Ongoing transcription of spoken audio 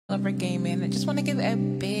Lover Gaming. I just want to give a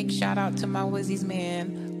big shout out to my Wizzies,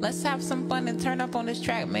 man. Let's have some fun and turn up on this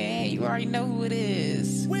track, man. You already know who it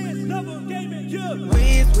is. Wiz Lover Gaming, yeah.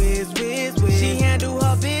 Wiz. She handle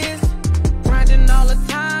her biz, grinding all the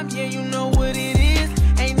time. Yeah, you know what it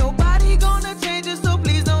is. Ain't nobody gonna change it, so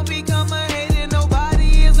please don't become a hater.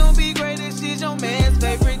 Nobody is gonna be great if she's your man's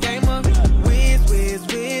favorite gamer. Wiz.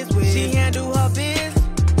 She handle her biz,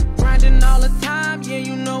 grinding all the time. Yeah,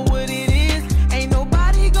 you know what it is. Ain't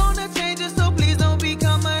nobody gonna change it, so please don't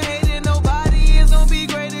become a hater. Nobody is gonna be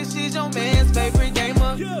great if she's your man's favorite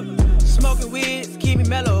gamer. Smoking weeds, keep me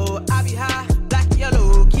mellow. I be high, black and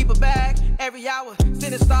yellow. Keep a bag every hour,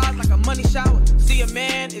 sending stars like a money shower. See a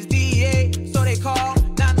man is DEA, so they call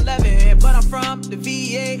 911. But I'm from the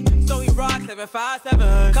VA, so we rock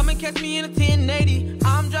 757. Come and catch me in a 1080.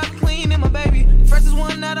 I'm driving clean in my baby. Freshest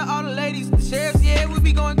one out of all the ladies. The sheriffs, yeah, we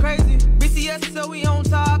be going crazy. BCS, so we on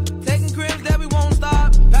top. Taking cribs that we won't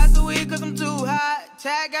stop. Pass the weed cause I'm too hot.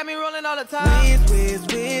 Chad got me rolling all the time. Wiz.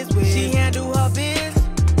 She handle her biz,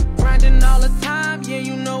 grinding all the time. Yeah,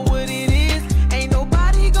 you know what it is. Ain't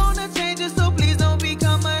nobody gonna change it, so please don't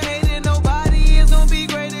become a hater. Nobody is gonna be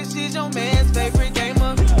great if she's your man's favorite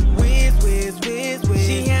gamer. Wiz.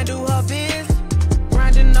 She handle her biz,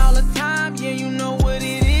 grinding all the time. Yeah, you know what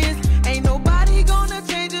it is. Ain't nobody gonna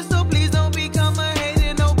change it, so please don't become a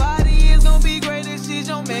hater. Nobody is gonna be great if she's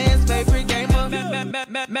your man's favorite gamer.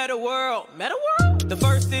 Meta World. The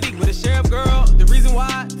first city with a sheriff girl. The reason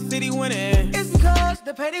why the city winning is because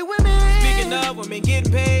they pay their women. Speaking of women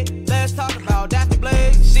getting paid, let's talk about Daphne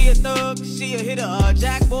Blaze. She a thug, she a hitter.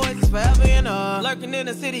 Jack boys is forever in her. Lurking in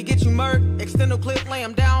the city, get you murked. Extend no clip, lay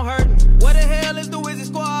 'em down hurting. What the hell is the Wizzy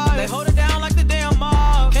Squad? They hold it down like the damn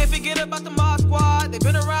mob. Can't forget about the mob squad. They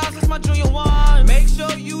been around since my junior one. Make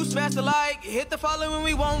sure you smash the like, hit the follow and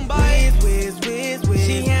we won't bite. Wiz.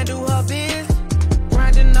 She handle her biz,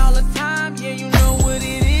 grinding all the time. Yeah, you know what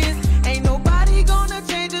it is. Ain't nobody gonna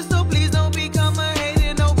change it, so please don't become a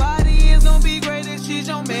hater. Nobody is gonna be great if she's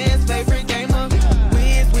your man's favorite gamer.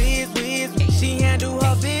 Wiz. She handle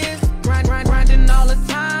her biz, grinding all the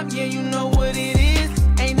time. Yeah, you know what it is.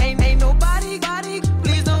 Ain't nobody,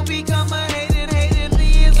 please don't become a hater.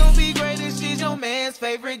 Please don't be great if she's your man's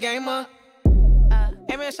favorite gamer.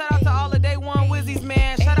 Hey man, shout out to all the day one Wizzies,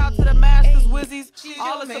 man. Shout out to the Masters Wizzies,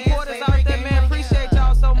 all the supporters out there, man. Appreciate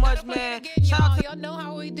y'all so much, man. Shout out to y'all know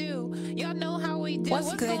how we do.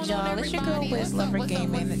 What's good, y'all? It's your girl Wiz Lover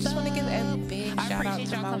Gaming. I just want to give a big shout out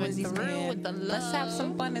to my Wizzies, man. Let's have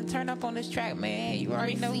some fun and turn up on this track, man. You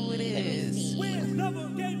already know who it is. Wiz Lover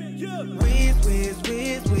Gaming, yeah. Wiz.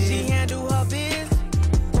 She handle her biz,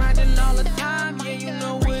 grinding all the time. Yeah, you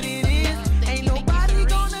know what it is. Ain't nobody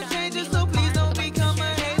gonna change it, so please don't become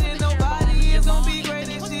a hater. Nobody is gonna be great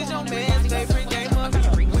if she's your man's favorite gamer.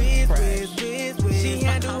 Wiz. She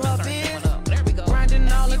handle her biz,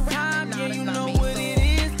 grinding all the time. Yeah, you know what it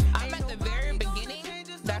is. I'm at the very beginning.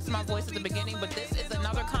 That's my voice at the beginning, but this is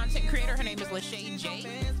another content creator. Her name is Lachey J.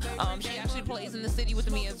 She actually plays in the city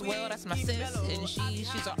with me as well. That's my sis, and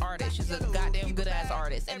she's an artist. She's a goddamn good ass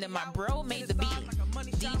artist. And then my bro made the beat.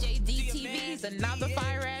 DJ DTV is another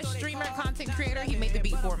fire ass streamer, content creator. He made the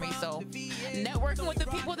beat for me. So networking with the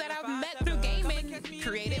people that I've met through gaming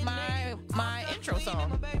created my intro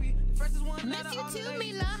song. Miss you too,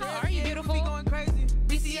 Mila. How are you, beautiful?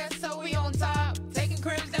 BCS, so we on top. Taking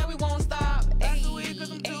cribs that we won't stop. Hey.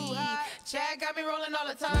 Chad got me rolling all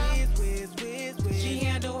the time. She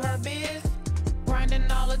handle her biz, grinding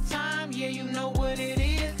all the time. Yeah, you know what it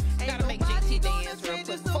is. Gotta make JT dance real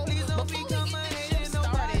quick before we get this shit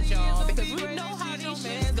started, y'all. Because we know how these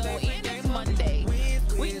shits go. And it's Monday.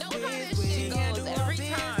 We know how this shit goes every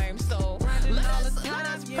time. So let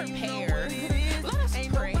us prepare. Let us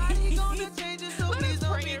pray. Let us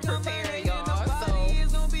pray and prepare, y'all. So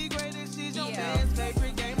yeah.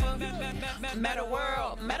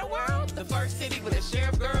 Meta World, the first city with a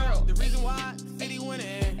sheriff girl. The reason why the city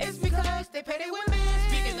winning is because they pay their women.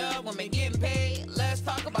 Speaking of women getting paid, let's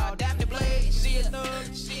talk about Daphne Blaze. She a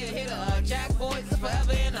thug, she a hitter. Jack boys is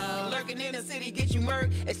forever in her. Lurking in the city, get you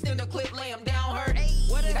murked. Extend the clip, lay 'em down hurt.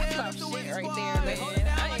 What the That's hell my is the shit Wizzy right Squad? there, They hold man. it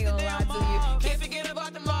down I like ain't the gonna damn lie to mob. you. Can't forget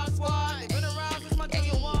about the mob squad. They been around since my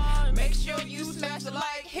junior one. Make sure you smash the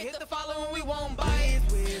like, hit the follow and we won't bite.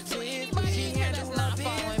 So anybody in here that's not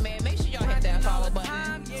following, man, make sure y'all hit that follow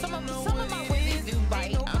button. Some of my Wizzies do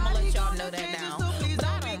bite. I'ma let y'all know that now. But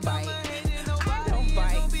I don't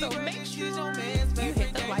bite. So make sure you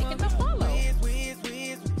hit the like and the follow.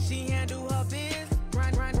 She handle her biz,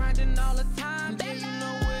 grinding all the time. Yeah, you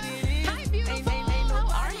know what it is. Hi, beautiful.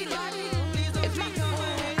 How are you, lady? It's my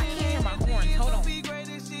horn. I can't hear my horns. Hold on.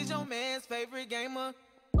 She's your man's favorite gamer.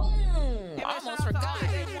 Boom. I almost forgot.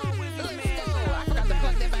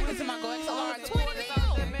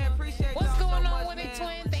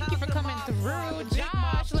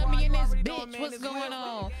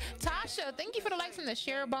 you for the likes and the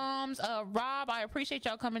share bombs. Rob, I appreciate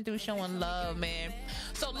y'all coming through showing love, man.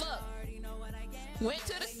 So look, went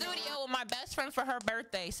to the studio with my best friend for her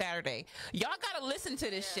birthday Saturday. Y'all gotta listen to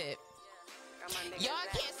this shit. Y'all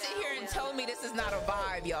can't sit here and tell me this is not a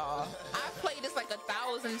vibe, y'all. I've played this like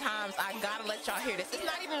 1,000 times. I gotta let y'all hear this. It's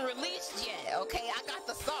not even released yet, okay? I got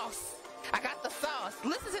the sauce. I got the sauce.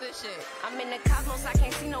 Listen to this shit. I'm in the cosmos, I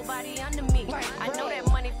can't see nobody under me. Like, I know that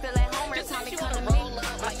money feel at home every time it come to me.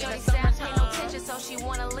 Like Shorty said I pay no attention, so she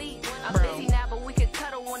wanna leave. I'm busy now, but we could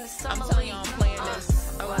cuddle when the summer I'm telling you, I'm playing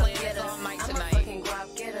this. I'm playing this all night tonight. I'm a fucking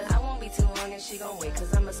guap getter. I won't be too long and she gon' wait,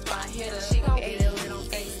 cause I'm a spot hitter. She gon' get a little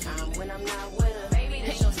FaceTime when I'm not with her. Baby,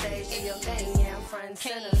 this your stage, do your thing, yeah, I'm front and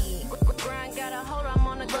center. Grind got a hold, I'm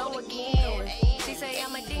on the go again. She say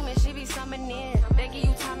I'm a demon, she be summoning. They give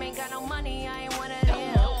you time, ain't got no money, I ain't one of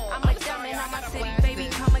them. I'm a diamond on my city, baby,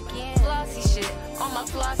 come again. Flossy shit, on my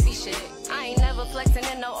flossy shit. I ain't never flexing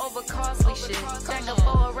in no over costly shit. Stack up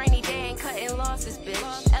for a rainy day, ain't cutting losses,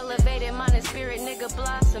 bitch. Elevated mind and spirit, nigga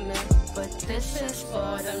blossoming. But this is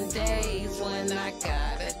for them days when I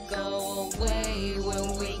gotta go away.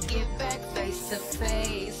 When we get back face to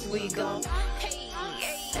face, we gon' hey,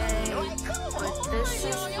 like, come on. But this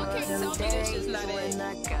is y'all can't tell me this shit's not it.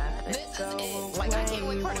 This is it. Like, I can't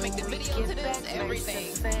wait for her to make the video to this,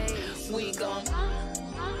 everything. We gon'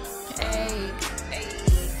 hey.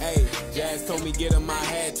 Hey, Jazz told me get him, I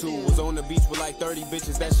had to. Was on the beach with like 30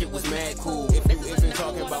 bitches, that shit was mad cool. If you isn't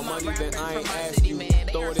talking about money, then I ain't asked you.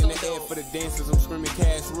 Throw it in the air for the dancers, I'm screaming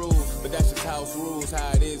cash rules. But that's just house rules, how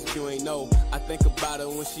it is if you ain't know. I think about her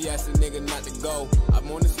when she asked a nigga not to go. I'm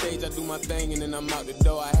on the stage, I do my thing, and then I'm out the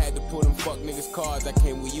door. I had to pull them fuck niggas cards, I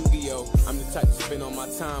came with Yu-Gi-Oh! I'm the type to spend all my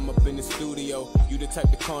time up in the studio. You the type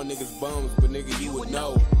to call niggas bums, but nigga, you would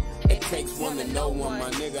know. It takes one to know one,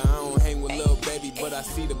 my nigga. I don't hang with little baby, but I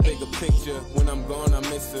see the bigger picture. When I'm gone, I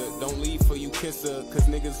miss her. Don't leave for you, kiss her. Cause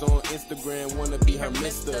niggas on Instagram wanna be her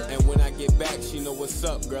mister. And when I get back, she know what's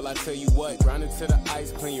up. Girl, I tell you what, grind into the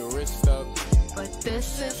ice, clean your wrist up. But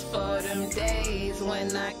this is for them days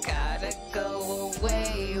when I gotta go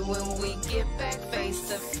away. When we get back face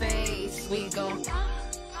to face, we gon'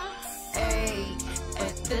 hey.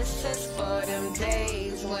 And this is for them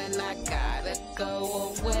days when I gotta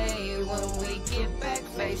go away. When we get back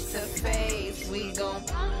face to face, we gon'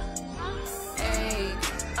 hey.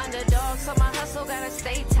 Underdog, so my hustle gotta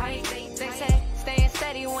stay tight. They say staying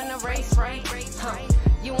steady when the race right.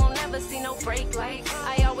 You won't never see no break light.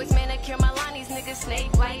 I always manicure my line, these niggas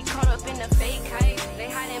snake bite. Caught up in the fake hype, they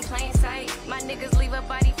hide in plain sight. My niggas leave a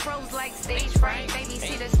body froze like stage fright. Baby,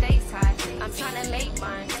 see the stakes high, I'm tryna make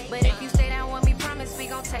mine. But if you stay down with me, promise we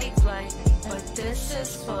gon' take flight. But this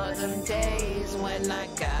is for them days when I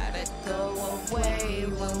gotta go away.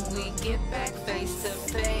 When we get back face to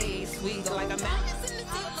face, we go like a madness in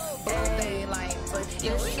the little birthday. Like, but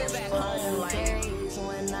yo, we get back home like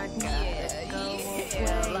when I gotta go away.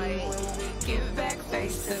 Like, when we get back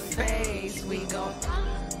face to face, we gon'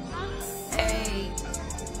 hey.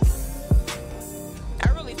 I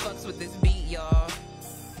really fucks with this beat, y'all.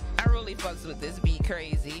 I really fucks with this beat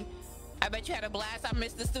crazy. I bet you had a blast. I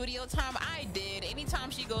missed the studio time. I did.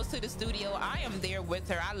 Anytime she goes to the studio, I am there with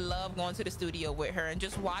her. I love going to the studio with her, and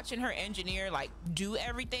just watching her engineer like do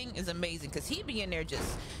everything is amazing, because he be in there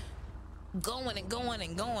just going and going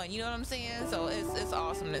and going, you know what I'm saying? So it's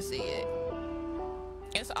awesome to see it.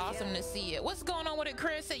 It's awesome to see it. What's going on with it,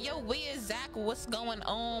 Chris? Said, yo, where's Zach? What's going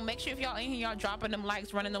on? Make sure if y'all in here, y'all dropping them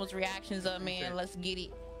likes, running those reactions up, man. Let's get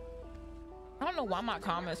it. I don't know why my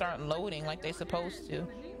comments aren't loading like they supposed to.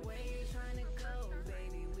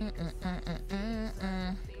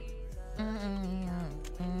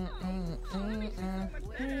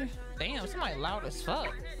 Damn, somebody loud as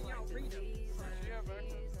fuck.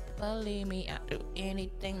 Believe me, I'll do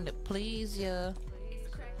anything to please ya.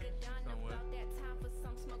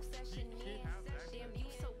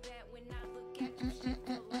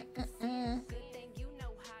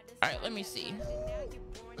 Alright, let me see.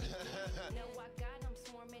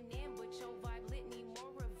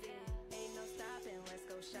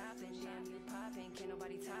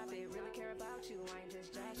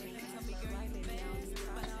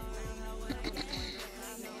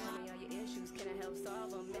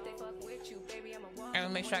 I'm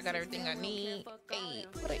gonna make sure I got everything I need. Hey,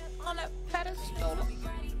 put it on a pedestal.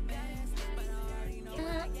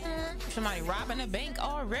 Somebody robbing the bank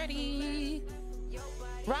already.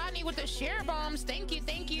 Rodney with the share bombs. Thank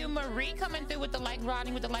you. Marie coming through with the like.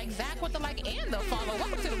 Rodney with the like. Zach with the like and the follow.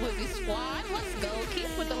 Welcome to the Wizzy Squad. Let's go.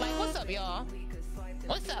 Keith with the like. What's up, y'all?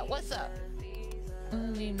 What's up?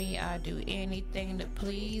 Believe me, I do anything to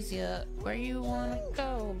please ya. Where you wanna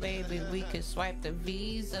go, baby? We could swipe the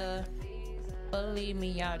visa. Believe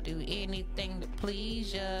me, I'll do anything to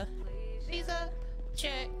please ya. Visa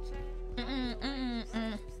check.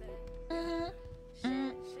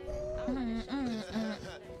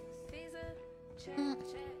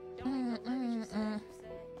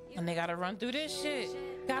 And they gotta run through this shit.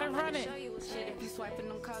 Gotta run it.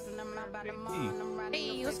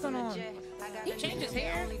 Hey, what's going on? He changed his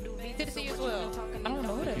hair. Good to see you as well. I don't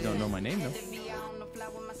know who that is. You don't know my name though.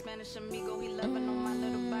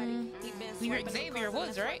 You're Xavier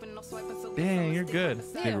Woods, right? Dang, you're good.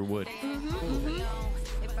 Yeah. Xavier Wood.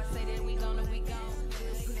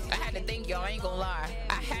 I had to think, y'all. I ain't gonna lie.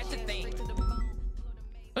 I had to think.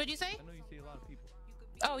 What'd you say? I know you see a lot of people.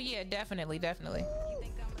 Oh yeah, definitely.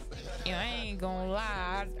 Yeah, I ain't gonna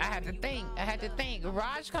lie. I had to think.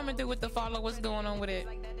 Raj coming through with the follow. What's going on with it?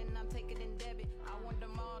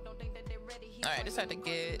 All right, just had to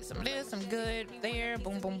get some of this. I'm good there.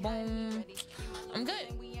 Boom, boom, boom. I'm good.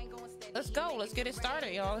 Let's go. Let's get it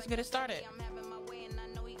started, y'all. Let's get it started.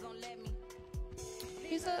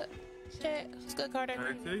 He's a check. It's good, Carter.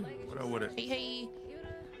 Hey, what up with it? Hey.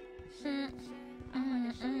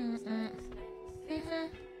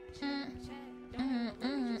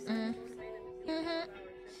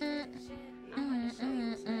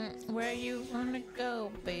 Where you wanna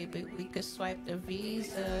go, baby? We could swipe the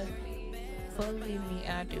visa. Believe me,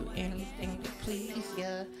 I do anything to please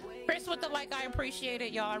ya. Chris with the like, I appreciate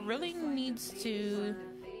it, y'all. I really needs to.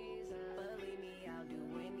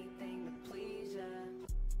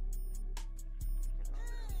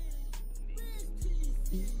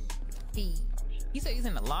 He said he's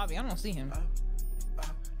in the lobby. I don't see him.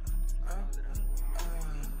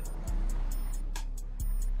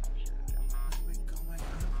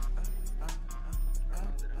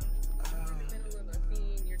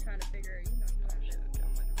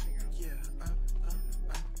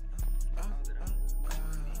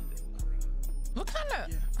 What kind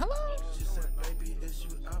of? Hello?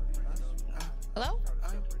 Hello?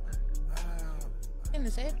 In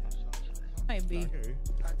his head? Might be.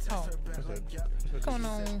 Oh. What's going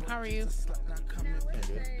on? How are you?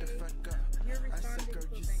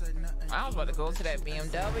 I was about to go to that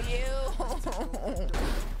BMW. Oh.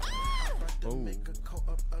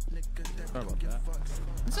 Sorry about that.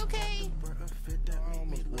 It's okay. I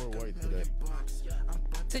almost wore white today.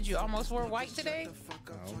 Did you almost wear white today?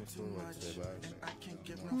 I almost wore white today,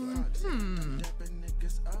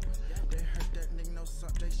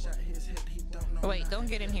 but Wait, don't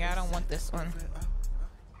get in here. I don't want this one.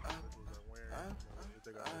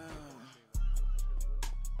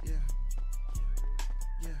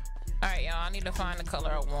 Alright, y'all. I need to find the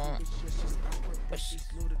color I want.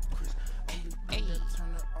 Hey,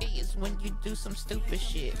 it's when you do some stupid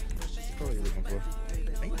shit. what are you looking for?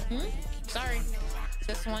 Sorry.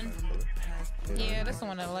 This one. Yeah, that's the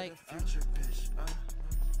one I like.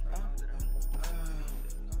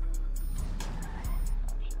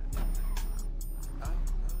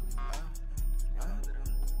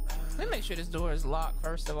 Let me make sure this door is locked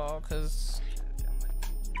first of all, because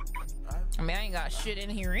I mean I ain't got shit in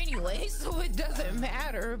here anyway, so it doesn't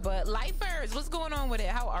matter. But lifers, what's going on with it?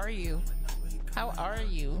 How are you? How are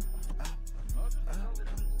you?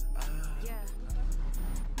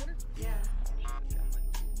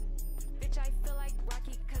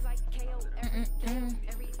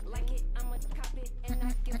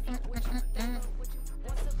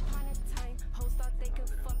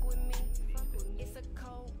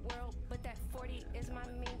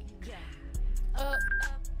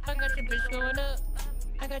 I got your bitch going up.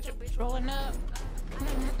 I got your bitch rolling up.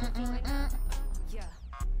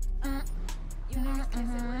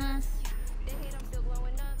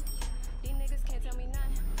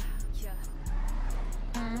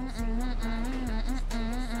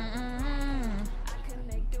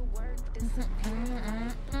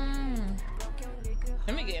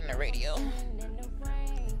 Let me get in the radio.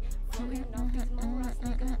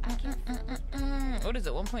 What is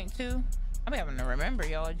it, 1.2? I'm having to remember,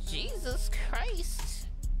 y'all. Jesus Christ.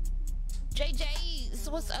 JJ's,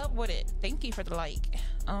 what's up with it? Thank you for the like.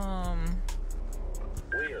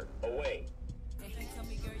 We're away.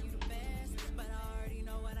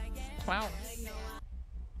 Wow.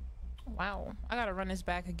 Wow. I gotta run this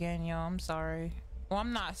back again, y'all. I'm sorry. Well,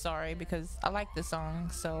 I'm not sorry because I like the song,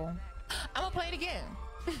 so I'm gonna play it again.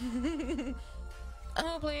 I'm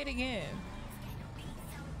gonna play it again.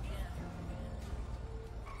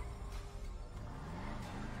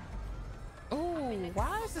 Ooh,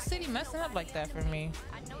 why is the city messing up like that for me?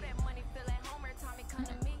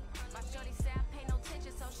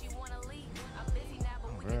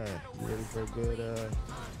 Alright, you ready for a good,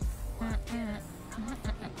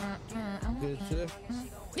 good shift?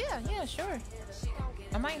 Yeah, sure.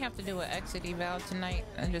 I might have to do an exit eval tonight.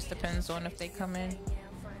 It just depends on if they come in.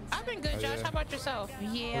 I've been good, Josh. yeah? How about yourself?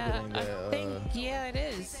 Yeah, Hoping I that, think, yeah, it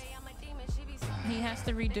is. He has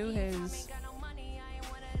to redo his.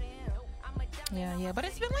 Yeah, but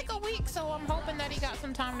it's been like a week, so I'm hoping that he got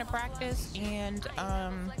some time to practice and,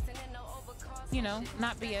 you know,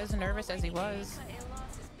 not be as nervous as he was.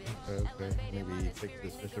 Okay. Maybe he fixed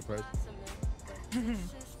his Fisher Price.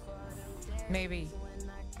 Maybe.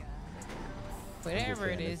 Whatever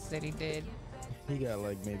it is that he did. He got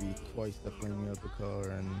like maybe twice the flaming out the car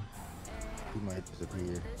and he might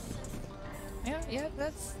disappear. Yeah,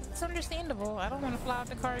 it's understandable. I don't want to fly out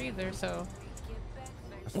the car either, so.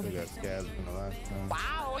 I still got scabs from the last time.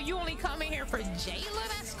 Wow, you only coming here for Jayla?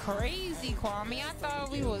 That's crazy, Kwame. I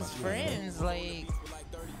thought we was friends. Like,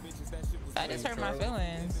 that just hurt my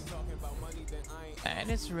feelings. That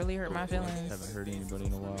just really hurt my feelings. Haven't heard anybody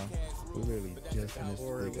in a while. We literally just missed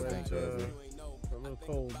like a bank robbery. A little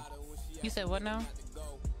cold. You said what now?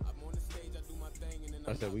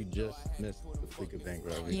 I said we just missed the flick of bank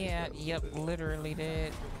robbery. Yeah, yep, literally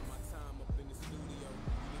did.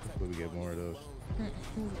 Hopefully we get more of those.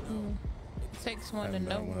 Takes one to Haven't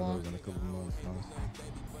know done one one. of those in a couple months, honestly.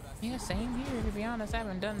 Yeah, same here, to be honest. I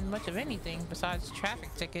haven't done much of anything besides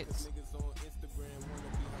traffic tickets.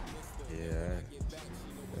 Yeah,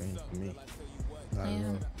 that ain't for me. Not at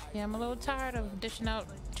all. Yeah, I'm a little tired of dishing out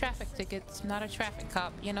traffic tickets. Not a traffic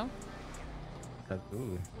cop, you know?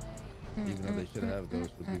 Absolutely. Even though they should have those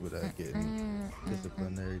for people that get in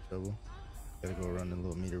disciplinary trouble. Gotta go run a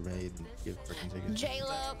little meter maid and give freaking tickets.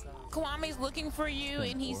 Jayla, Kwame's looking for you,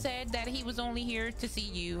 and he said that he was only here to see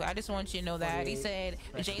you. I just want you to know that. He said,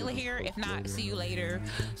 Jayla here, if not, see you later.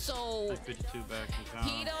 So,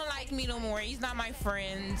 he don't like me no more. He's not my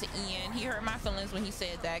friend, and he hurt my feelings when he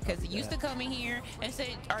said that, because he used to come in here and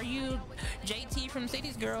say, are you JT from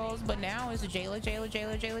City's Girls? But now it's Jayla.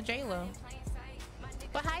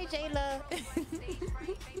 But hi, Jayla.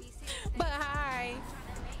 But hi.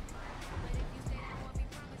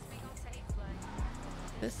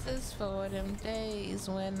 This is for them days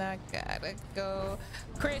when I gotta go.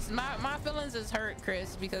 Chris, my feelings is hurt,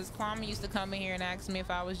 Chris, because Kwame used to come in here and ask me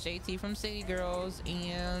if I was JT from City Girls,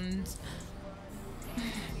 and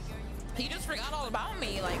he just forgot all about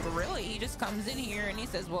me. Like, really, he just comes in here and he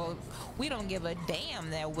says, well, we don't give a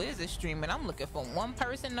damn that Wiz is streaming. I'm looking for one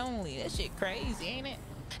person only. That shit crazy, ain't it?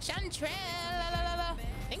 Chantrell,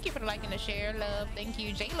 thank you for the like and the share, love. Thank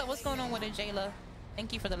you. Jayla, what's going on with it, Jayla?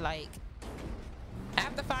 Thank you for the like. I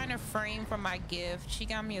have to find a frame for my gift. She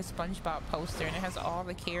got me a SpongeBob poster and it has all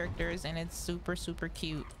the characters and it's super, super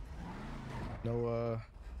cute. No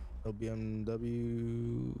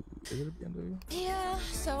BMW. Is it a BMW? Yeah,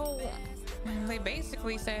 so they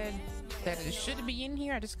basically said that it should be in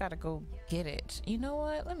here. I just gotta go get it. You know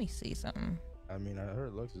what? Let me see something. I mean, I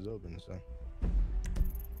heard Lux is open, so.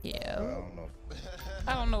 Yeah. I don't know.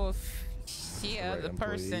 I don't know if, yeah, Right the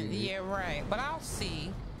person. employee. Yeah, right. But I'll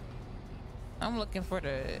see. I'm looking for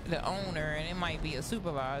the owner, and it might be a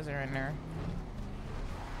supervisor in there.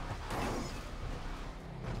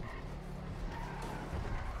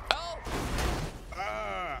 Oh!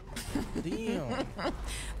 Ah! Damn.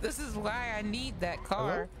 This is why I need that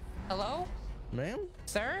car. Hello? Ma'am?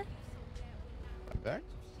 Sir? My back?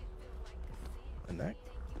 My neck?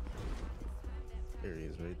 There he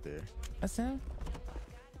is right there. That's him?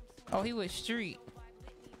 Oh, he was Street.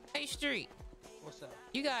 Hey, Street. What's up?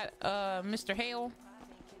 You got Mr. Hale?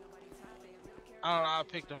 I don't know. I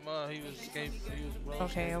picked him up. He was escaping. He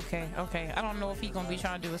was Okay. I don't know if he's gonna be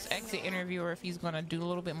trying to do his exit interview or if he's gonna do a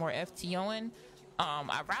little bit more FTOing.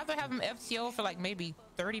 I'd rather have him FTO for like maybe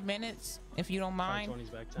 30 minutes, if you don't mind.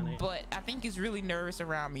 But I think he's really nervous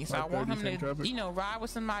around me, so I want him to, you know, ride with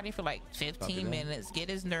somebody for like 15 minutes, get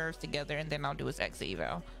his nerves together, and then I'll do his exit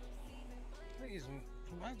eval. He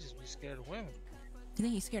might just be scared of women. You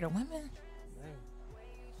think he's scared of women?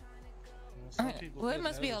 Well, it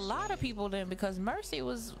must be a lot of people then, because Mercy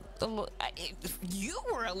was a little. You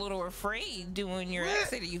were a little afraid doing your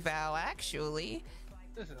exit eval, actually.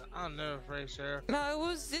 Listen, I'm never afraid, Sheriff. No,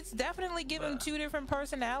 it's definitely giving two different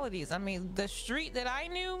personalities. I mean, the street that I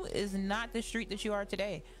knew is not the street that you are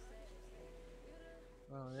today.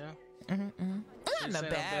 Oh yeah. Not in a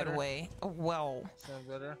bad way. Well, Sound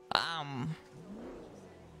better.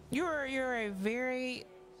 you're a very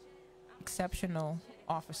exceptional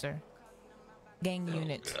officer. Gang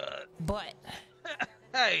unit. But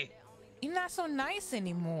Hey, you're not so nice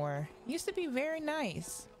anymore. You used to be very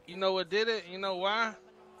nice. you know what did it? You know why?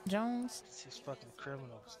 Jones? It's these fucking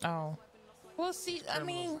criminals. Oh. Well, see, I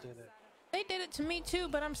mean, Criminals did it. they did it to me too,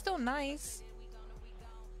 but I'm still nice.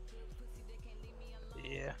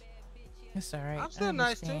 Yeah. It's all right. I'm still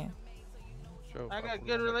nice too. understand. I got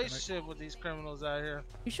good relationship with these criminals out here.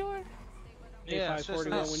 You sure? Yeah,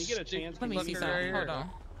 when you get a chance, Let me see something. Hold on.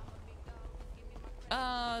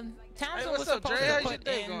 Townsend was what's up, supposed Dre? to How's your put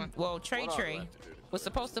day in. going? Well, Trey was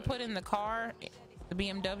supposed to put in the car, the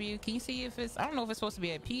BMW. Can you see if it's? I don't know if it's supposed to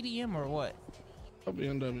be a PDM or what. A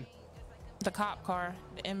BMW. The cop car,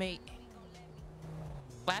 the M8.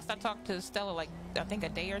 Last I talked to Stella, like I think a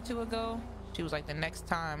day or two ago, she was like the next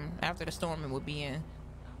time after the storm it would be in.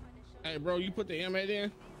 Hey, bro, you put the M8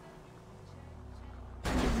 in?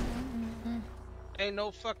 Ain't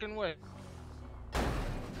no fucking way.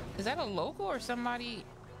 Is that a local or somebody?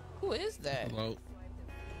 Who is that? Hello.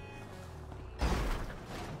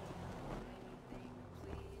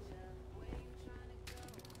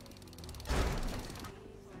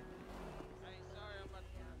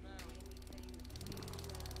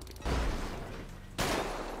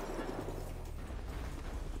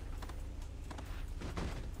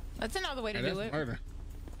 That's another way to do it. Murder.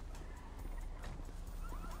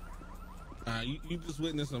 You just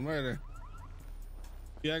witnessed a murder.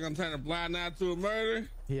 You ain't gonna turn a blind eye to a murder?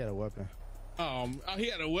 He had a weapon. Oh,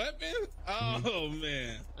 he had a weapon? Oh,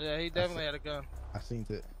 man. Yeah, he definitely had a gun. I seen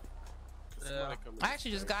it. Yeah. I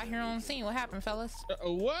actually just got here on scene. What happened, fellas?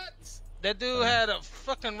 What? That dude had a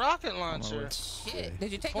fucking rocket launcher. Shit.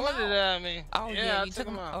 Did you take him Pointed out? at me. Oh, Yeah, yeah, I you took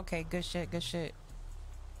him out. Okay, good shit, good shit.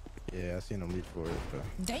 Yeah, I seen him reach for it. So.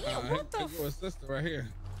 Damn, what the f? Your sister right here.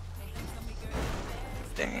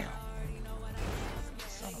 Damn.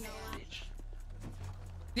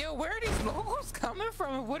 Yo, where are these logos coming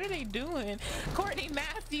from? What are they doing? Courtney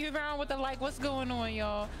Matthew around with the like, what's going on,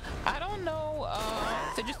 y'all? I don't know.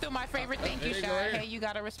 So just do my favorite thank you shot. Hey, you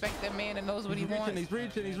gotta respect that man that knows what he wants. He's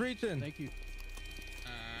reaching. Thank you.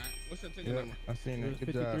 What's your ticket number? I seen it.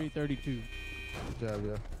 Good 5332. job. Good job,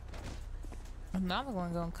 yeah. Another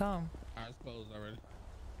one gonna come. It's closed already.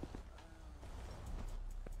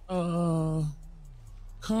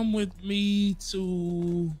 Come with me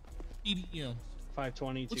to EDM.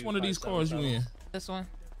 520. Which one of these cars you in? This one.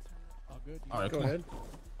 All good. All right, Go come ahead.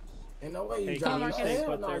 Ain't no way you Hey, drive. can you stay Hell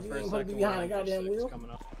put no, there you for a ain't supposed to second? be behind a goddamn wheel.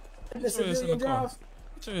 Coming up. This Put your ass in civilian the car. drive.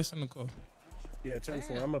 Put your ass in the car. Yeah,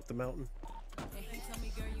 10-4. I'm up the mountain.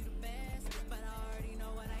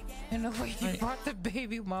 In the way you brought the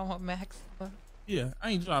baby mama Max. Yeah,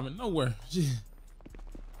 I ain't driving nowhere.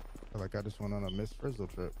 I like I just went on a Miss Frizzle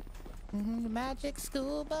trip. The magic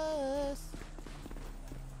school bus.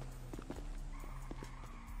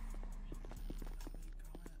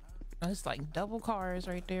 It's like double cars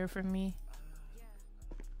right there for me.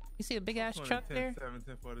 You see a big ass truck there?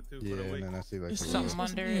 Yeah, and then I see like something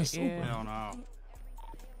under it. Yeah. Hell no.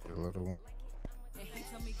 A little one.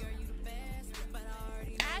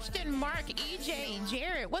 Ashton, Mark, EJ,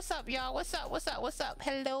 Jared, what's up, y'all? What's up?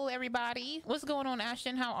 Hello, everybody. What's going on,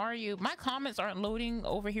 Ashton? How are you? My comments aren't loading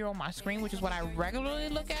over here on my screen, which is what I regularly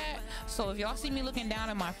look at. So if y'all see me looking down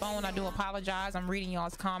at my phone, I do apologize. I'm reading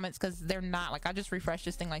y'all's comments because they're not, like, I just refreshed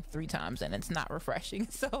this thing like 3 times and it's not refreshing.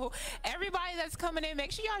 So everybody that's coming in,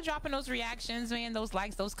 make sure y'all dropping those reactions, man, those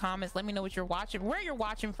likes, those comments. Let me know what you're watching, where you're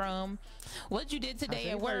watching from, what you did today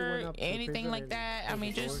at work, anything like that. I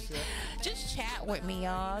mean, just chat with me,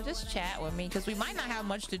 y'all. Just chat with me because we might not have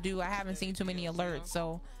much to do. I haven't seen too many alerts,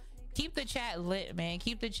 so keep the chat lit, man.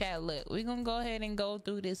 Keep the chat lit. We're gonna go ahead and go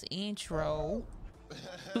through this intro.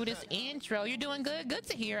 You're doing good. Good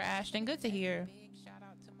to hear, Ashton. Good to hear.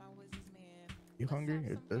 You hungry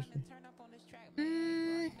or thirsty?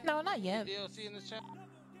 No, not yet. DLC in this chat.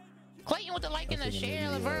 Clayton with the like and the share,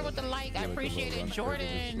 Laverne with the like. I appreciate it.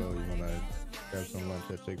 Jordan. You wanna grab some lunch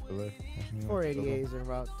at Chick-fil-A? 488s are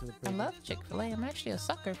about to the I love Chick-fil-A. I'm actually a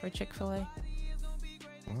sucker for Chick-fil-A.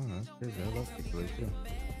 Oh, that's crazy. I love Chick-fil-A too.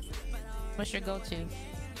 What's your go-to?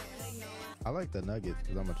 I like the nuggets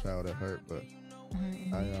because I'm a child at heart, but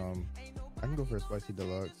I can go for a spicy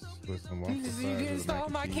deluxe with some waffle fries. You just saw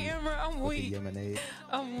my camera. I'm weak. Lemonade.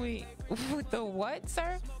 I'm weak. With the what,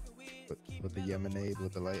 sir? With the lemonade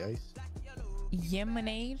with the light ice.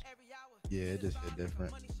 Yemenade? Yeah, it just hit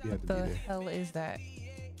different. You have to The be there. hell is that?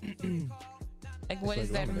 Like, what It's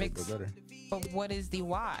is like that lemonade, mix? but better. But what is the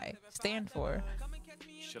Y stand for?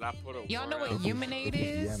 Should I put a Y'all know what word Yemenade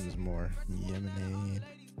is? Yem's more. Yemenade.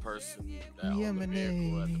 person that owned the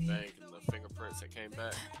vehicle at the bank and the fingerprints that came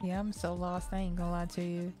back? Yeah, I'm so lost. I ain't gonna lie to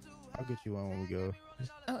you. I'll get you on when we go.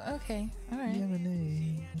 Oh, okay. All right.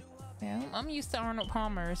 Lemonade. Yeah, I'm used to Arnold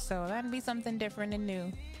Palmer, so that'd be something different and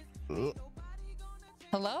new.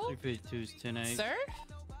 Hello? 352's 10-8. Sir?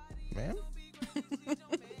 Ma'am?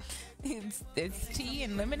 It's tea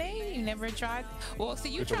and lemonade. You never tried? Well, see,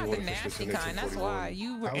 you tried the nasty kind. That's why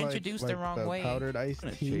you were introduced the wrong way. Powdered iced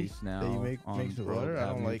tea that you make mixed with water. I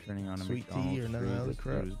don't like sweet tea or none of that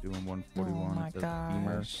crap. Doing 141. Oh my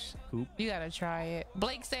gosh. You gotta try it.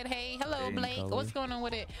 Blake said, hey, hello, Blake. What's going on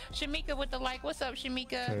with it? Shamika with the like. What's up,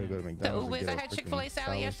 Shamika? The Ubers. I had Chick-fil-A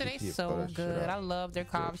salad yesterday. So good. I love their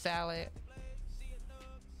Cobb salad.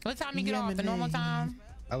 What time you get off? The normal time?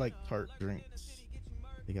 I like tart drinks.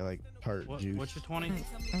 You got like tart juice. What's your 20?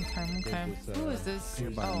 Okay. Who is this?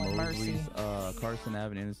 Oh, Mercy. Carson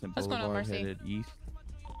Avenue, Innocent What's going on, Boulevard, Mercy? headed east.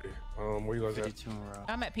 Where you guys at?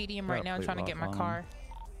 I'm at PDM right now trying to get my car.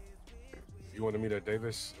 You want to meet at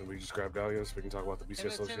Davis and we just grab Dahlia so we can talk about the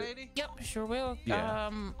BCS shit? Yep, sure will. Yeah.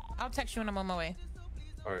 I'll text you when I'm on my way.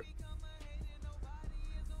 All right.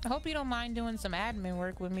 I hope you don't mind doing some admin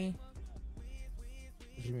work with me.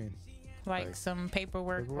 What do you mean? Like some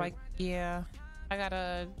paperwork? Like, yeah. I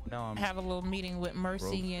gotta have a little meeting with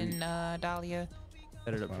Mercy and Dahlia.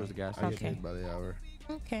 Headed up towards the gas station. Okay. By the hour.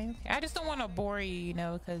 Okay. I just don't want to bore you, you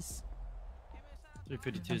know, because I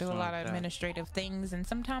 352 do a lot of administrative things, and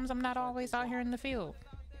sometimes I'm not always out here in the field.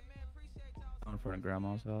 In front of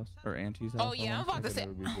Grandma's house or Auntie's house. Oh yeah, I'm about to say.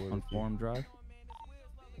 On Forum Drive.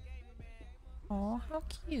 Oh, how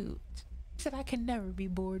cute. He said I can never be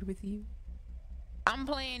bored with you. I'm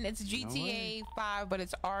playing, it's GTA 5, but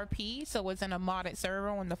it's RP, so it's in a modded server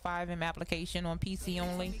on the 5M application on PC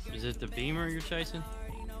only. Is it the Beamer you're chasing?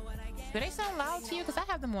 Do they sound loud to you? Because I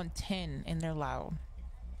have them on 10 and they're loud.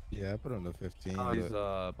 Yeah, I put on the 15. He's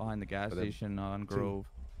behind the gas station on Grove.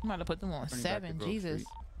 I'm about to put them on 7. Jesus.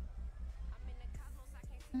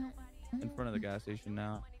 In front of the gas station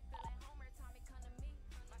now.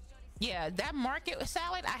 Yeah, that market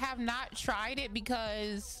salad, I have not tried it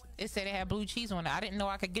because it said it had blue cheese on it. I didn't know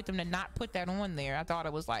I could get them to not put that on there. I thought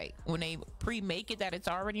it was like when they pre-make it that it's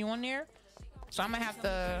already on there. So I'm gonna have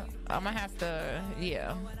to,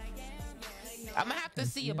 yeah. I'm gonna have to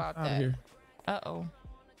see about that.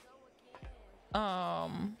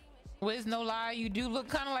 Wiz, no lie, you do look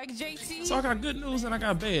kind of like JT. So I got good news and I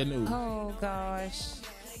got bad news. Oh gosh.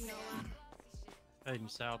 Heading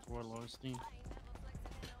south toward Lowenstein.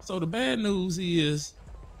 So the bad news is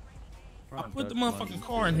I put the motherfucking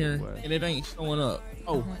car in here and it ain't showing up.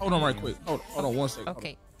 Oh, hold on right quick. Hold on 1 second.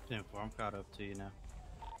 Okay. 10-4, I'm caught up to you now.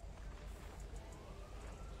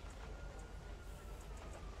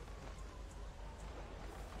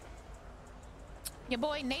 Your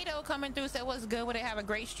boy NATO coming through said what's good. Would it have a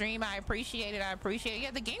great stream? I appreciate it.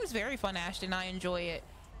 Yeah, the game's very fun, Ashton. I enjoy it.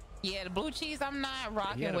 Yeah, the blue cheese, I'm not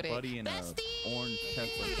rocking with it. Bestie! Orange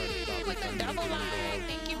Tesla with the double line.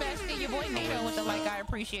 Thank you, Bestie. Your boy NATO with the like. I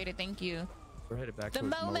appreciate it. Thank you. We're headed back the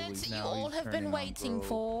moment you all have been waiting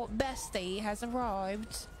for, Bestie has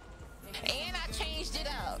arrived. And I changed it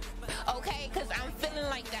up. Okay, because I'm feeling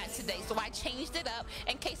like that today. So I changed it up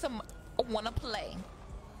in case I want to play.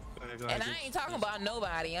 And I ain't talking about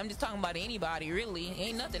nobody. I'm just talking about anybody, really.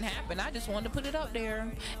 Ain't nothing happened. I just wanted to put it up there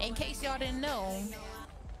in case y'all didn't know.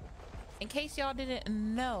 In case y'all didn't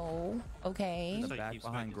know, okay. Back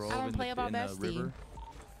behind Grove I don't play about Bestie.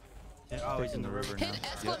 Oh, he's in the river now. Hit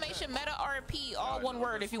exclamation meta RP, all one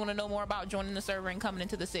word, if you want to know more about joining the server and coming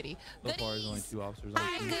into the city. So far, there's only 2 officers.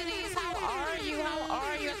 Hi, goodies. How are you? How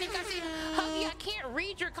are you? I think I see. Huggy, I can't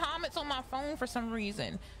read your comments on my phone for some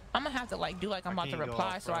reason. I'm gonna have to like do like I'm about to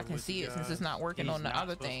reply so I can see it since it's not working on the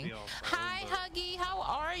other thing. Hi, Huggy. How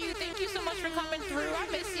are you? Thank you so much for coming through. I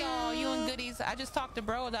miss y'all. You and goodies. I just talked to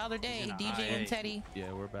bro the other day, DJ and Teddy.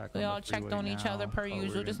 Yeah, we're back. We all checked on each other per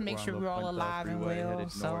usual. Just make sure we're all alive and well.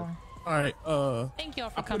 So. All right, thank y'all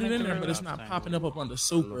for I put coming it in through. there, but it's not popping up under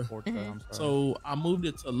super. So I moved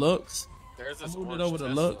it to Lux. I moved it over to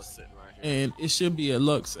Lux, and it should be at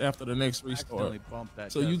Lux after the next restart.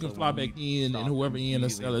 So you can fly back in, and whoever in will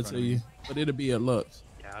sell it to you. But it'll be at Lux.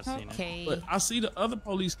 Yeah, I've seen it. But I see the other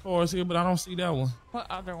police cars here, but I don't see that one. What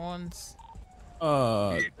other ones?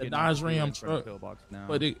 The Dodge Ram truck,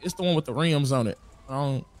 but it's the one with the rims on it.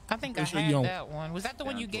 I think I had that one. Was that the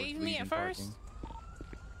one you gave me at first?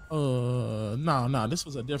 No, this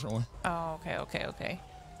was a different one. Oh, okay.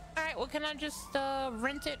 All right, well, can I just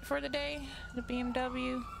rent it for the day, the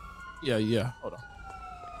BMW? Yeah. Hold on.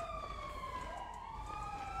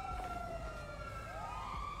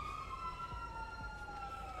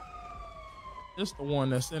 This the one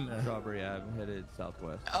that's in there. Strawberry Ave headed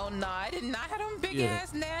southwest. Oh no, I did not have them big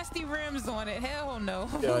ass nasty rims on it. Hell no.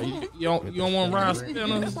 Yeah, you don't want ride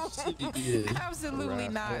spinners? Absolutely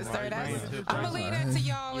not, sir. I'm gonna leave that to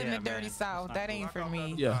y'all in the dirty south. That ain't for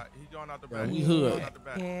me. Yeah, we hood.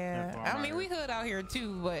 Yeah, I mean we hood out here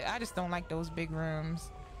too, but I just don't like those big rims.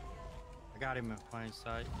 I got him in plain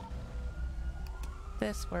sight.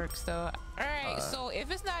 This works though. All right, so if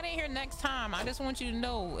it's not in here next time, I just want you to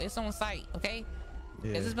know it's on site, okay?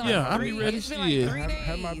 Yeah, It's been Yeah, like I'll three, be ready. it's been Shit. like 3 days.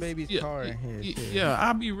 Have my baby's car in here. too. Yeah,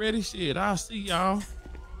 I'll be ready. Shit, I'll see y'all.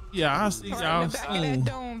 Yeah, I'll see Right y'all in the back of soon.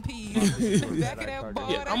 that dome piece. Back of that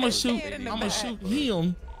ball. Yeah, I'm gonna shoot him,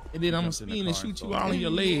 and then I'm gonna spin and shoot you all in your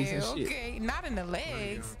legs and shit. Okay, not in the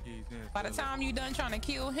legs. By the time you done trying to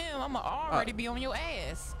kill him, I'ma already be on your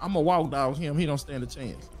ass. I'm gonna walk dog him. He don't stand a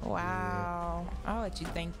chance. Wow. I'll let you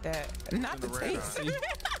think that. Not the taste. See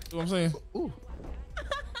what I'm saying? Ooh.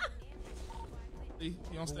 See,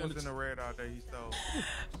 he don't Who stand was in the red all day? He stole.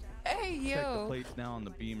 Hey, Check the yo. plates now on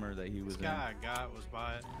the Beamer that he was This guy I got was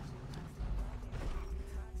by it.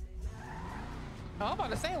 Oh, I'm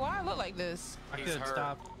about to say, why I look like this? I couldn't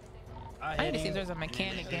stop. I need to see if there's a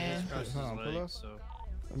mechanic in. Hold on, pull up.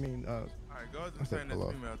 I mean, All right, go ahead and send this pull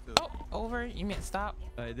up. female too. Oh, over. You meant stop?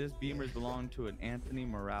 This Beamer's belonged to an Anthony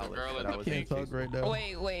Morales. That I was can't talk right now.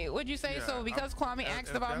 Wait, what'd you say? Yeah, so because Kwame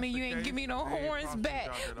asked about me, you ain't give me no horns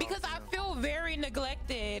back. Because I feel very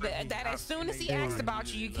neglected that as soon as he asked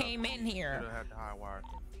about you, you came in here. Should have had the high wire.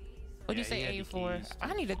 What'd you Yeah, he say, had A the for? keys.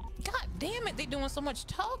 I need to. God damn it, they doing so much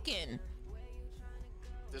talking.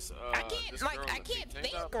 This, I can't, like, I can't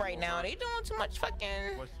think right now. They doing too much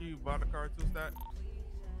fucking. Was she bought the car too, Stat?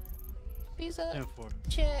 Visa. 10-4.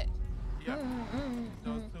 Check. Yeah.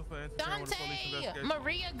 Those two for interfering with the police Dante, investigation.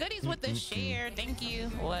 Maria, goodies with the share. Thank you.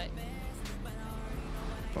 What?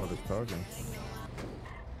 Oh, just talking.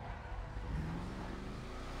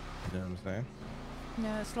 You know what I'm saying?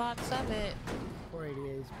 No, it's lots of it.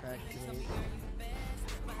 488's back to me.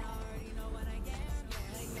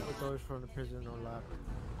 With those from the prison on lock.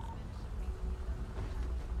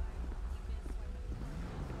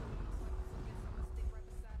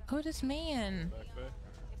 Who this man?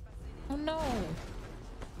 Oh no.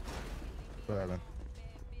 What happened?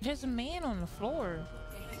 There's a man on the floor.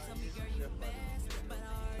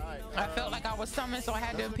 I felt like I was summoned, so I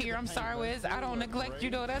had to appear. I'm sorry, Wiz. I don't neglect you,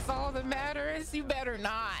 though. That's all that matters. You better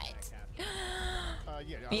not.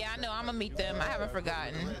 Yeah, I know. I'm gonna meet them. I haven't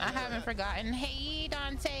forgotten. I haven't forgotten. Hey,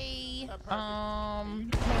 Dante.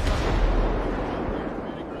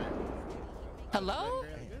 Hello?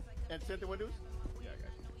 And set the windows? Yeah, I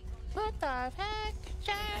got you. What the heck,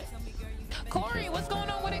 chat? Corey, what's going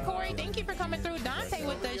on with it, Corey? Thank you for coming through. Dante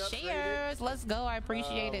with the shares. Let's go. I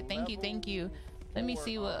appreciate it. Thank you. Thank you. Let me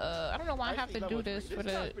see what. I don't know why I have to do this for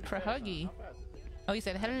Huggy. Oh, he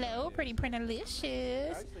said hello, pretty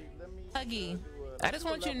delicious. Huggy, I just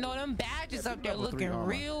want you to know them badges up there looking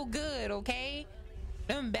real good. Okay,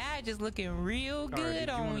 them badges looking real good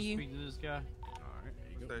on you. Speak to this guy.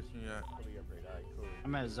 Station you at?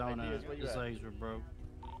 I'm at Zona. His legs were broke.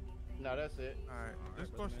 No, that's it. Alright, this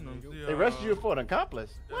question on see, They arrested you for an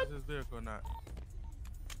accomplice. What? Is his vehicle or not?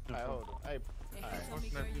 Alright, hold on. Hey,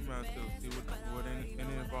 Question that female too. See what any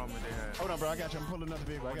involvement they had. hold on, bro. I got you. I'm pulling another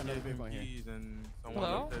vehicle. I got another vehicle in here. Keys and someone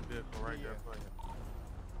Hello? left that vehicle right there for you.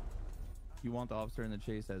 You want the officer in the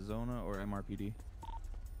chase at Zona or MRPD?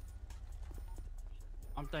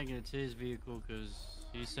 I'm thinking it's his vehicle because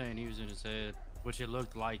he's saying he was in his head, which it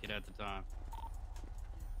looked like it at the time.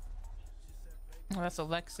 Oh, that's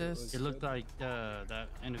Alexis. It looked like that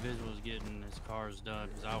individual was getting his cars done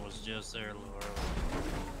because I was just there a little early.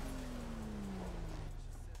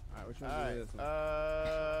 Alright, which one is this?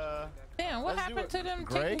 Damn, what let's do happened to them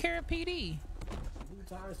Gray? taking care of PD?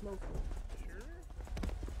 Tire smoke.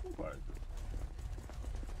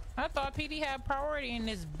 I thought PD had priority in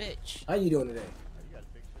this bitch. How you doing today?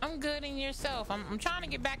 I'm good in yourself. I'm trying to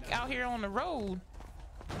get back out here on the road.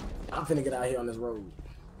 I'm finna get out here on this road.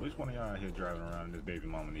 Which one of y'all out here driving around in this baby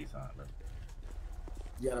mama Nissan, bro?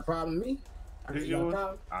 You got a problem with me? Is You got a yours?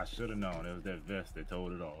 problem? I should have known. It was that vest that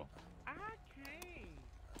told it all.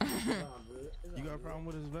 You got a problem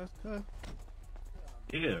with his vest, cuz?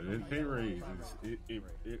 Yeah, the pay raise it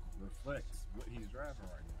reflects what he's driving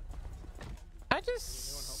right now. I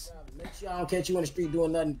just Make sure I don't catch you in the street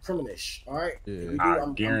doing nothing criminalish, alright? Yeah.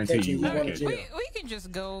 I guarantee you you won't going to catch jail. me. we can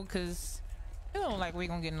just go because it don't like we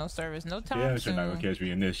gonna get no service no time Yeah, you're soon. not gonna catch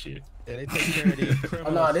me in this shit. Yeah, they take care of these criminals.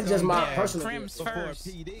 Oh, no, this is just my Yeah, personal crims vehicle. first.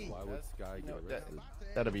 PD. Why would Sky get arrested?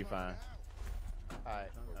 That'll be fine. Alright,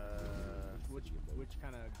 Which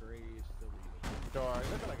kind of gray is still dark.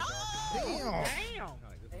 Looking like a dark. Damn.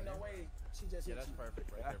 Ain't no way. She just Yeah, hit that's you. perfect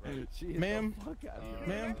right there, bro. She Ma'am?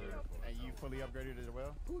 Ma'am? And you fully upgraded as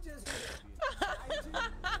well? Who just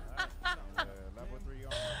Level 3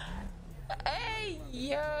 on. Hey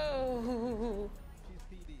yo,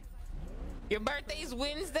 your birthday's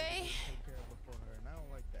Wednesday. I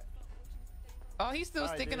don't like that. Oh Oh, he's still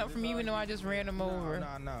sticking up for me even though I just ran him over.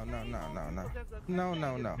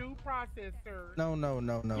 No. Due process, sir. No.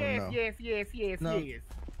 Yes. No. You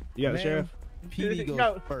got a sheriff? PD goes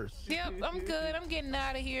No. first. Yep, I'm good. I'm getting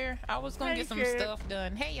out of here. I was gonna get some stuff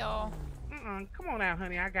done. Hey, y'all. Come on out,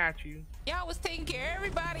 honey. I got you. Y'all was taking care of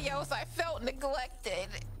everybody else. I felt neglected.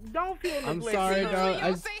 Don't feel neglected. I'm sorry,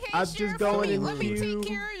 dog. I'm just going in Let me queue. take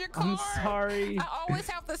care of your car. I'm sorry. I always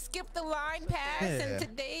have to skip the line pass, and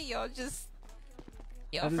today y'all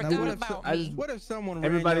What forgot if about so- me. What if someone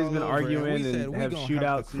Everybody's ran been y'all over arguing we said and we have gonna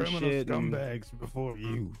shootouts the and criminal shit and- scumbags before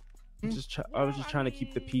you? I was just trying to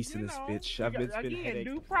keep the peace in this bitch. It's been Again, headache.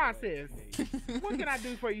 due process. What can I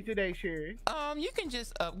do for you today, Sherry? You can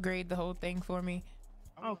just upgrade the whole thing for me.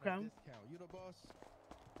 Okay. You the boss?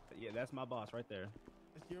 Yeah, that's my boss right there.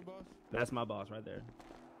 It's your boss? That's my boss right there.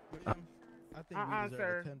 I think we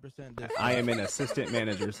deserve a 10% discount. I am an assistant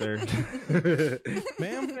manager, sir.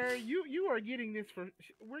 Ma'am? Sir, you are getting this for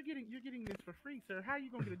you're getting this for free, sir. How are you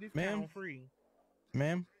gonna get a discount Ma'am? on free?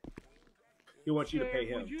 Ma'am? He wants you to pay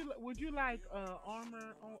Sir, him. Would you like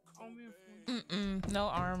armor on this one? No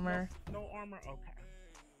armor. No armor. Okay.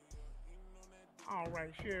 All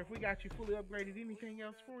right, Sheriff. We got you fully upgraded. Anything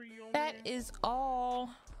else for you? That is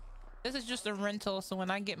all. This is just a rental, so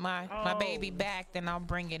when I get my baby back, then I'll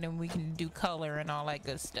bring it and we can do color and all that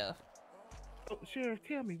good stuff. Oh, Sheriff,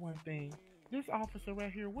 tell me one thing. This officer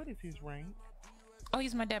right here, what is his rank? Oh,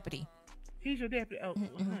 he's my deputy. He's your deputy. Oh,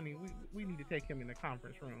 honey, we need to take him in the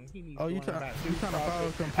conference room. He needs. Oh, to you learn trying about to due file a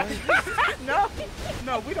process. complaint?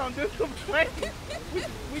 No, we don't do complaints.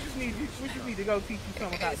 We just need to go teach you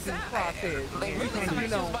something about due process. Like, really, somebody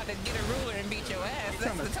was about to get a ruler and beat your ass.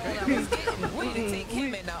 That's the tone I was getting. We need to take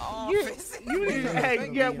him in the office. You need to, hey,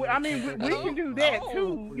 yeah, I mean, we can do that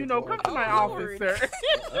too. You know, come to my office, sir.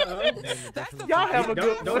 Y'all have a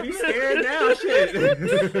good. Don't be scared now, shit.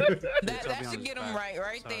 That should get him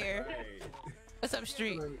right there. What's up,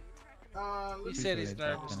 Street? He said he's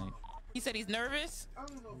nervous. He said he's nervous?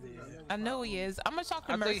 I know he is. I'm gonna talk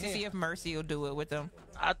to Mercy, see if Mercy will do it with him.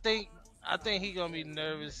 I think he gonna be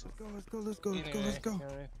nervous. Let's go.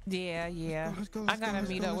 Yeah. I gotta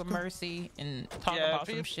meet up with Mercy and talk about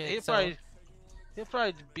some shit. He'll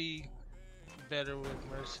probably be better with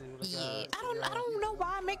Mercy. Yeah, I don't know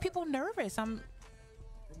why I make people nervous.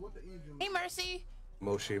 Hey, Mercy.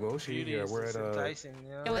 Moshi. Yeah, we're at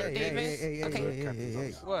Davis.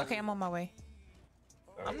 Hey. What? Okay, I'm on my way.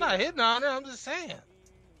 I'm not hitting on her. I'm just saying.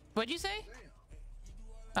 What'd you say?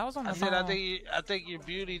 I was on the phone. phone. I think your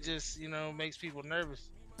beauty just makes people nervous.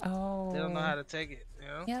 Oh. They don't know how to take it. You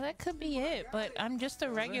know? Yeah, that could be it. But I'm just a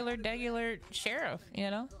regular sheriff. You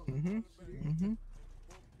know.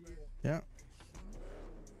 Yeah.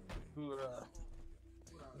 Who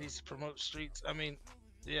needs to promote streets? I mean,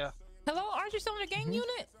 yeah. Hello, aren't you still in the gang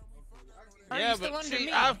unit? Are Yeah, you still but under see,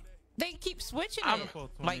 me? They keep switching it.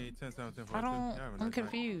 I'm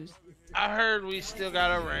confused. I heard we still got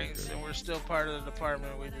our ranks and we're still part of the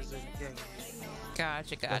department. We just in the gang.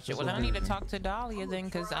 Gotcha. Well, I need to talk to Dahlia then,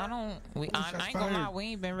 cause I ain't gonna lie, we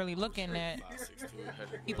ain't been really looking at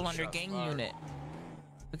people under gang unit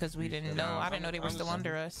because we didn't know. I didn't know they were still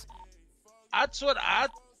under us. That's what I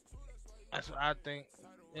think.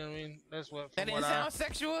 You know what I mean? That's what. That didn't sound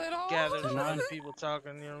sexual at all. Gathered from other people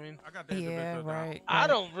talking. You know what I mean? Yeah, right. I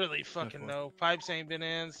don't really fucking know. Pipes ain't been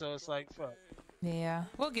in, so it's like fuck. Yeah,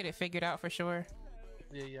 we'll get it figured out for sure.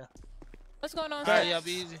 Yeah. What's going on? Alright, y'all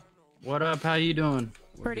be easy. What up? How you doing?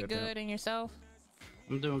 Pretty good, and yourself?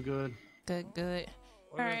 I'm doing good. Good.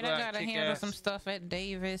 All right, I gotta handle some stuff at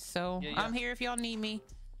Davis, so I'm here if y'all need me.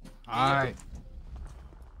 All right.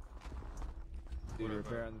 Do you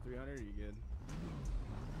repair on the 300? Are you good?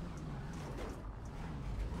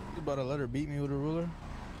 You about to let her beat me with a ruler?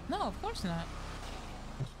 No, of course not.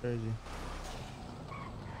 That's crazy.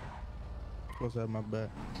 Supposed to have my back.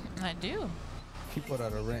 I do. She put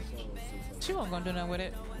out a wrench. She won't gonna do nothing with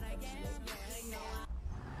it.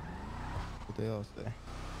 What they all say.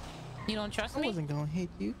 You don't trust I me? wasn't gonna hit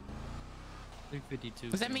you. 352.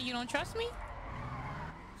 Does that mean you don't trust me?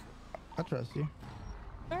 I trust you.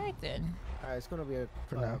 All right then. Alright, it's gonna be a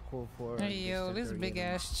cool for. Hey yo, this big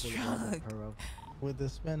ass truck. With the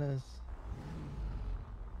spinners.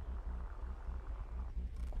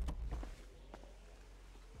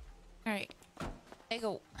 All right, there you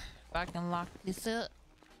go. If I can lock this up.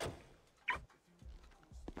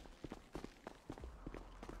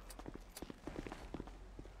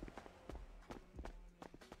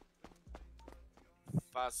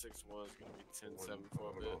 561 is gonna be 10-7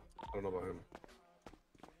 for a bit. I don't know about him.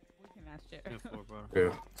 We can ask Sheriff.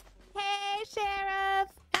 Yeah. Hey, Sheriff.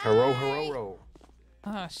 Hello.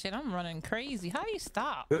 Oh shit, I'm running crazy. How do you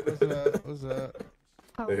stop? What's up? What's up?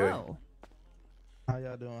 Hello. How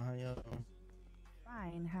y'all doing? How y'all doing?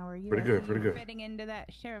 Fine. How are you? Pretty good, pretty good. Fitting into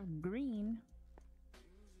that Sheriff Green.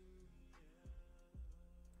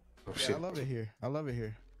 Oh, Yeah, I love it here. I love it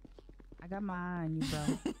here. I got my eye on you,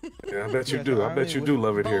 bro. Yeah, I bet you do. I bet you do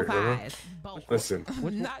love it here. eyes. Both. Listen.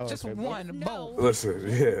 Not just one, both. Listen,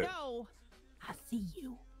 yeah. No, I see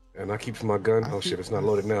you. And I keeps my gun. Oh shit, it's not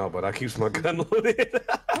loaded now, but I keeps my gun loaded.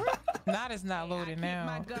 Not is not loaded now.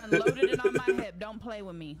 My gun loaded and on my hip. Don't play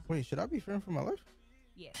with me. Wait, should I be fearing for my life?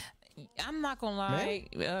 Yeah. I'm not gonna lie.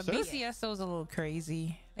 Sir? BCSO's a little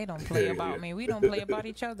crazy. They don't play about me. We don't play about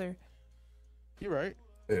each other. You're right.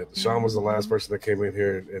 Yeah, Sean was the last person that came in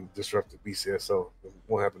here and disrupted BCSO. It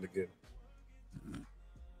won't happen again.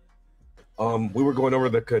 We were going over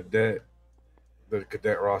the cadet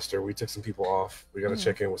roster. We took some people off. We got to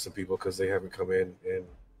check in with some people because they haven't come in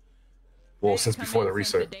well since before the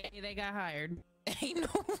reset. The day they got hired. Hey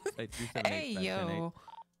yo.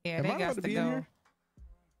 Yeah, Am they I got allowed to be in go. here?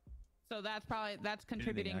 So that's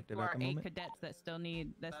contributing active to at our the 8 moment? cadets that still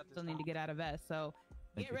need to get out of S. So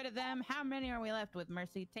get rid of them. How many are we left with,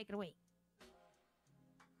 Mercy? Take it away.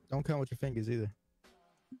 Don't count with your fingers either.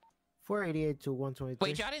 488 to 123.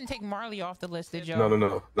 Wait, y'all didn't take Marley off the list, did y'all?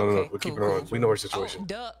 No. Okay, We're keeping cool, her on. cool. We know her situation. Oh,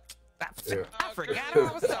 duh. Yeah. I forgot who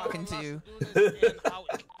I was talking to.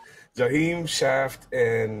 Jaheim, Shaft,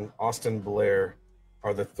 and Austin Blair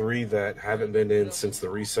are the 3 that haven't been in since the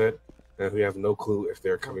reset, and we have no clue if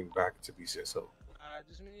they're coming back to BCSO.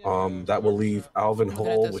 That will leave Alvin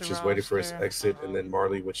Hall, which is waiting for his exit, and then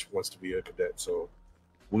Marley, which wants to be a cadet. So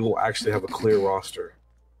we will actually have a clear roster.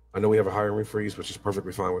 I know we have a hiring freeze, which is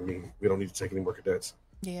perfectly fine with me. We don't need to take any more cadets.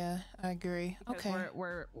 Yeah, I agree. Because Okay.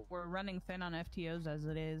 We're running thin on FTOs as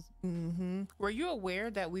it is. Were you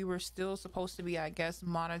aware that we were still supposed to be, I guess,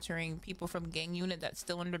 monitoring people from gang unit that's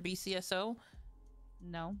still under BCSO?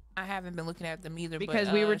 No, I haven't been looking at them either. because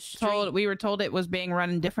but, we were told it was being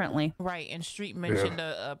run differently. Right, and Street mentioned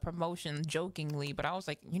a promotion jokingly, but I was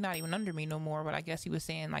like, "You're not even under me no more." But I guess he was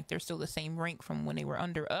saying like they're still the same rank from when they were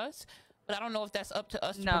under us. But I don't know if that's up to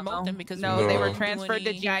us to promote them because they were transferred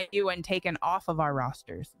to GIU and taken off of our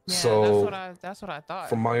rosters. Yeah, So that's what I thought.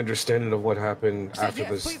 From my understanding of what happened after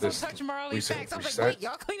please this don't touch Marley recent facts. I was reset like, wait,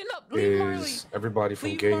 y'all cleaning up. Leave Marley. is everybody from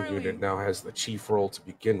Leave gang Marley. unit now has the chief role to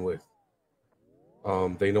begin with.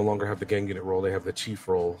 They no longer have the gang unit role; they have the chief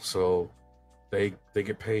role. So they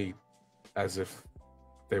get paid as if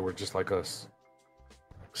they were just like us.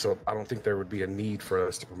 So I don't think there would be a need for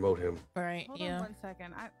us to promote him. Right. Hold on 1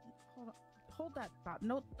 second. Hold that thought.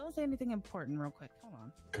 No, don't say anything important real quick. Hold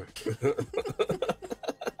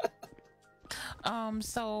on.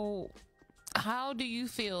 So how do you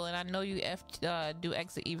feel, and I know you do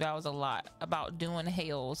exit evals a lot, about doing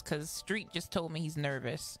hails? Because Street just told me he's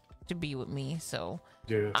nervous to be with me, so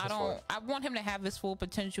yeah, I want him to have his full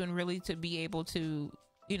potential and really to be able to,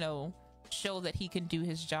 you know, show that he can do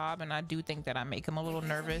his job. And I do think that I make him a little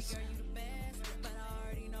nervous,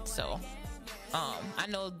 so I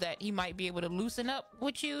know that he might be able to loosen up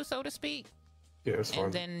with you, so to speak. Yeah, it's fine.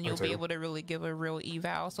 And then you'll be able to really give a real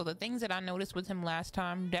eval. So the things that I noticed with him last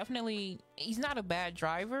time, definitely, he's not a bad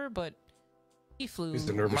driver, but he flew He's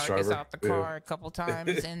the nervous Marcus driver. out the car a couple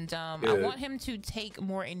times. And I want him to take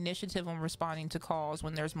more initiative on responding to calls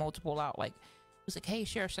when there's multiple out. Like, he was like, hey,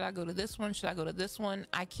 Sheriff, should I go to this one? Should I go to this one?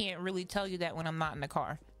 I can't really tell you that when I'm not in the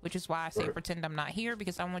car, which is why I say pretend I'm not here,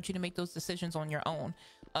 because I want you to make those decisions on your own.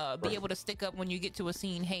 Be able to stick up when you get to a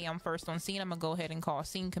scene. Hey, I'm first on scene. I'm gonna go ahead and call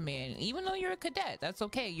scene command. Even though you're a cadet, that's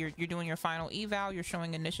okay. You're doing your final eval. You're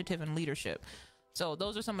showing initiative and leadership. So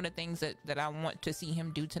those are some of the things that I want to see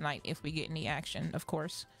him do tonight if we get any action, of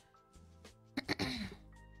course.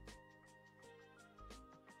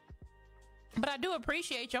 But I do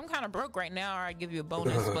appreciate you. I'm kind of broke right now, or I'd give you a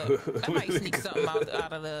bonus, but I might sneak something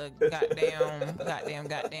out of the goddamn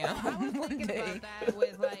I was one thinking day. about that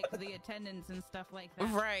with like the attendance and stuff like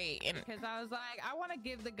that. Right. Because I was like, I want to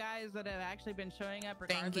give the guys that have actually been showing up,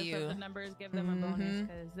 regardless Thank you. of the numbers, give them a bonus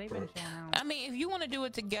because they've been showing out. I mean, if you want to do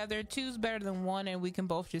it together, 2's better than 1, and we can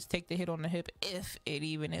both just take the hit on the hip if it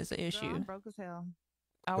even is an issue. Girl, I'm broke as hell.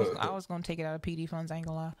 I was gonna take it out of PD funds. I ain't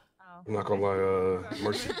gonna lie. I'm not gonna lie,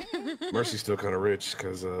 Mercy's still kind of rich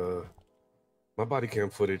because my body cam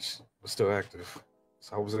footage was still active,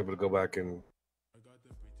 so I was able to go back and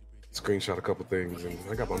screenshot a couple things, and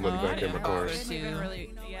I got my money back in my car.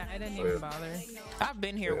 I didn't even bother. I've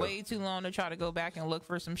been here Yeah. way too long to try to go back and look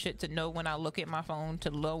for some shit to know when I look at my phone to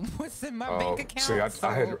know what's in my bank account. See,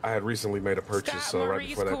 so. I had recently made a purchase, so right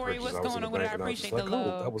before that Corey, purchase, what's I was in going the on with it? bank, I and I was just appreciate like, the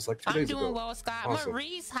oh, love. that was like 2 I'm days doing ago. well, Scott. Awesome.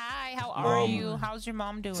 Maurice, hi. How are you? How's your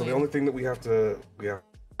mom doing? So the only thing that we have to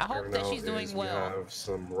I hope that she's doing well. We have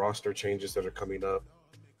some roster changes that are coming up.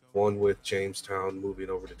 One with Jamestown moving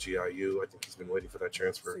over to GIU. I think he's been waiting for that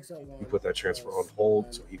transfer. We put that transfer on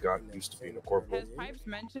hold, so he got used to being a corporal. Has Pipes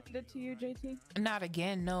mentioned it to you, JT? Not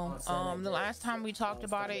again, no. The last time we talked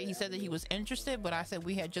about it, he said that he was interested, but I said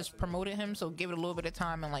we had just promoted him, so give it a little bit of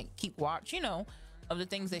time and like keep watch, of the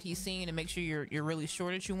things that he's seen and make sure you're really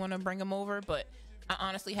sure that you want to bring him over. But I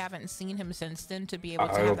honestly haven't seen him since then to be able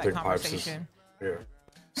to have that conversation. Yeah.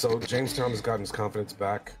 So Jamestown has gotten his confidence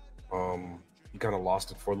back. He kind of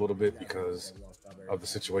lost it for a little bit because of the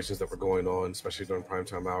situations that were going on, especially during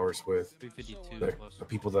primetime hours with the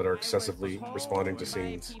people that are excessively responding to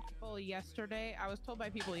scenes. I was told by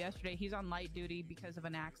people yesterday he's on light duty because of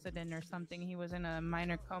an accident or something. He was in a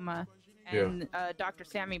minor coma, and Dr.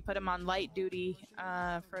 Sammy put him on light duty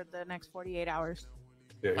for the next 48 hours.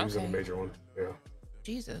 Yeah, he was in a major one. Yeah.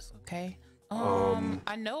 Jesus. Okay.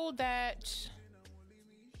 I know that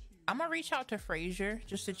I'm gonna reach out to Frazier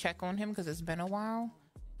just to check on him because it's been a while.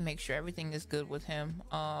 Make sure everything is good with him.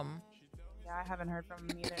 Yeah, I haven't heard from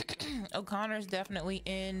him either. O'Connor's definitely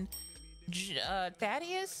in.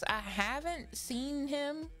 Thaddeus, I haven't seen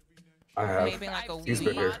him. I have. Maybe like a He's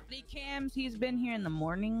been here. Cams. He's been here in the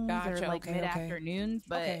mornings or like mid-afternoons,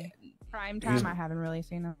 but prime time I haven't really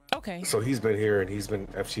seen him. Okay. So he's been here and he's been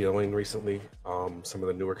FTLing recently. Some of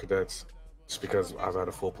the newer cadets, just because I've had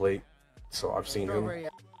a full plate, so I've seen him.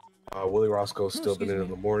 Willie Roscoe's still been in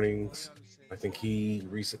the mornings. I think he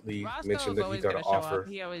recently mentioned that he got an offer.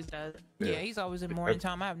 He always does. Yeah, he's always in morning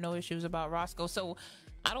time. I have no issues about Roscoe. So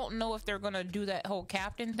I don't know if they're gonna do that whole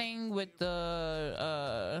captain thing with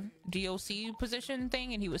the DOC position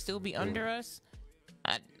thing, and he would still be under us.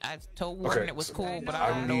 I told Warren it was cool, but I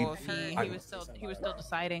don't know if he was still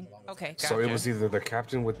deciding. Okay, gotcha. So it was either the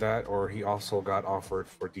captain with that, or he also got offered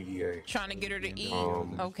for DEA. Trying to get her to eat.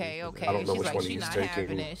 Okay. I don't know which one he's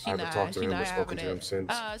taking. I haven't talked to him or spoken to him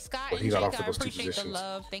since. Scott but he and got Jake, offered I those two appreciate the positions.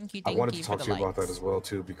 love. Thank you. I wanted to talk to you about that as well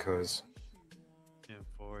too, because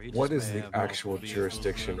what is the actual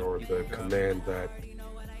jurisdiction or the command that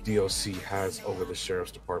DOC has over the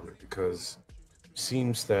sheriff's department? Because it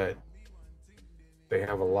seems that they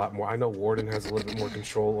have a lot more. I know Warden has a little bit more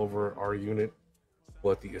control over our unit,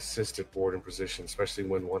 but the assistant warden position, especially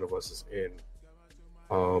when one of us is in,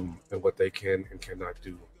 and what they can and cannot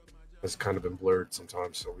do, has kind of been blurred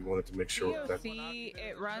sometimes. So we wanted to make sure that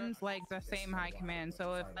it runs like the same high command.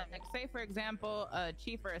 So if, like, say for example, a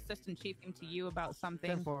chief or assistant chief came to you about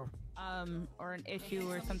something, or an issue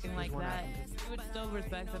or something like that, you would still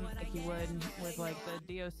respect them like you would with like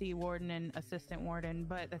the DOC warden and assistant warden.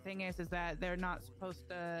 But the thing is that they're not supposed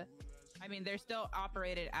to. I mean, they're still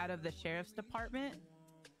operated out of the sheriff's department.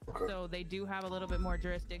 So they do have a little bit more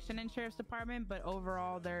jurisdiction in sheriff's department, but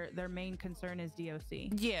overall their main concern is DOC.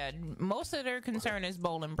 Yeah, most of their concern is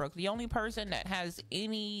Bolingbrook. The only person that has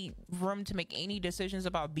any room to make any decisions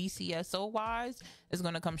about BCSO wise is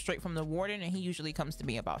going to come straight from the warden, and he usually comes to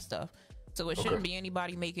me about stuff. So it shouldn't be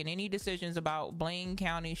anybody making any decisions about Blaine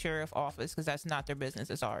County Sheriff Office, because that's not their business,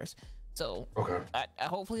 it's ours. So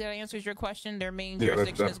hopefully that answers your question. Their main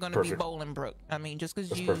jurisdiction is going to be Bolingbrook. I mean, just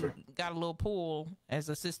because you got a little pool as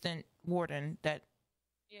assistant warden, that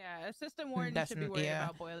assistant warden should be worried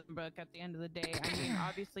about Bolingbrook at the end of the day. I mean,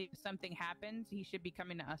 obviously if something happens, he should be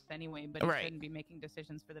coming to us anyway, but he shouldn't be making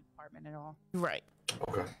decisions for the department at all. Right.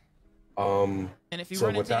 Okay. And if you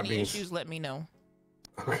run into any issues, let me know.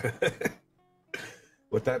 Okay.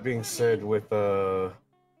 With that being said, with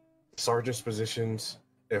sergeant's positions,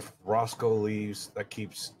 if Roscoe leaves, that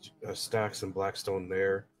keeps Stacks and Blackstone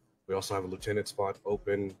there. We also have a lieutenant spot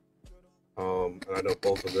open, and I know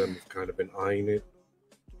both of them have kind of been eyeing it.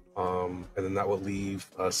 And then that would leave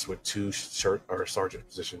us with two sergeant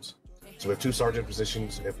positions. So we have two sergeant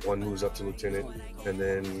positions if one moves up to lieutenant, and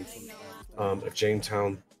then if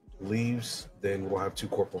Jamestown leaves, then we'll have two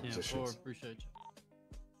corporal positions.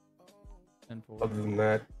 Other than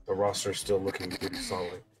that, the roster is still looking pretty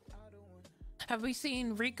solid. Have we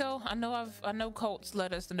seen Rico? I know Colts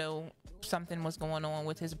let us know something was going on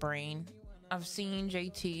with his brain. I've seen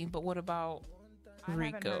JT, but what about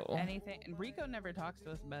Rico? Anything? Rico never talks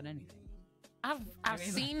to us about anything. I've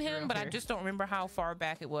seen him, but I just don't remember how far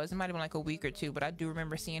back it was. It might have been like a week or two, but I do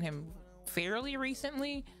remember seeing him fairly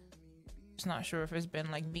recently. Just not sure if it's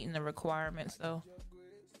been like meeting the requirements though.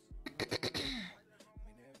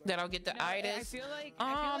 that I'll get the itis. I feel like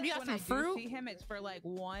you got when some I fruit? do see him, it's for like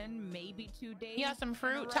 1, maybe 2 days. You got some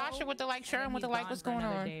fruit? Tasha with the like, Sharon with the like, what's going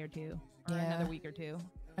another on? day or two, or another week or two.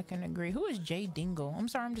 I can agree. Who is Jay Dingle? I'm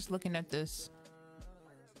sorry, I'm just looking at this.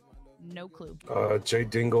 No clue. Jay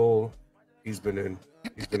Dingle, he's been in.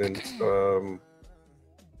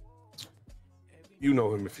 You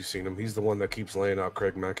know him if you've seen him. He's the one that keeps laying out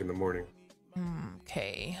Craig Mack in the morning.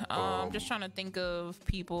 Okay. I'm just trying to think of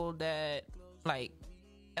people that like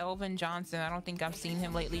Elvin Johnson. I don't think I've seen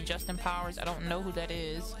him lately. Justin Powers. I don't know who that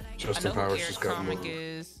is. Justin I know Powers who Eric just got Comic moved.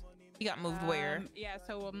 is. He got moved where? Yeah,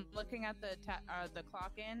 so I'm looking at the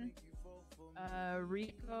clock in.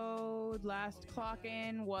 Rico last clock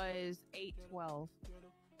in was 8:12.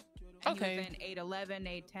 And Okay. He was in 8:11,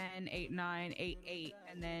 8:10, 8:09, 8:08,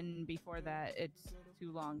 and then before that, it's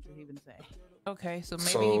too long to even say. Okay, so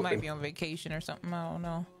maybe he might be on vacation or something. I don't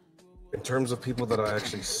know. In terms of people that I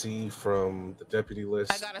actually see from the deputy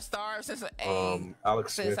list, I got a star since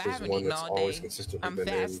Alex sis, Smith I is haven't one eaten that's all always day. consistently I'm been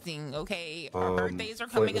fasting. Okay, in. our birthdays are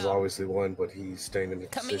Flint coming is up. obviously one, but he's staying in the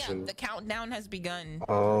Coming position. up, the countdown has begun.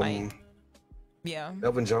 Yeah.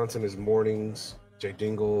 Elvin Johnson is mornings. Jay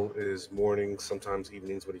Dingle is mornings, sometimes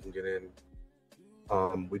evenings when he can get in.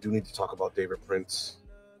 We do need to talk about David Prince.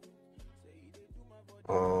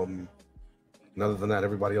 And other than that,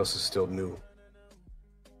 everybody else is still new.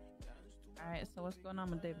 All right, so what's going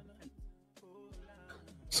on with David Prince?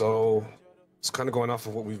 So it's kind of going off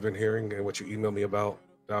of what we've been hearing and what you emailed me about,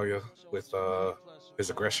 Dahlia, with his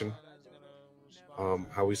aggression,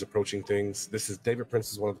 how he's approaching things. David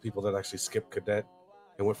Prince is one of the people that actually skipped cadet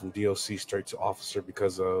and went from DOC straight to officer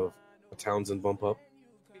because of a Townsend bump up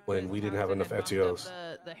when we didn't have enough FTOs.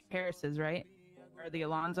 The Harrises, right? Or the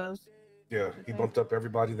Alonzos? Yeah, he bumped up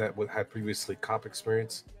everybody that had previously cop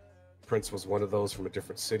experience. Prince was one of those from a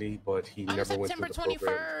different city, but he never went through the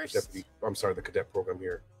program. The cadet program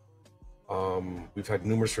here. We've had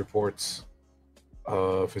numerous reports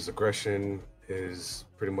of his aggression, his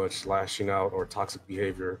pretty much lashing out or toxic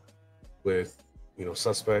behavior with,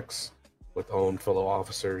 suspects, with own fellow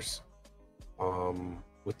officers,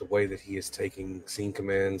 with the way that he is taking scene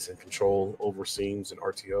commands and control over scenes and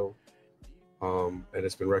RTO. And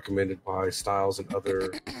it's been recommended by Styles and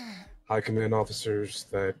other high command officers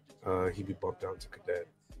that he be bumped down to cadet.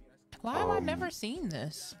 Why have I never seen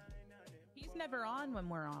this? He's never on when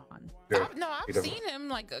we're on. Yeah, I've seen him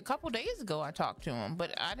like a couple days ago. I talked to him,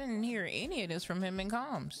 but I didn't hear any of this from him in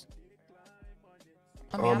comms.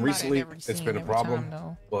 I mean, recently, it's been a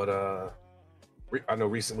problem, but I know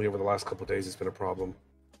recently over the last couple of days, it's been a problem.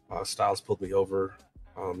 Styles pulled me over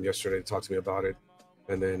yesterday to talk to me about it,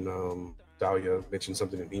 and then Dahlia mentioned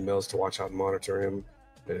something in emails to watch out and monitor him,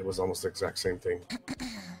 and it was almost the exact same thing.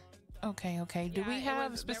 Okay. Do we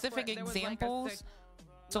have specific examples?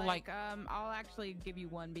 I'll actually give you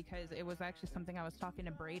one because it was actually something I was talking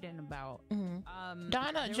to Braden about.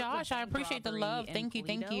 Donna, Josh, I appreciate the love. Thank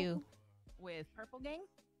you. With Purple Gang,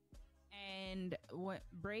 and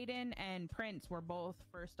Braden and Prince were both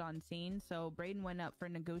first on scene. So Braden went up for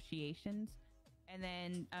negotiations, and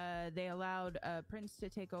then they allowed Prince to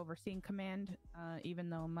take over scene command, even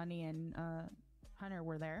though Money and Hunter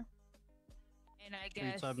were there. And I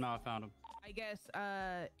guess I've not found him. I guess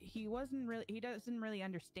he doesn't really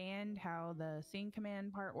understand how the scene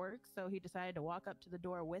command part works, so he decided to walk up to the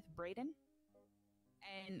door with Braden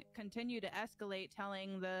and continue to escalate,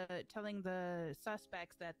 telling the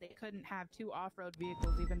suspects that they couldn't have 2 off-road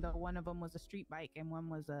vehicles, even though one of them was a street bike and one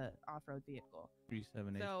was a off-road vehicle.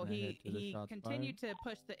 378. So he continued to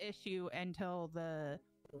push the issue until the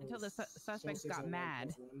suspects got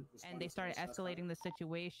mad and they started escalating the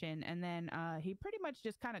situation, and then he pretty much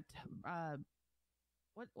just kind of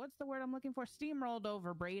what's the word I'm looking for? Steamrolled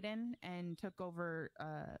over Braden and took over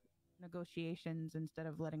negotiations instead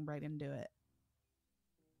of letting Braden do it.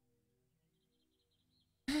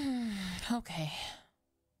 Okay.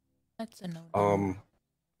 That's a no.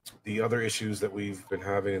 The other issues that we've been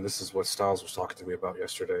having, and this is what Styles was talking to me about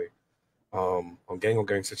yesterday, on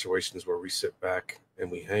gang situations where we sit back and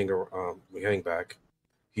we hang back.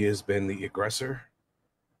 He has been the aggressor,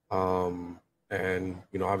 and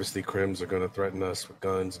obviously crims are going to threaten us with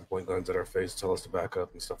guns and point guns at our face, tell us to back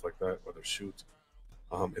up and stuff like that, whether shoot.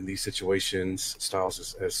 In these situations,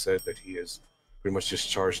 Styles has said that he is pretty much just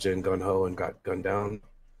charged in gun ho and got gunned down,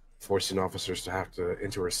 forcing officers to have to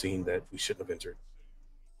enter a scene that we shouldn't have entered.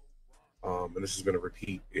 And this has been a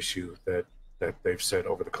repeat issue that they've said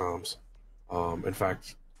over the comms. In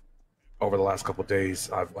fact, over the last couple of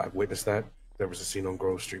days, I've witnessed that. There was a scene on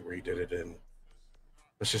Grove Street where he did it, and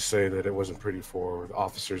let's just say that it wasn't pretty for the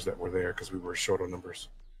officers that were there because we were short on numbers.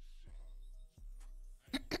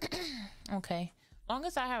 Okay. long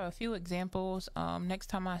as I have a few examples, next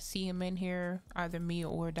time I see him in here, either me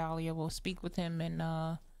or Dahlia will speak with him, and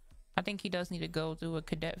I think he does need to go through a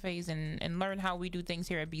cadet phase and learn how we do things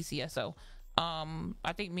here at BCSO.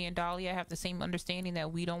 I think me and Dahlia have the same understanding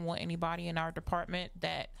that we don't want anybody in our department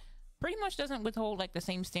that pretty much doesn't withhold like the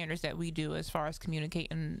same standards that we do as far as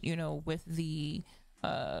communicating, you know, with the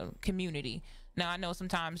community. Now I know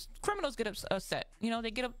sometimes criminals get upset, you know,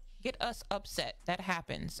 they get us upset. That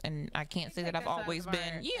happens, and I can't say that I've always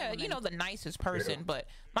been you know, the nicest person, but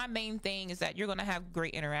my main thing is that you're gonna have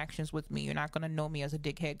great interactions with me. You're not gonna know me as a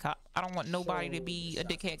dickhead cop. I don't want nobody to be a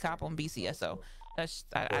dickhead cop on BCSO. That's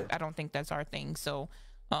I don't think that's our thing. So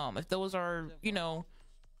if those are, you know,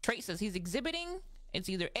 traits that he's exhibiting, it's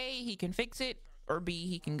either A, he can fix it, or B,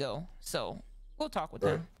 he can go. So we'll talk with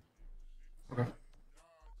him. Okay.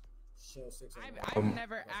 I've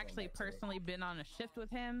never actually personally been on a shift with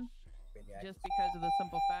him, just because of the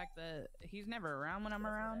simple fact that he's never around when I'm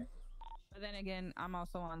around. But then again, I'm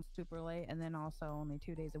also on super late, and then also only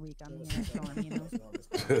 2 days a week I'm here, so I'm, you know.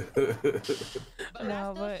 But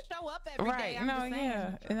I still show up every day. I'm just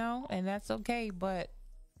saying. You know, and that's okay. But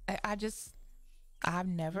I've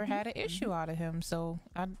never had an issue out of him, so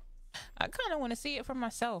I kind of want to see it for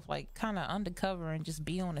myself, like kind of undercover and just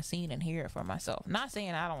be on the scene and hear it for myself. Not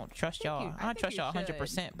saying I don't trust y'all. I trust y'all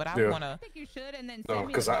 100%, but I want to. I think you should, and then no,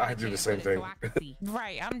 because I do the same thing.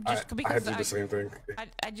 Right, I'm just because I do the same thing.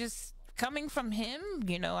 I just coming from him,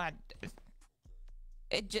 you know, I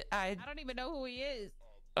don't even know who he is.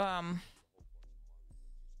 I've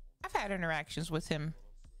had interactions with him.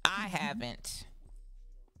 I haven't.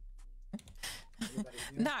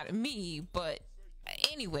 Not me, but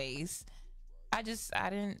anyways, I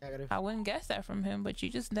wouldn't guess that from him, but you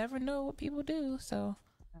just never know what people do. So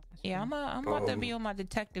yeah, I'm about to be on my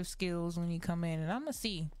detective skills when you come in, and I'm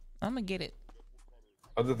gonna get it.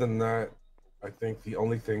 Other than that, I think the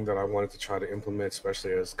only thing that I wanted to try to implement,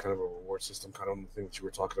 especially as kind of a reward system, kind of the thing that you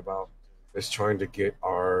were talking about, is trying to get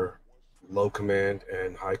our low command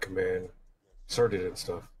and high command certed and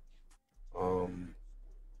stuff.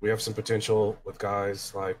 We have some potential with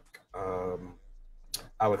guys like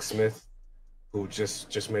Alex Smith, who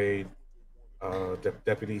just made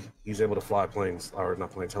deputy. He's able to fly planes, or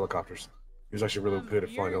not planes, helicopters. He was actually really good at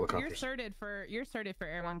flying helicopters. You're certed for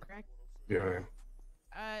Air One, correct? Yeah, I am.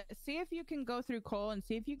 See if you can go through Cole and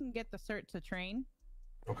see if you can get the cert to train.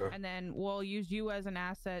 Okay. And then we'll use you as an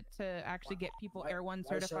asset to actually get people Air One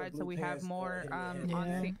certified, so we have more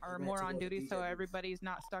more on duty, so everybody's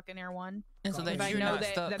not stuck in Air One. And so that I know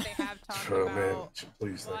that they have talked about.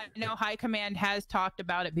 Please, I know High Command has talked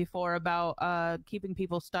about it before about keeping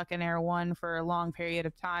people stuck in Air One for a long period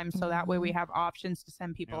of time, so that way we have options to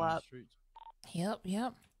send people up. Yep.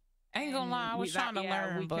 I ain't gonna lie, I was trying to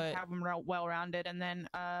learn, we but can have them well-rounded, and then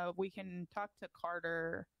we can talk to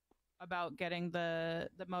Carter about getting the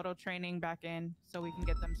moto training back in, so we can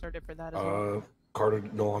get them certified for that as well. Carter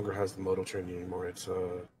no longer has the moto training anymore. It's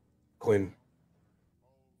Quinn.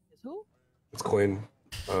 Is who? It's Quinn,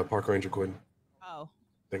 Park Ranger Quinn. Oh. I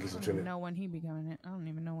think he's I don't lieutenant. even know when he be coming in. I don't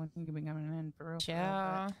even know when he could be coming in for real.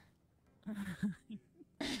 Yeah.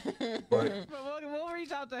 But we'll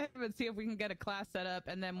reach out to him and see if we can get a class set up,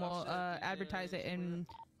 and then we'll advertise it in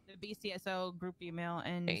the BCSO group email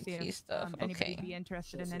and see if anybody be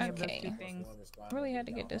interested in any of those two things. Really had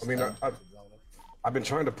to get this. I mean, I've been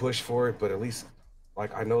trying to push for it, but at least,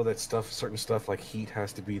 like, I know that certain stuff like heat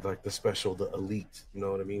has to be like the special, the elite. You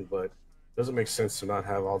know what I mean? But it doesn't make sense to not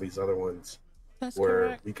have all these other ones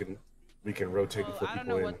where we can rotate and flip I don't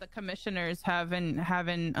people know in. what the commissioners have in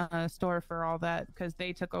store for all that, because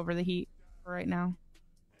they took over the heat for right now.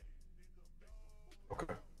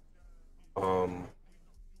 Okay.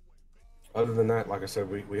 Other than that, like I said,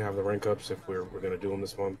 we have the rank ups if we're gonna do them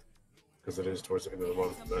this month, because it is towards the end of the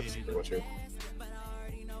month. That's pretty much it.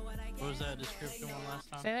 What was that description one last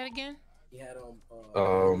time? Say that again.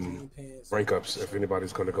 Rank ups if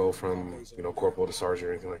anybody's gonna go from corporal to sergeant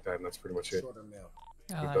or anything like that, and that's pretty much it. We've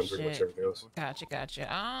done pretty much everything else. Gotcha.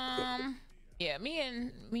 Yeah, me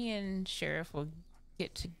and Sheriff will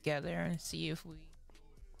get together and see if we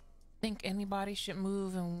think anybody should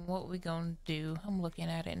move and what we gonna do. I'm looking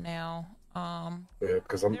at it now. Yeah,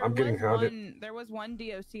 because I'm getting hounded. There was one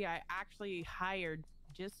DOC I actually hired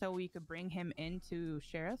just so we could bring him into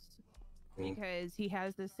Sheriff's, because he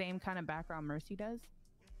has the same kind of background Mercy does.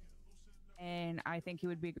 And I think he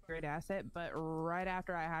would be a great asset, but right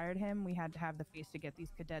after I hired him, we had to have the face to get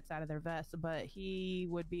these cadets out of their vests. But he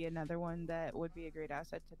would be another one that would be a great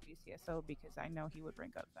asset to BCSO, because I know he would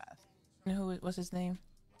rank up fast. What's his name?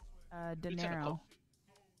 De Niro.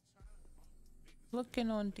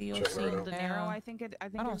 Looking on Check DLC right out. De Niro, now. I think I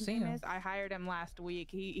don't his see name him. is. I hired him last week.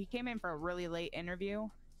 He came in for a really late interview.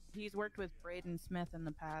 He's worked with Braden Smith in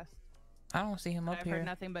the past. I don't see him But up I've here. heard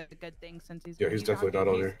nothing but good things since he's. Yeah, he's definitely not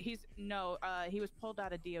on there. He was pulled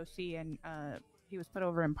out of DOC and he was put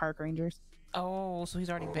over in Park Rangers. Oh, so he's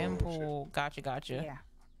already been pulled. Gotcha. Yeah.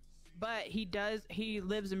 But he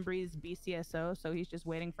lives and breathes BCSO, so he's just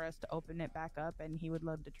waiting for us to open it back up, and he would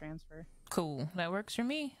love to transfer. Cool. That works for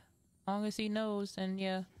me. As long as he knows, and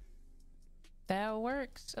yeah. That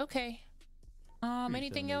works. Okay.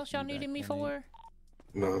 Anything else y'all needed me for?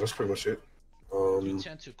 No, that's pretty much it. You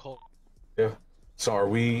tend to call. Yeah. So are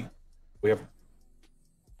we have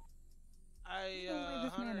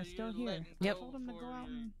This man is still here. Yep. Told him to go out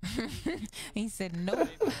and... He said nope.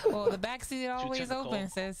 Well, the back seat always open,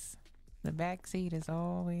 sis. The back seat is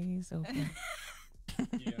always open.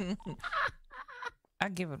 I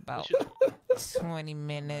give it about 20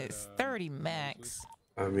 minutes, 30 max.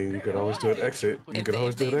 I mean, you could always do an exit. You could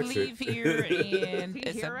always do an exit. Leave here and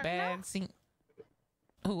it's a bad seat.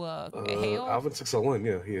 Who Hale? Alvin 601,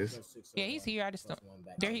 yeah, he is. Yeah, he's here. I just don't.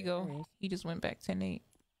 There you go. He just went back 10-8.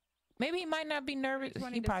 Maybe he might not be nervous.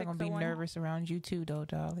 He probably gonna be nervous around you too, though,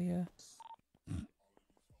 Dahlia.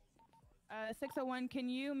 601, can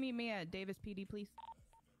you meet me at Davis PD, please?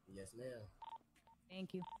 Yes, ma'am.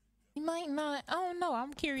 Thank you. He might not. I don't know.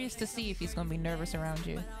 I'm curious to see if he's gonna be nervous around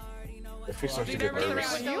you. If he starts to get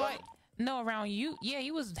nervous. No, around you. Yeah,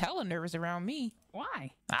 he was hella nervous around me.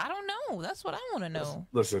 Why? I don't know. That's what I want to know.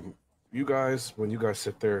 Listen, you guys, when you guys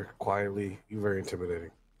sit there quietly, you're very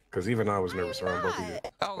intimidating. Because even I was nervous around both of you.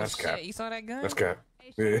 Oh, That's shit. cap. You saw that gun? That's cap.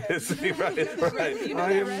 Yes, right.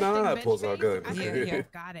 I am not. Pulls out gun. Yeah.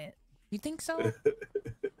 Got it. You think so?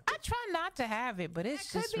 I try not to have it, but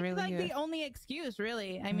it's just Could be really like the only excuse,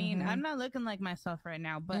 really. I mean, I'm not looking like myself right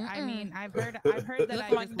now, but I mean, I've heard that look I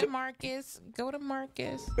like just the Marcus. Go to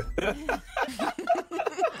Marcus. I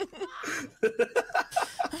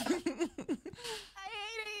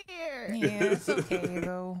hate it here. Yeah, it's okay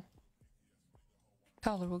though.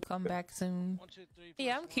 Color will come back soon.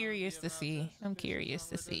 Yeah, I'm curious to see.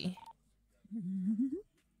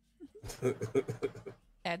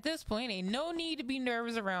 At this point, ain't no need to be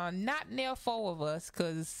nervous around not near 4 of us,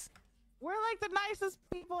 cause we're like the nicest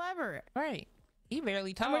people ever. Right. He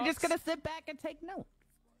barely talks. And we're just gonna sit back and take notes.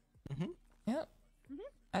 Yep.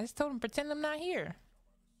 I just told him pretend I'm not here.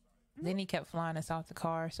 Then he kept flying us out the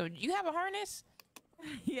car. So you have a harness?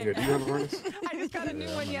 Yeah. Do you have a harness? I just got a new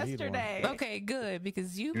one yesterday. Okay, good,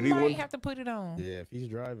 because you need might one? have to put it on. Yeah, if he's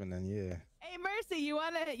driving, then yeah. Hey, Mercy, you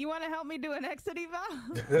wanna help me do an exit eval?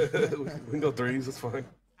 We can go threes. That's fine.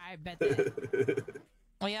 I bet that.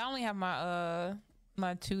 Well, yeah, I only have my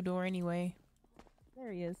my 2-door anyway.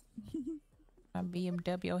 There he is. My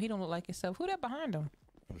BMW. Oh, he don't look like himself. Who that behind him?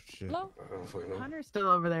 Oh shit. Hello? I don't fucking know. Hunter's still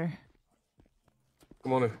over there.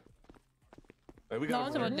 Come on in. Hey, we No, got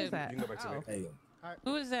I'm talking about You can go back to me. Hey,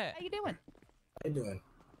 Who is that? How you doing? how you doing?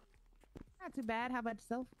 Not too bad. How about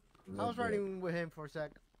yourself? I was riding with him for a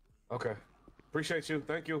sec. Okay. Appreciate you.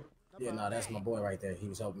 Thank you. Yeah, no, that's my boy right there. He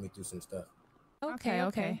was helping me through some stuff.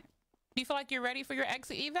 Okay. Do you feel like you're ready for your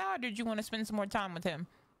exit eval, or did you want to spend some more time with him?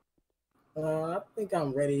 I think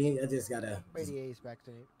I'm ready. I just gotta Radiates back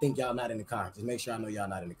to me. think y'all not in the car. Just make sure I know y'all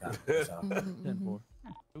not in the car. That's all. 10-4.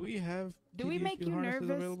 Do we have? Do we make you harnesses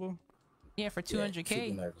nervous? available? Yeah, for Yeah, 200K.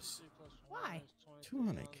 super nervous. Why?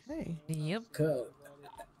 200K. Yep. Cause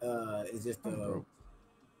it's just What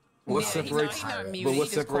Yeah, separates? he's not mute, But what he's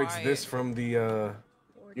just separates quiet. this from the?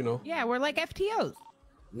 You know. Yeah, we're like FTOs.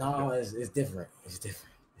 no, it's different. It's different.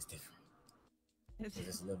 It's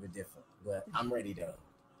just a little bit different. But I'm ready though.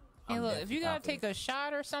 Hey, I'm look, if you definitely gotta confident. take a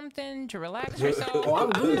shot or something to relax yourself, Oh,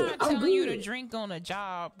 I'm I'm good. not I'm telling you to good. drink on a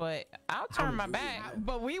job, but I'll turn my back.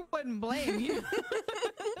 But we wouldn't blame you.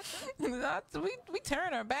 we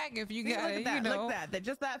turn our back if you See, got look it, at that. you know. Look at that.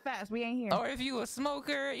 Just that fast. We ain't here. Or if you a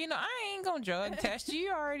smoker, you know, I ain't gonna drug test you.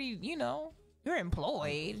 You already, you know, you're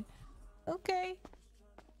employed. Okay.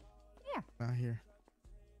 Yeah. Not here.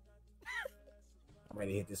 I'm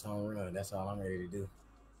ready to hit this home run. That's all I'm ready to do.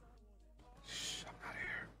 Shh, I'm not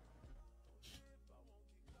here.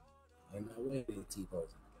 Ain't no way to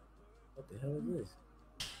T-pose. What the hell is this?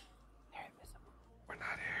 They're invisible. We're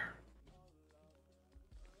not here.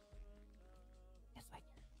 It's like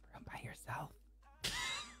you're run by yourself.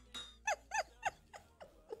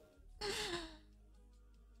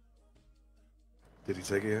 Did he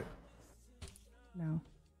take it yet? No.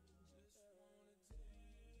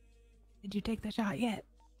 Did you take the shot yet?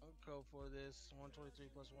 I'll go for this. 123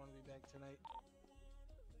 plus 1 will be back tonight.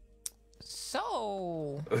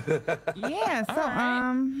 So Yeah. So All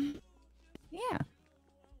right. yeah.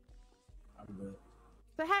 I'm good.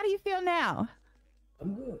 So how do you feel now?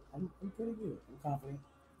 I'm good. I'm pretty good. I'm confident.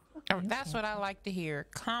 Oh, that's what I like to hear.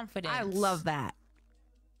 Confidence. I love that.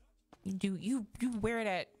 You wear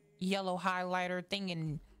that yellow highlighter thing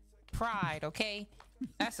in pride, okay?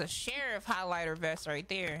 That's a sheriff highlighter vest right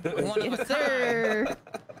there. One of a kind.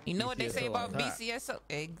 You know what they say about BCSO?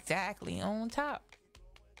 Exactly, on top.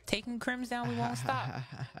 Taking crims down, we won't stop.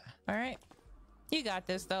 All right, you got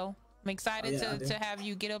this though. I'm excited to have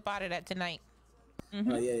you get up out of that tonight.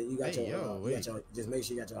 Oh yeah, you got your just make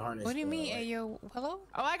sure you got your harness. What do you mean, Ayo? Hello?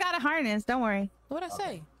 Oh, I got a harness. Don't worry. What'd I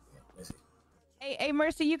say? Hey,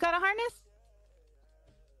 Mercy, you got a harness?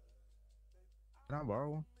 Can I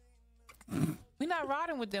borrow one? We're not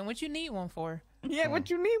riding with them. What you need one for? Yeah, what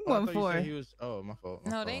you need one for? He was, my fault.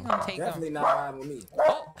 No, they ain't gonna take Definitely them. not riding with me.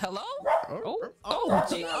 Oh, hello? Oh,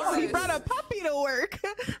 jeez. He brought a puppy to work.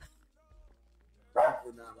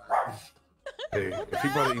 Definitely not riding. Hey, if he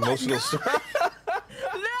brought an emotional story,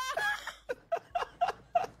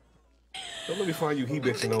 don't let me find you. He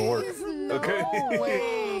bitching don't work. Okay. No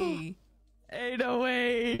way. Ain't no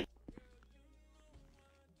way.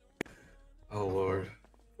 Oh Lord,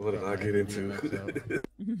 what did I get into?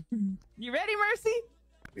 You ready, Mercy?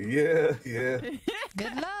 Yeah.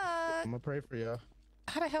 Good luck. I'm gonna pray for y'all.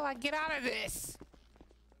 How the hell I get out of this?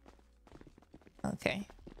 Okay,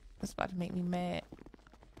 that's about to make me mad.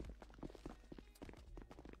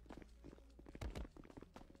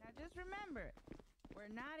 Now just remember, we're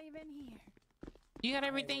not even here. You got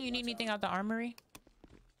everything? You need anything out the armory?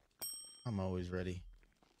 I'm always ready.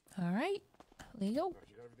 All right, Leo.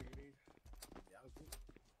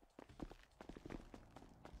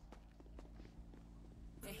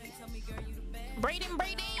 Brayden!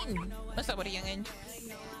 What's up with a youngin'?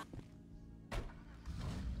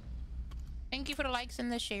 Thank you for the likes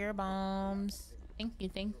and the share bombs.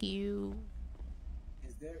 Thank you.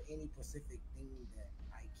 Is there any Pacific thing that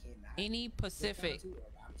I cannot? Any Pacific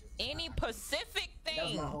That's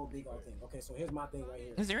thing? my whole big old thing. Okay, so here's my thing right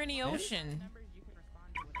here. Is there any ocean?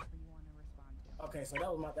 Okay, so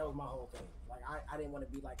that was my whole thing. Like I didn't want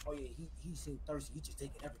to be like, oh yeah, he seemed thirsty. He just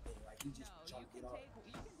taking everything. Like he just trying to get off.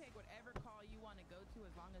 You can take whatever call you want to go to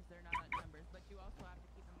as long as they're not outnumbers. But you also have to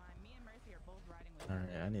keep in mind, me and Mercy are both riding with. All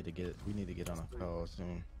right, we need to get on a call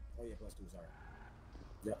soon. Oh yeah, +2. Sorry.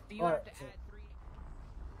 Yeah. So you have to add 3.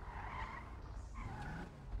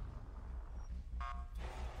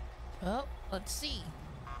 Oh, let's see.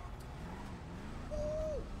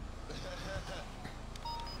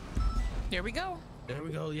 There we go.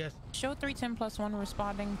 Yes. Show 310+1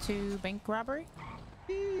 responding to bank robbery.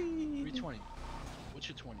 320. What's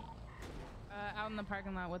your 20? Out in the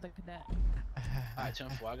parking lot with a cadet. Alright,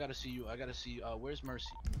 10-4. I gotta see you. Where's Mercy?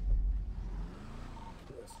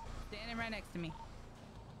 Standing right next to me.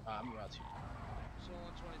 I'm gonna route to you. So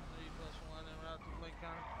 123+1 and route to Blake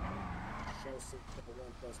County. Show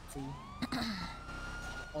 611+2.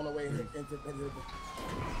 On the way into 378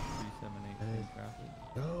 traffic.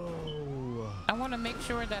 Go. I want to make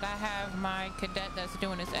sure that I have my cadet that's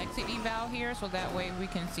doing his exit eval here, so that way we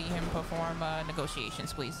can see him perform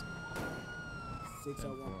negotiations, please.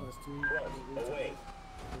 601+2. Away.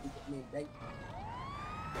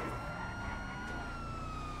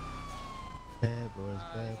 Bad boys.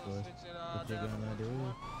 What you gonna do?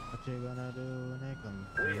 What you gonna do when they come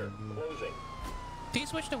for you? Can you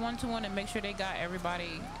switch to 121 and make sure they got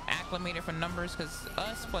everybody acclimated for numbers? Because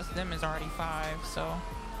us plus them is already 5, so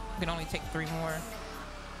we can only take 3 more.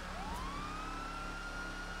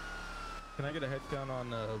 Can I get a head count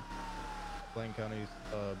on Blaine County's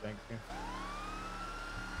bank team?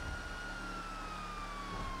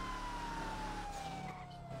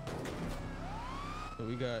 So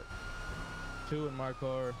we got 2 in my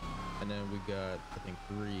car, and then we got, I think,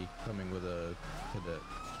 3 coming with a cadet.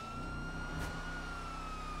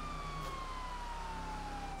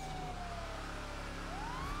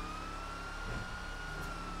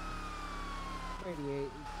 It's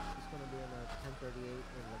gonna be in a 1038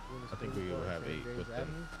 in Laguna. I think we will have 8 with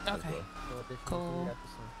them. Okay. Cool.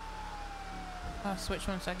 I'll switch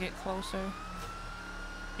once I get closer.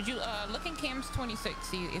 Did you look in cams 26,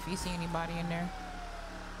 see if you see anybody in there?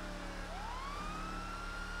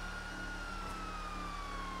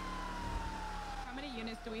 How many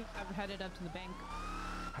units do we have headed up to the bank?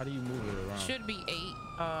 How do you move it around? Should be 8.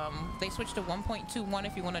 They switched to 1.21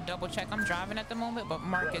 if you want to double check. I'm driving at the moment, but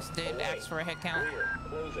Marcus did ask for a head count.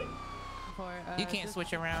 You can't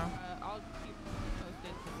switch around. I'll keep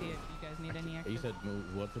posted to see if you guys need any extra. You said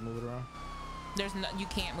move what to move it around? There's no, you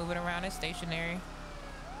can't move it around. It's stationary.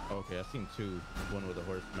 Okay, I seen two. One with a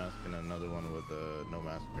horse mask and another one with no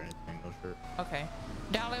mask or anything, no shirt. Okay.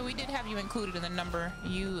 Dolly, we did have you included in the number.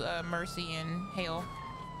 You, Mercy, and Hale.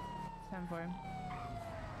 10-4.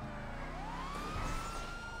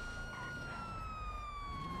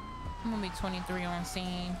 I'm gonna be 23 on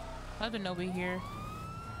scene. Let them know we here.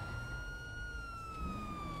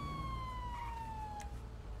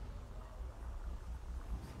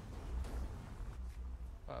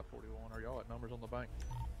 $541. Are y'all at numbers on the bank?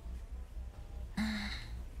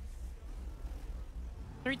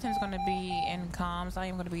 310's gonna be in comms. I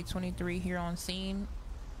am gonna be 23 here on scene.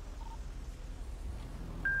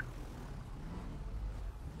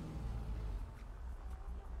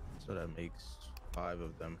 So that makes 5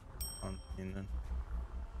 of them on scene then.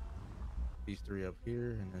 These 3 up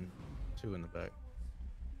here and then 2 in the back.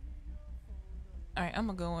 All right, I'm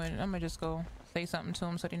gonna go in. I'm gonna just go say something to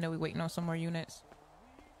them so they know we waiting on some more units.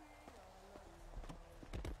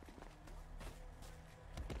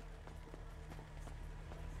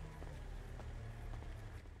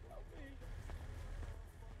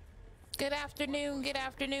 Good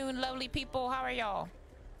afternoon, lovely people. How are y'all?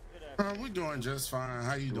 We're doing just fine.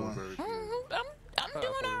 How you doing? I'm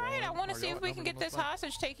doing all right. I want to see if we can get this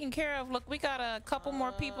hostage taken care of. Look, we got a couple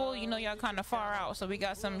more people. You know, y'all kind of far out, so we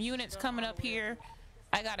got some units coming up here.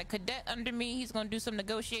 I got a cadet under me. He's gonna do some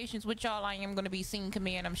negotiations with y'all. I am gonna be scene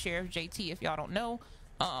command. I'm Sheriff JT, if y'all don't know.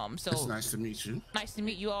 So it's nice to meet you. Nice to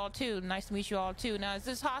meet you all too. Nice to meet you all too. Now, is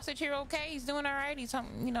this hostage here okay? He's doing all right. He's,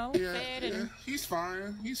 you know, fed and he's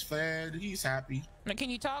fine. He's fed. He's happy. Now,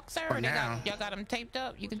 can you talk, sir? For Or now. y'all got him taped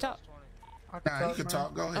up? You can talk. Nah, you can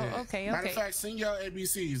talk. Go ahead. Oh, okay. Matter of fact, sing your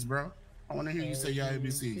ABCs, bro. I want to hear you say your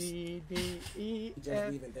ABCs. Just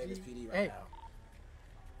leaving Vegas PD right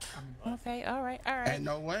now. Okay. All right. Ain't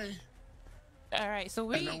no way. All right, so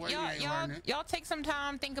y'all take some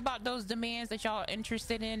time, think about those demands that y'all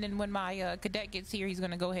interested in, and when my cadet gets here, he's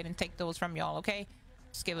gonna go ahead and take those from y'all. Okay,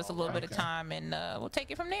 just give us a little bit of time, and we'll take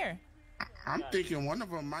it from there. I'm thinking one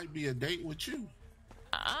of them might be a date with you.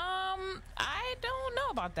 I don't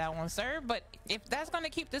know about that one, sir, but if that's gonna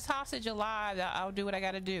keep this hostage alive, I'll do what I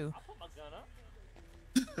gotta do.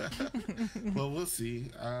 Well, we'll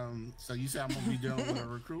see. So you say I'm gonna be dealing with a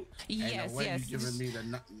recruit? Yes, yes. You giving me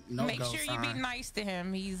the no Make go sure sign. you be nice to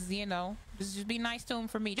him. He's, you know, just be nice to him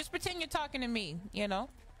for me. Just pretend you're talking to me, you know.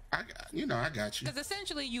 I got you. Because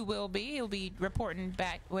essentially you will be. He'll be reporting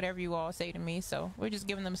back whatever you all say to me. So we're just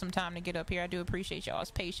giving them some time to get up here. I do appreciate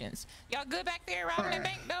y'all's patience. Y'all good back there robbing the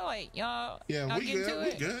bank though? Like, y'all we get good. to We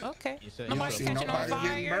it? good. Okay. Nobody Catching on getting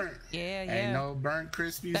fire? burnt. Yeah, yeah. Ain't no burnt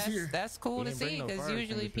Krispies here. That's cool to see because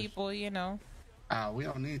usually people, you know. We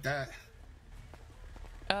don't need that.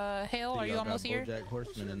 Hale, are you almost here? Jack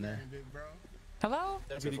Horseman in there. Hello?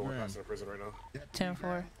 10-4. In prison right now. 10-4. All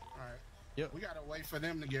right. Yep. We gotta wait for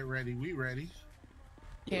them to get ready. We ready.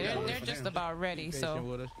 Yeah, they're just about ready.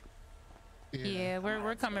 So. Yeah,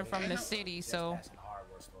 we're coming from the city, so.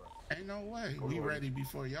 Ain't no way. We ready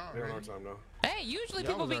before y'all ready. Time now. Hey, usually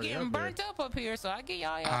people be getting burnt up here, so I give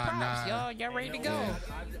y'all props. Y'all ready to go?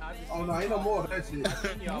 Oh no, ain't no more of that shit.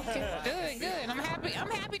 Okay, good. I'm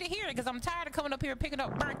happy to hear it because I'm tired of coming up here picking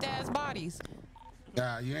up burnt ass bodies.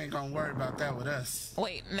 Nah, you ain't gonna worry about that with us.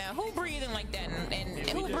 Wait, now who breathing like that and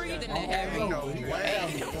who breathing that heavy? Ain't no way.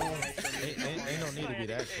 Ain't no need to be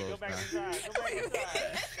that close now.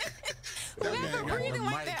 Whoever breathing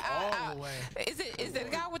like that, is it the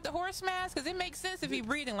guy with the horse mask? Because it makes sense if he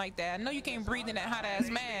breathing like that. I know you can't breathe in that hot ass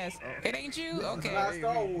mask. It ain't you? Okay.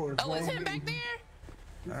 Oh, it's him back there?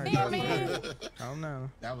 Damn, man. I don't know.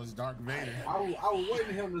 That was Darth Vader. I was waiting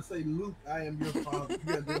for him to say, Luke, I am your father.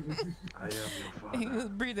 He was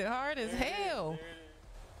breathing hard as hell.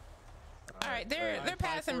 All right, they're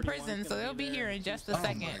passing prison, so they'll be here in just a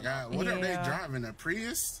second. Oh my God, what are they driving? A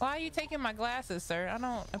Prius? Why are you taking my glasses, sir? I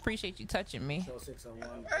don't appreciate you touching me.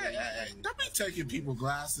 Hey, don't be taking people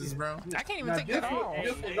glasses, bro. I can't even take that off.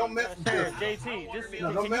 Don't mess with this.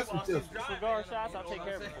 JT, don't mess with this. Disregard shots. I'll take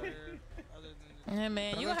care of it. Yeah,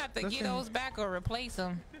 man, you'll have to get those back or replace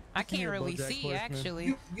them. I can't really see,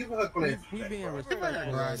 actually. Give her glasses. We being Give her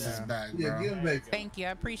glasses back, bro. Yeah, give them back. Thank you, I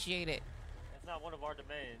appreciate it. That's not one of our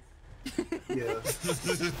demands. Yeah.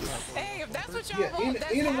 Hey, if that's what y'all want,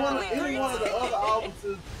 that's any one of agree. the other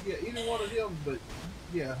officers, any one of them, but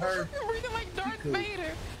yeah, her. You're breathing like Darth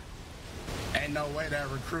Vader. Ain't no way that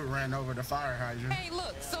recruit ran over the fire hydrant. Hey,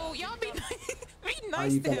 look, so y'all be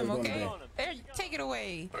nice to him, okay? There, take it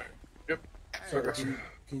away. Yep. Sir, can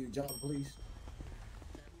you jump, please?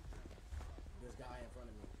 This guy in front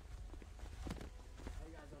of me.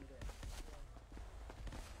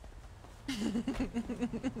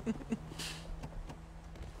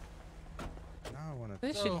 Now I want to.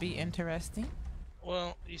 This should be interesting.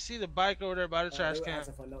 Well, you see the bike over there by the trash They were can.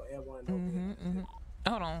 asking for no L1, no bin.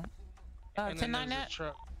 Hold on. And then 10-9 there's that? a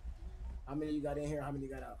truck. How many you got in here? How many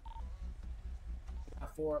you got out?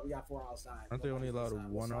 We got four outside. Aren't they only allowed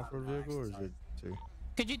one off-road vehicle, or is it two?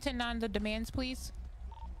 Could you 10-9 the demands, please?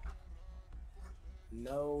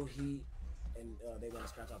 No heat, and they want to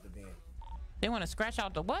scratch out the bin. They want to scratch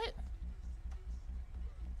out the what?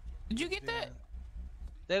 Did you get that?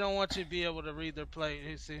 They don't want you to be able to read their plate.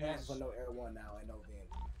 You see, They asking for no Air 1 now and no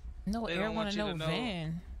bin. No They air don't want want to you know to know.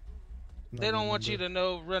 van. They don't want you to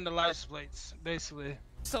know run the license plates, basically.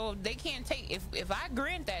 So they can't take, if I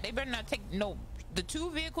grant that, they better not take, no, the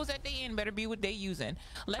two vehicles that they in better be what they using.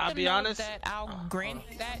 Let I'll them be know honest. that I'll grant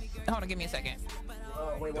that. Hold on, give me a second.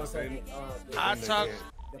 Wait 1 second. I talk.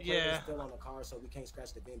 The plate Yeah. is still on the car, so we can't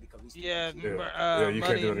scratch the bin because we still Yeah, keep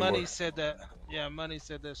it. money said that. Yeah, money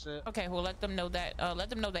said that shit. Okay, well let them know that. Let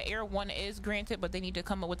them know that Air 1 is granted, but they need to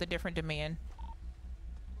come up with a different demand.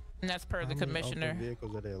 And that's per the commissioner.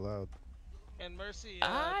 Vehicles are they allowed? And Mercy.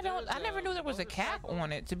 I never knew there was a cap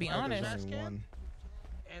on it, to be honest. One.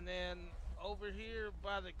 And then over here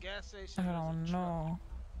by the gas station. I don't know.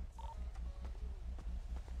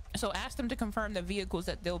 So ask them to confirm the vehicles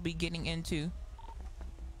that they'll be getting into.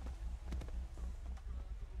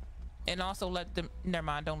 And also let them, never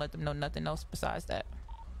mind, don't let them know nothing else besides that.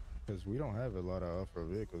 Because we don't have a lot of off-road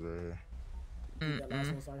vehicles right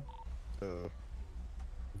here. So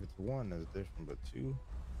if it's one, that's different, but two.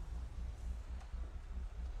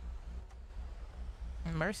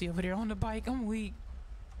 Mercy over there on the bike, I'm weak.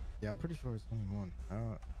 Yeah, I'm pretty sure it's only one.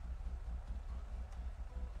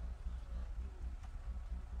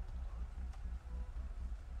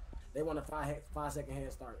 They want a 5-second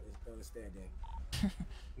head start instead then.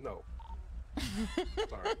 No.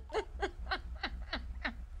 Sorry.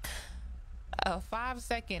 A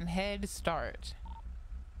 5-second head start.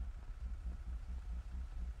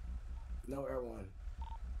 No Air 1.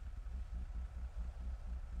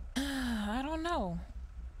 I don't know.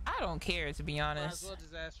 I don't care, to be Might honest. as well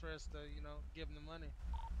just ask for us to, give them the money.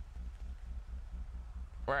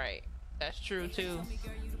 Right. That's true too.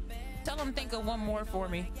 Tell them think of one more for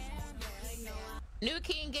me. New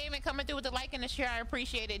King Gaming coming through with the like and the share. I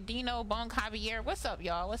appreciate it. Dino, Bunk, Javier. What's up,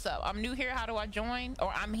 y'all? What's up? I'm new here. How do I join?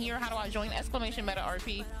 Or I'm here. How do I join? Exclamation meta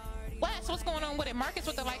RP. What's going on with it? Marcus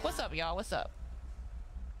with the like. What's up, y'all? What's up?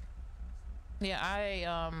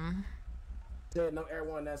 Yeah, Said no Air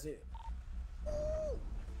 1, that's it.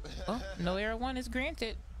 Oh, no Air 1 is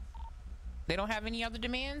granted. They don't have any other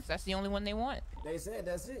demands. That's the only one they want. They said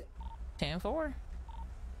that's it. 10-4.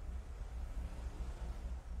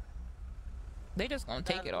 They just gonna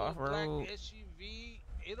take That it off little black road. SUV,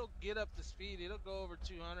 it'll get up to speed. It'll go over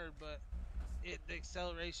 200, but the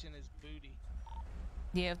acceleration is booty.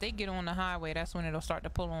 Yeah, if they get on the highway, that's when it'll start to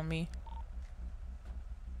pull on me.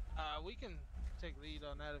 We can take lead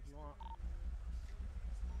on that if you want.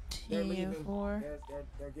 They're leaving. 10-4.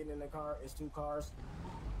 They're getting in the car. It's 2 cars.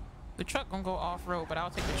 The truck gonna go off road, but I'll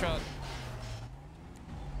take the truck.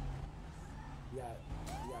 We got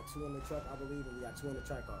 2 in the truck, I believe, and we got 2 in the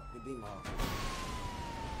track car. The beam hall.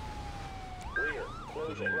 Rear,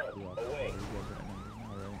 closing run, away.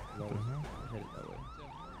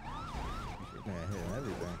 Man, hitting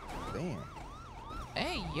everything. Damn.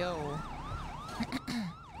 Hey, yo.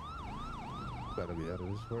 Gotta be out of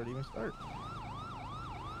this before it even start.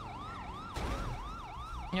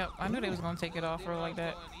 Yep, I knew they was gonna take it off road like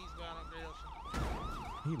that.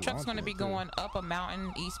 Truck's gonna be going up a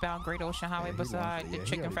mountain eastbound Great Ocean Highway beside the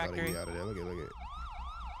chicken factory. Out of there. Look at it.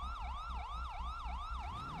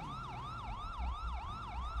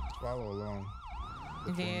 Follow along.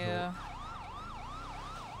 Yeah.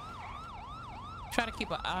 Try to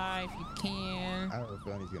keep an eye if you can. I have a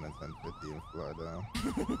feeling he's gonna 1050 and fly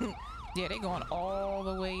down. Yeah, they going all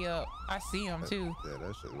the way up. I see them too. Yeah,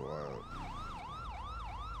 that shit wild.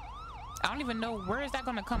 I don't even know where is that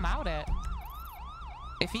gonna come out at.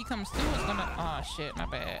 If he comes through, it's gonna. Oh shit, my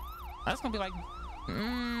bad. That's gonna be like.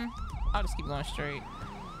 I'll just keep going straight.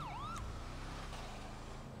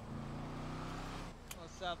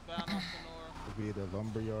 Southbound off the north. It'll be either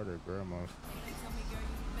lumberyard or grandma's.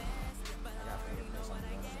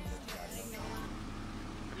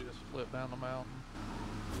 You just flip down the mountain.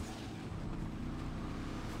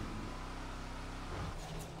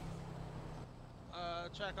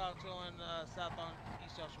 Track off going southbound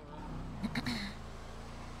East Joshua Road.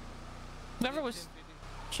 Whoever was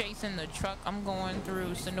chasing the truck, I'm going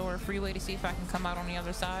through Sonora Freeway to see if I can come out on the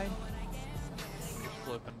other side. Just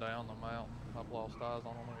flipping down the mountain. I've lost eyes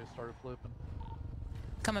on them when it started flipping.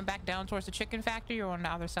 Coming back down towards the chicken factory or on the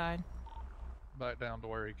other side? Back down to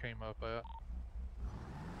where he came up at.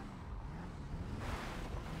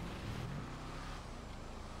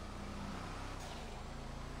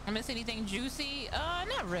 I miss anything juicy?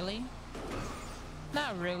 Not really.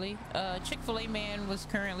 Not really. Chick-fil-A man was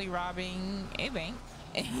currently robbing a bank.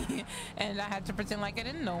 And I had to pretend like I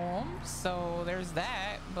didn't know him. So there's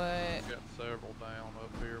that, but... Got several down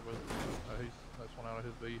up here with... that's one out of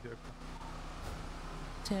his vehicle.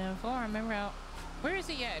 10-4, I remember out. Where is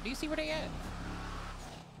he at? Do you see where they at?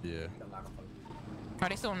 Yeah. Are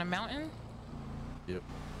they still on the mountain? Yep.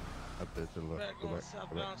 Up there to the left. Back Go on back.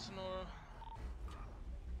 southbound Sonora.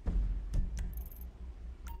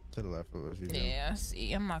 To the left of us. Yeah, I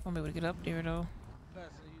see. I'm not gonna be able to get up there though.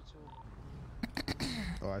 Passing YouTube.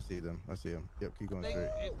 Oh, I see them. I see them. Yep, keep going Think straight.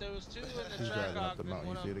 if there was two in the He's track driving up the mountain.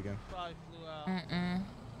 You see it again? probably flew out.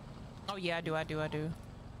 Oh yeah, I do.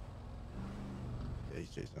 Yeah, he's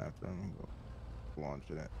chasing after him. Go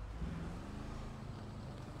launching it.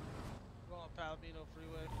 Go on Palomino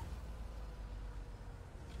Freeway.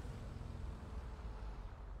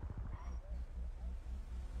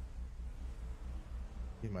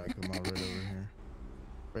 He might come out right over here.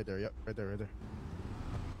 Right there, yep. Right there. Doing a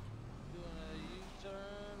U-turn,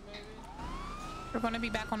 maybe? We're gonna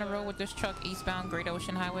be back on the road with this truck eastbound Great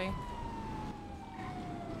Ocean Highway.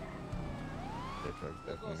 That truck's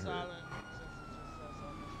We'll go definitely hurt. silent since it's just us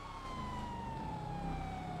on this.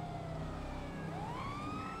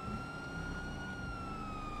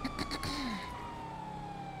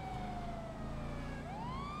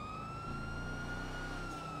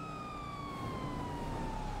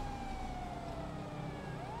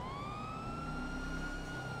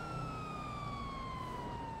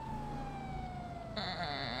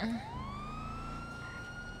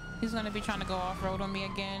 He's gonna be trying to go off-road on me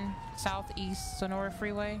again. Southeast Sonora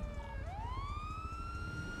Freeway.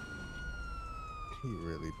 He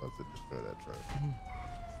really about to destroy that truck.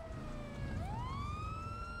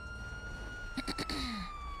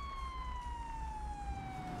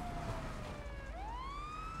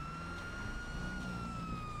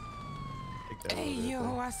 Hey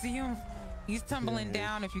yo, I see him. He's tumbling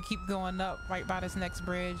down if you keep going up right by this next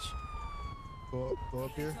bridge. Go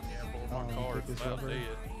up here. Yeah, my car is about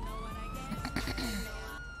dead.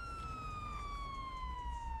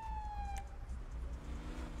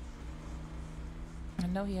 I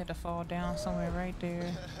know he had to fall down somewhere right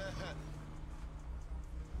there.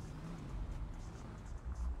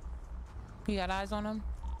 You got eyes on him?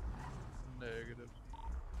 Negative.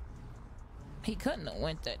 He couldn't have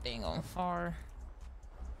went that thing on far.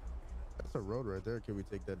 That's a road right there. Can we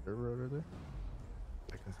take that dirt road right there?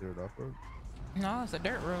 I consider it off-road? No, it's a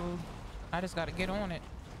dirt road. I just gotta get on it.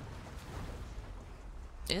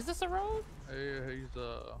 Is this a road? Yeah, he's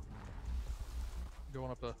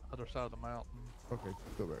going up the other side of the mountain. Okay,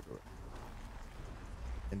 go back.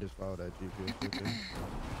 And just follow that GPS right there.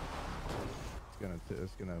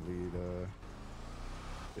 It's gonna lead the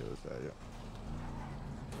other side, yeah.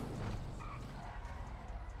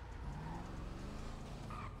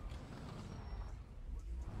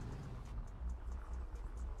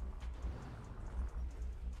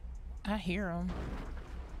 I hear him.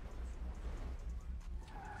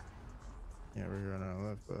 Yeah, we're here on our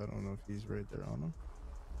left, but I don't know if he's right there on him.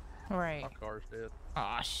 Right. My car's dead.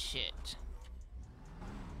 Aw, shit.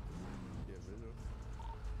 Yeah, visual.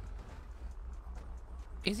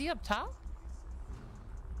 Is he up top?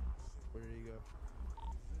 Where did he go?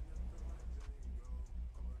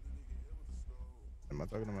 Am I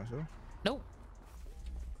talking to myself? Nope.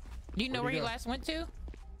 Do you know where Where'd he he go? last went to?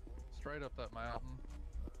 Straight up that mountain.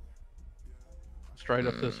 Straight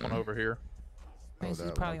up this one over here. He's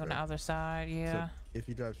that probably one, on the okay. other side, yeah. So if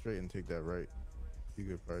you drive straight and take that right, you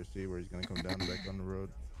could probably see where he's gonna come down back on the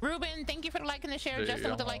road. Ruben, thank you for the like and the share. Yeah,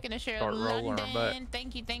 Justin with the I'm like and the share. start rolling her London,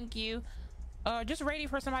 thank you. Just ready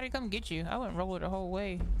for somebody to come get you. I wouldn't roll it the whole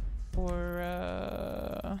way.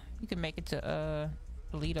 Or you can make it to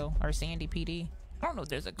Toledo or Sandy PD. I don't know if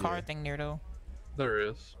there's a car thing there though. There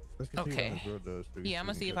is. Let's continue Okay. on this road, though, so we Yeah, I'm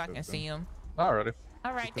gonna see if I catch can up see then. him. Alrighty.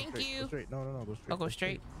 All right, Just go thank straight, you. Go straight. No, go straight. Oh, go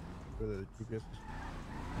straight. For the GPS.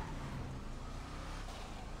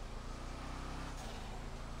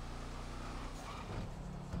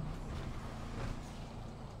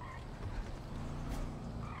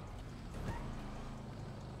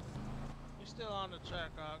 You're still on the track,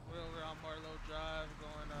 we're over on Marlowe Drive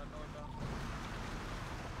going northbound.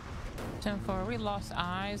 10-4, we lost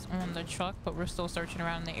eyes on the truck, but we're still searching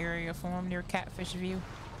around in the area for him near Catfish View.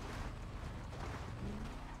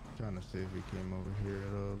 Trying to see if he came over here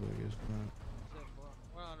at all, but I guess not.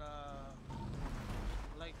 We're on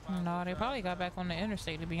Lake No, they probably got back on the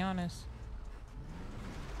interstate, to be honest.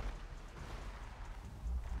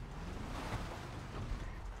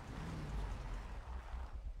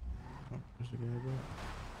 Oh, there's a guy back.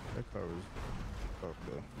 That car was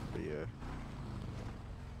Okay, but yeah,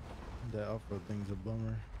 that off-road thing's a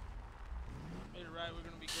bummer. Made it right. We're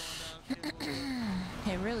gonna be going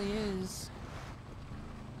down. It really is.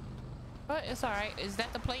 But it's alright. Is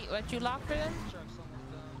that the plate that you locked for them?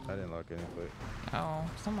 I didn't lock any plate. Oh,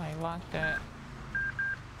 somebody locked that.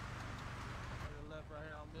 Left right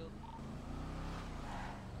here on Milton.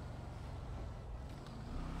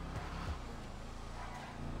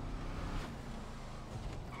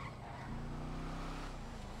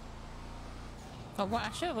 Oh, well,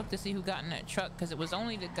 I should have looked to see who got in that truck because it was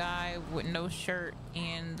only the guy with no shirt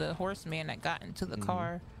and the horseman that got into the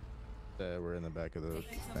car. That were in the back of the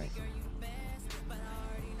tank.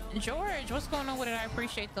 George, what's going on with it? I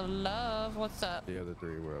appreciate the love. What's up? The other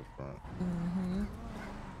three were up front.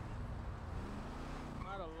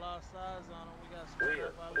 Might have lost eyes on him. We got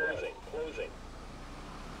Rear, closing.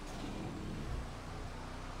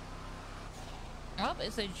 Oh,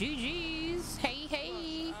 it's a GG's. Hey,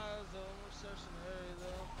 hey. Eyes on. We're searching the area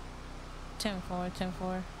though. 10-4,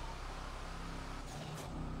 10-4.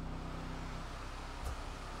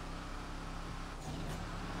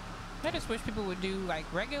 I just wish people would do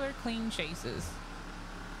like regular clean chases.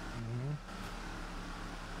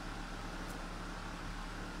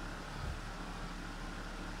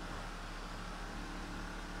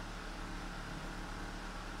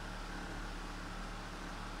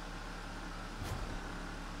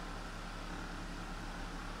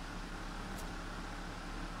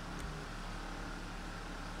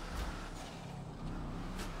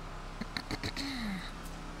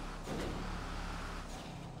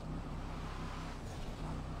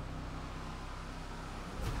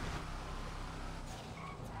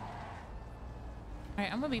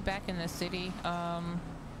 Alright, I'm gonna be back in the city.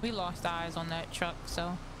 We lost eyes on that truck,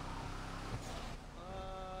 so.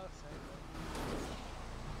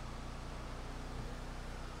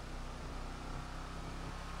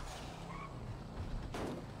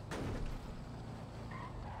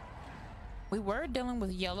 We were dealing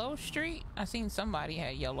with Yellow Street. I seen somebody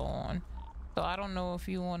had yellow on. So I don't know if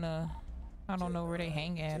you wanna, I don't know where they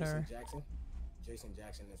hang at or. Jason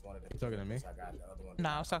Jackson is one of the. You talking to me? I got the other one.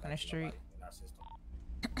 Nah, I was talking to Street. In our system.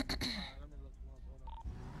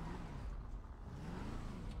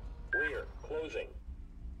 Rear, closing.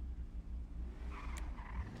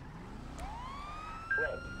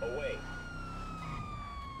 Front, away.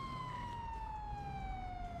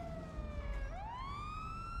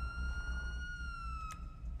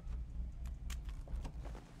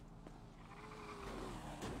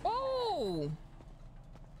 Oh!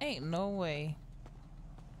 Ain't no way.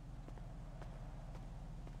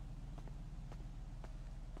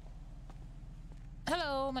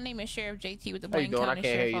 Hello, my name is Sheriff JT with the How you Blaine doing? I County can't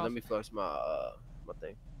hear Sheriff you. Office. Let me flex my my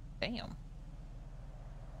thing. Damn.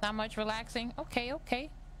 Not much relaxing. Okay, okay.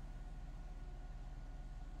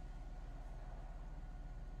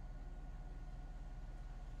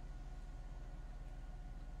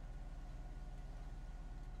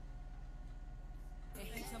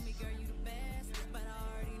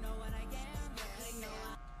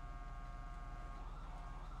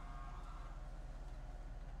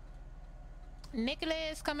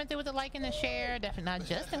 Nicholas coming through with the like and the share. Definitely not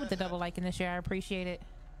Justin with the double like and the share. I appreciate it.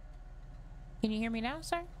 Can you hear me now,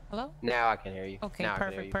 sir? Hello? Now I can hear you. Okay, now I can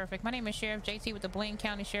hear perfect, you. perfect. My name is Sheriff JT with the Blaine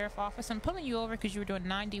County Sheriff Office. I'm pulling you over because you were doing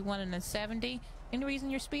 91 and a 70. Any reason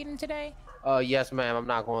you're speeding today? Yes, ma'am. I'm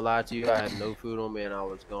not gonna lie to you. I had no food on me and I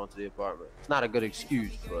was going to the apartment. It's not a good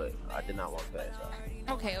excuse, but I did not want to pass out.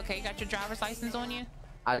 Okay, okay. You got your driver's license on you?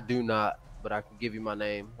 I do not, but I can give you my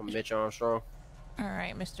name. I'm Mitch Armstrong. All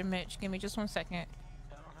right, Mr. Mitch. Give me just 1 second.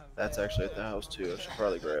 That's actually at the house too. I should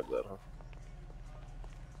probably grab that, huh?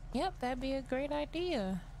 Yep, that'd be a great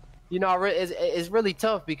idea. You know, it's really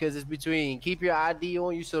tough because it's between keep your ID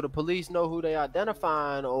on you so the police know who they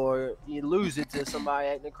identifying, or you lose it to somebody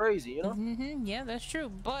acting crazy, you know? Yeah, that's true.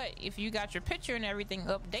 But if you got your picture and everything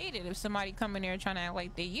updated, if somebody come in there trying to act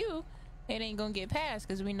like they you, it ain't gonna get past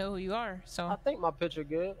because we know who you are. So I think my picture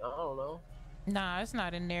good. I don't know. Nah, it's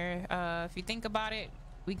not in there. If you think about it,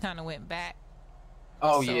 we kind of went back.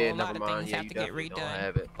 Oh so yeah, a lot never of mind. things Yeah, have you to get definitely don't redone.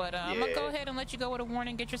 have it. But I'm gonna go ahead and let you go with a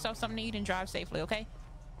warning. Get yourself something to eat and drive safely, okay?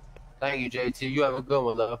 Thank you, JT. You have a good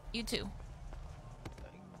one, love. You too.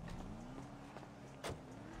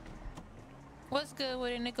 What's good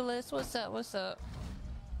with it, Nicholas? What's up? What's up?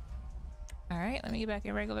 All right, let me get back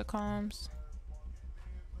in regular comms.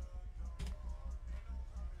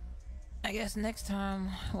 I guess next time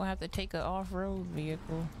we'll have to take an off-road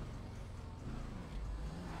vehicle.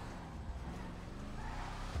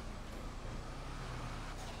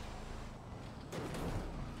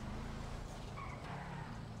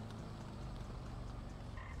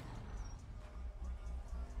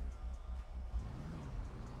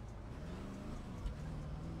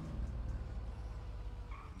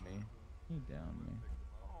 He down me.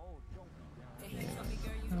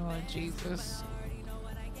 Oh Jesus.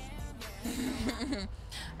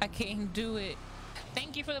 I can't do it.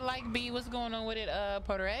 Thank you for the like, B. What's going on with it?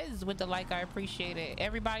 Perez with the like, I appreciate it.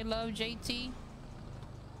 Everybody love JT.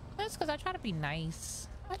 That's because I try to be nice.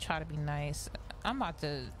 I try to be nice. I'm about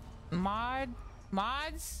to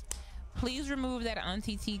mods. Please remove that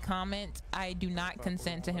Auntie T comment. I do not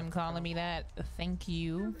consent to him calling me that. Thank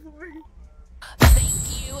you.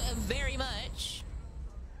 Thank you very much.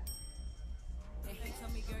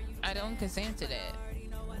 I don't consent to that.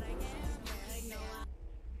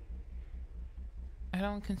 I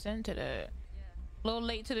don't consent to that. A little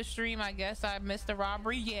late to the stream, I guess. I missed the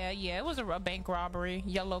robbery. Yeah, it was a bank robbery.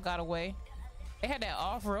 Yellow got away. They had that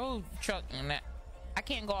off-road truck and that. I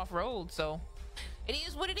can't go off-road, so it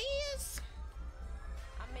is what it is.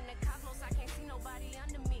 I'm in the cosmos, I can't see nobody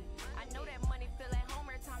under me. I know that money feel at home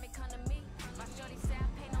every time it come to me. My shorty said I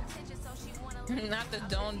pay no attention, so she wanna leave. Not the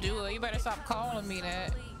don't do it. You better stop calling me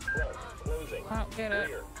that. Closing. I don't get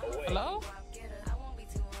it. Hello?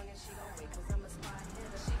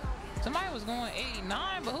 Somebody was going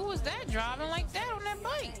 89, but who was that driving like that on that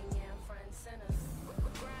bike?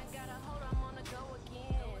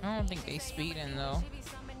 I don't think they speeding though.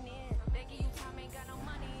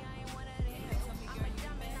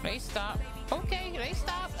 They stopped. Okay, they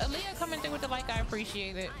stopped. Aaliyah coming through with the like, I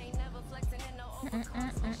appreciate it.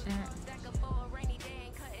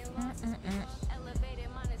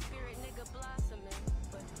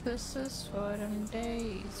 This is for them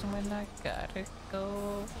days when I gotta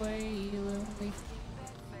go away. When we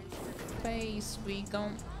face, we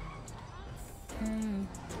gon'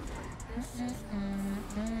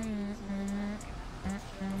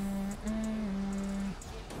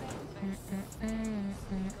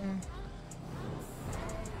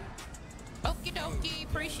 Okie dokie,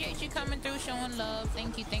 appreciate you coming through, showing love.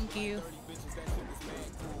 Thank you, thank you.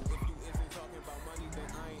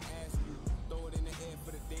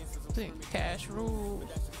 Cash rules.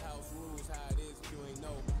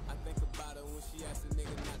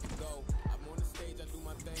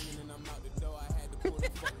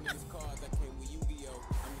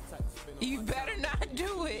 You better not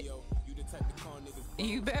do it.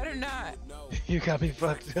 You better not. You got me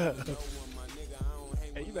fucked up.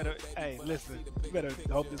 Hey, you better. Hey, listen. You better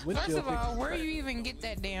hope this windshield. First of all, where you even get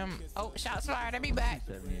that damn? Oh, shots fired. I'll be back.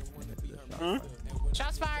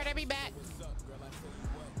 Shots fired. I'll be back.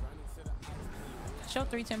 Show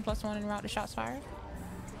 310 plus 1 en route to shots fired.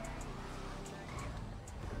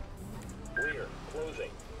 Rear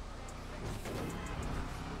closing.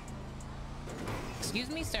 Excuse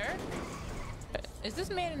me, sir. Is this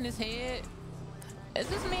man in his head? Is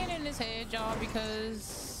this man in his head, y'all?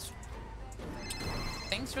 Because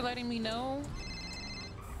thanks for letting me know.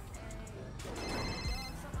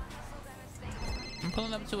 I'm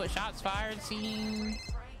pulling up to a shots fired scene.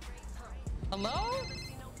 Hello?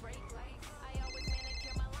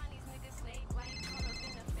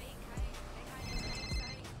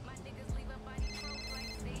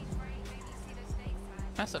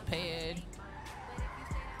 That's a ped.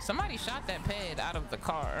 Somebody shot that ped out of the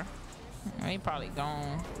car. He probably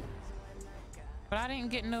gone. But I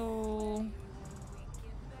didn't get no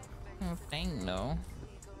thing though.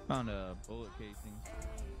 Found a bullet casing.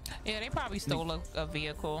 Yeah, they probably stole a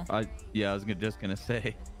vehicle. Yeah, I was just gonna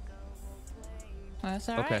say. That's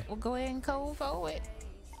all right. We'll go ahead and go forward.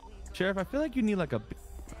 Sheriff, I feel like you need like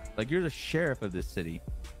you're the sheriff of this city.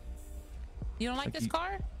 You don't like this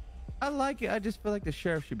car? I like it. I just feel like the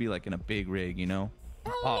sheriff should be like in a big rig, you know?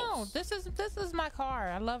 No, this is my car.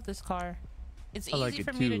 I love this car. It's easy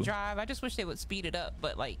for me to drive. I just wish they would speed it up,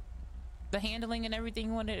 but like the handling and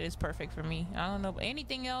everything on it is perfect for me. I don't know, but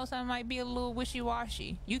anything else I might be a little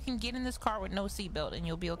wishy-washy. You can get in this car with no seatbelt and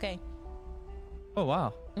you'll be okay. Oh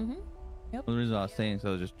wow. Mm-hmm. Yep. Well, the reason I was saying so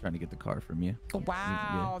I was just trying to get the car from you.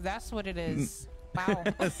 Wow, that's what it is. Wow.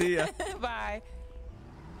 See ya. Bye.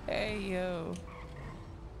 Hey yo.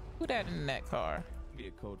 Who that in that car? Be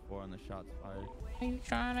a code 4 on the shots fired. Are you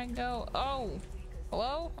trying to go? Oh,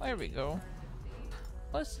 hello. There we go.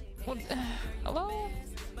 What? Hello.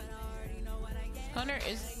 Hunter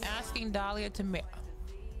is asking Dahlia to marry.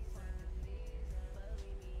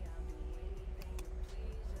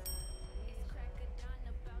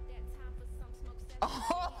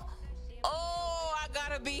 Oh, I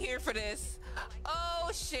gotta be here for this.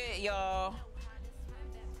 Oh shit, y'all.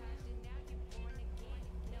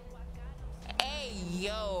 Hey,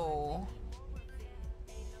 yo.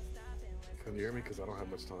 Can you hear me? Because I don't have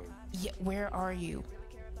much time. Yeah, where are you?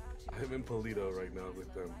 I'm in Polito right now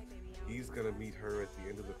with them. He's gonna meet her at the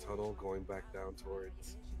end of the tunnel, going back down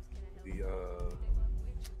towards the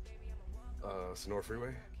Sonora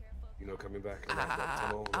Freeway. You know, coming back in that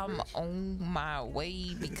tunnel. I'm on my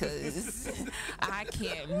way because I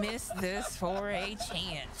can't miss this for a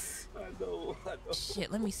chance. I know.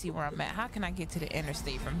 Shit, let me see where I'm at. How can I get to the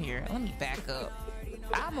interstate from here? Let me back up.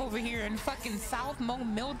 I'm over here in fucking South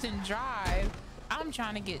Milton Drive. I'm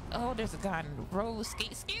trying to get, oh, there's a guy in the road.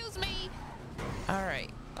 Excuse me. All right.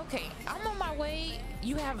 Okay, I'm on my way.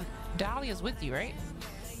 You have Dahlia's with you, right?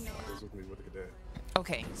 He's with me with the cadet.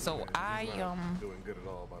 Okay, so He's I not doing good at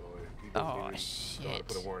all, by the way. He doesn't know how to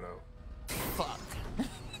put a warrant out. Fuck.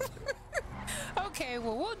 Okay,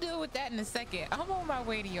 well, we'll deal with that in a second. I'm on my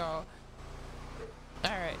way to y'all.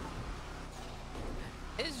 All right.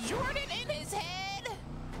 Is Jordan in his head?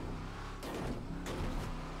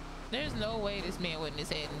 There's no way this man went in his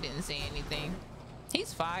head and didn't say anything.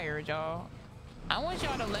 He's fired, y'all. I want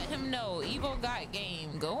y'all to let him know Evo got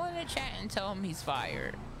game. Go in the chat and tell him he's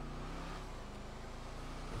fired.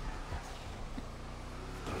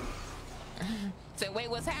 So wait,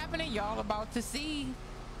 what's happening? Y'all about to see.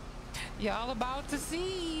 Y'all about to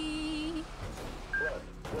see.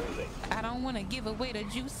 I don't want to give away the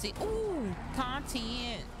juicy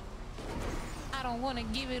content. I don't want to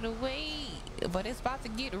give it away, but it's about to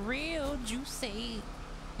get real juicy.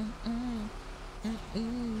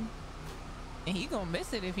 And he gonna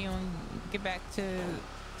miss it if he don't get back to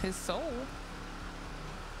his soul.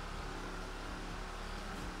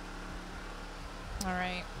 All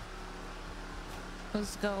right,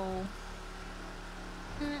 let's go.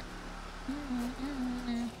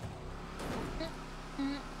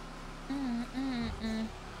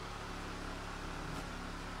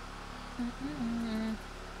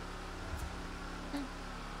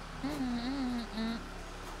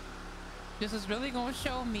 This is really gonna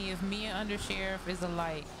show me if me and Undersheriff is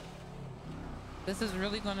alike. This is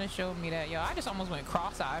really gonna show me that, yo. I just almost went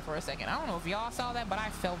cross-eyed for a second. I don't know if y'all saw that, but I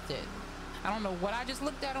felt it. I don't know what I just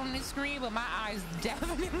looked at on this screen, but my eyes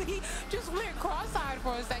definitely just went cross-eyed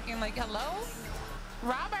for a second. Like, hello?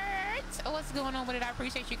 Robert, what's going on with it? I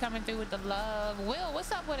appreciate you coming through with the love. Will,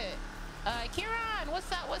 what's up with it? Kieran,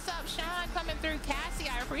 what's up? What's up? Sean coming through. Cassie,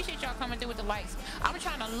 I appreciate y'all coming through with the likes. I'm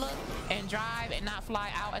trying to look and drive and not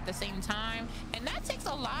fly out at the same time. And that takes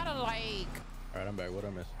a lot of like... All right, I'm back. What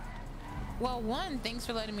I miss? Well, one, thanks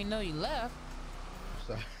for letting me know you left.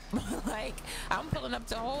 Sorry. Like, I'm pulling up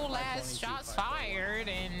to whole ass shots fired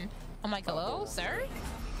and I'm like, hello, sir?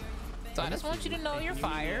 So I just want you to know you're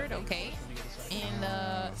fired, okay?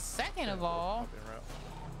 And second of all,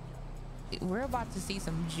 we're about to see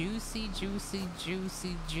some juicy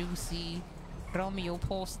Romeo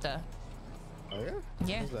Posta. Oh yeah?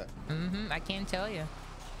 Yeah. Who's that? I can't tell you.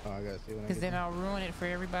 Oh, I gotta see when I because get then there. I'll ruin it for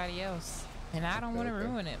everybody else. And I don't want to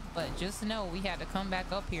ruin it, but just know we had to come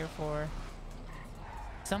back up here for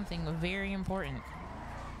something very important.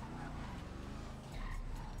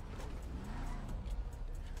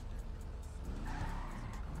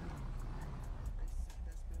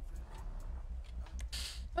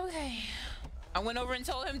 Okay. I went over and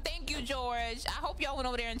told him, thank you, George. I hope y'all went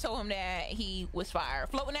over there and told him that he was fired.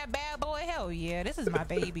 Floating that bad boy? Hell yeah. This is my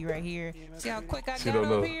baby right here. See how quick I got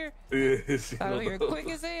over here? Yeah, Out here quick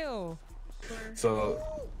as hell. So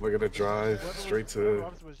we're gonna drive straight to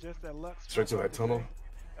that tunnel.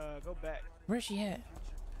 Go back. Where's she at?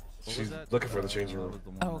 She's looking for the changing room.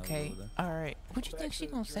 Okay. All right. What you think she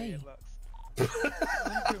gonna say?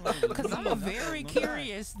 Because I'm very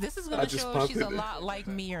curious. This is gonna show if she's a lot like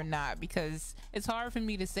me or not, because it's hard for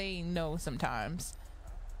me to say no sometimes.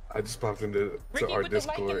 I just popped into our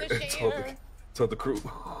Discord and told the crew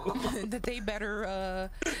that they better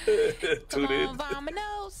come on,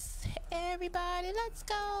 Vamanos. Everybody, let's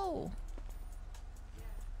go.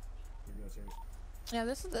 Yeah,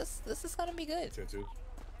 this is gonna be good.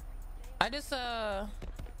 I just can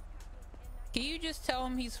you just tell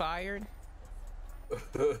him he's fired?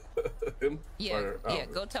 Him? Yeah, yeah.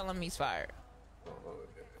 Go tell him he's fired.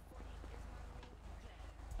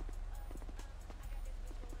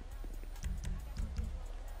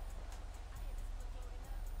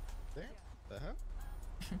 There? The hell?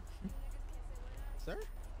 Sir?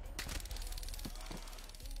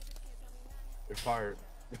 You're fired.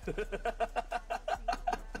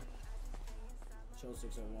 Show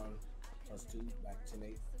 601 plus 2 back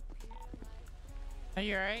 10-8. Are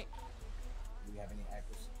you alright? Do we have any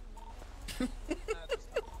accuracy?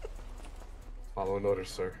 Following orders,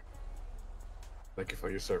 sir. Thank you for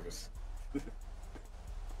your service. Good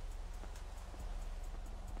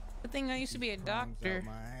thing I used to be a doctor.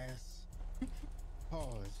 My ass.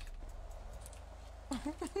 Pause.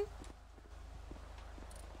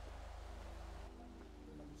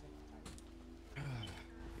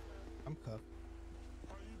 I'm cuffed.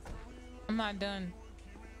 I'm not done.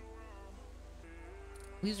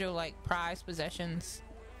 These are like prized possessions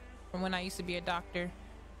from when I used to be a doctor.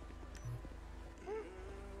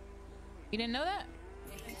 You didn't know that?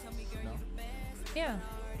 No. Yeah.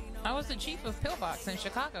 I was the chief of Pillbox in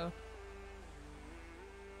Chicago.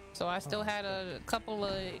 So I still had a couple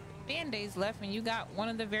of band-aids left, and you got one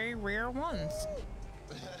of the very rare ones.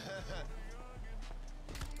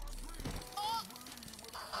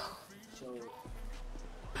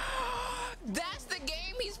 That's the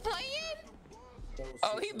game he's playing?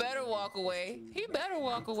 Oh, he better walk away. He better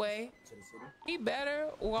walk away. He better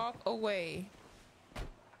walk away.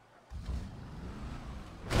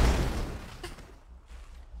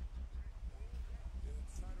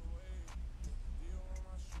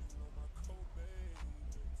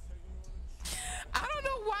 I don't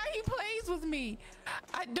know why he plays with me.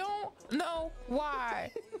 I don't know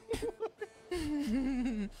why.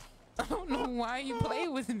 I don't know why you play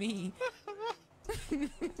with me.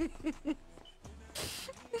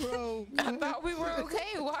 Bro, I thought we were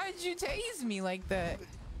okay. Why did you tase me like that?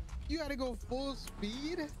 You gotta go full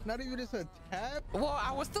speed? Not even just a tap? Well,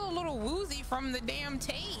 I was still a little woozy from the damn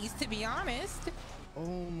tase, to be honest.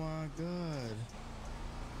 Oh my god.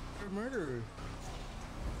 You're a murderer.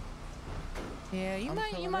 Yeah, you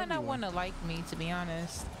might not everyone. want to like me, to be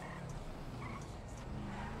honest.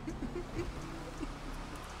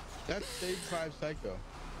 That's stage 5 psycho.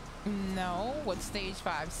 No, what's stage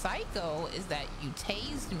 5 psycho is that you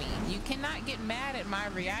tased me. You cannot get mad at my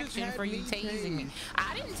reaction had for you me tasing me.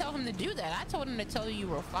 I didn't tell him to do that. I told him to tell you you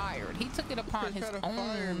were fired. He took it upon his Try to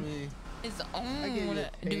fire own me. own I gave you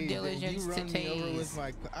a due tase, diligence and to you run me over with tase.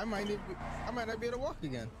 my, I might not be able to walk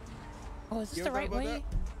again. Oh, is this You the ever right thought about way?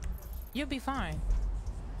 that? You'll be fine.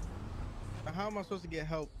 How am I supposed to get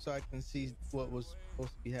help so I can see what was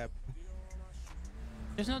supposed to be happening?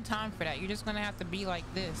 There's no time for that. You're just gonna have to be like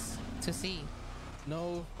this to see.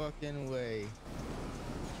 No fucking way.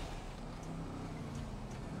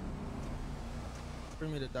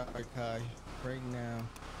 Bring me to Dr. Kai right now.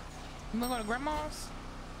 You wanna go to grandma's?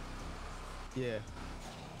 Yeah.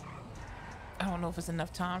 I don't know if it's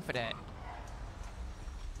enough time for that.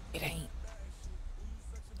 It ain't.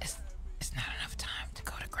 It's not enough time to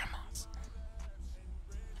go to grandma's.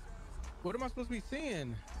 What am I supposed to be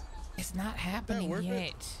seeing? It's not happening worth yet.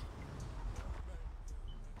 it?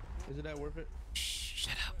 Is it that worth it? Shh,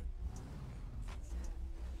 shut up.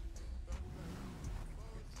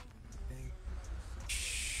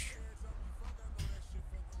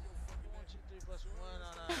 123+1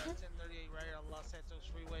 on 1038 right here on Los Santos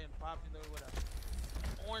Freeway and Popular with a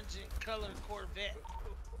orange and colored Corvette.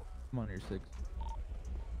 I'm on your 6.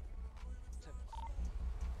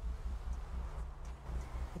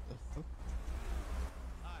 What the fuck?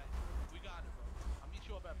 Alright, we got it, bro. I'll meet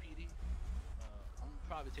you up at PD. I'm gonna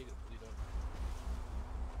probably take it to Toledo.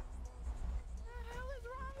 What the hell is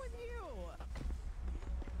wrong with you?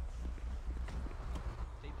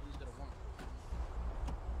 State police did a woman.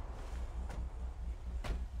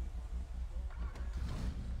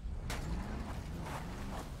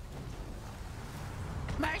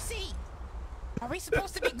 Mercy! Are we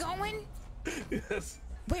supposed to be going? Yes.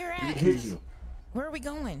 Where at? He's Where are we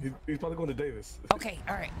going? probably going to Davis. Okay,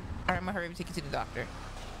 alright. Alright, I'm gonna hurry up and take you to the doctor.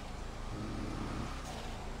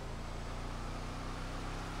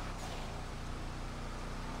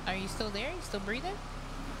 Are you still there? You still breathing?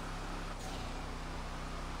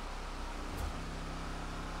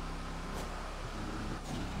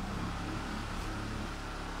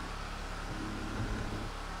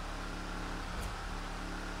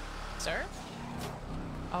 Sir?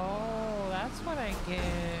 Oh, that's what I get.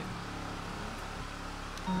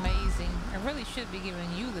 Amazing. I really should be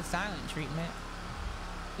giving you the silent treatment.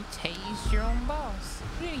 You tased your own boss.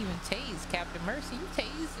 You didn't even tase Captain Mercy. You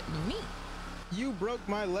tased me. You broke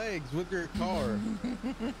my legs with your car. Your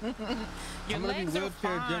I'm gonna be legs are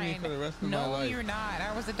wheelchair Jimmy fine. for the rest of my No, life. you're not.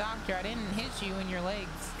 I was a doctor. I didn't hit you in your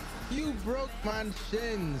legs. You broke my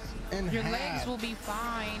shins in Your half. legs will be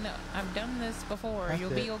fine. I've done this before. That's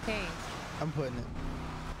You'll it. be okay. I'm putting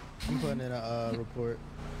in a report.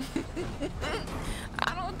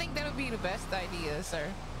 I don't think that would be the best idea, sir.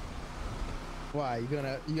 Why? You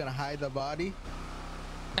gonna hide the body?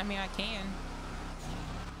 I mean, I can.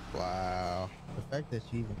 Wow. The fact that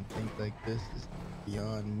you even think like this is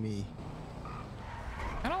beyond me.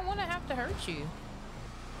 I don't want to have to hurt you.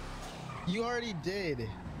 You already did.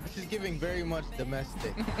 This is giving very much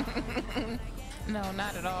domestic. No,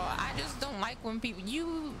 not at all. I just don't like when people.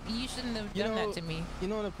 You shouldn't have done that to me. You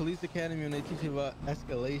know, in the police academy when they teach you about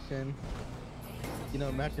escalation, you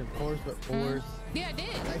know, matching force with force. Yeah, I did.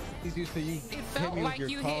 I see you, so you It felt like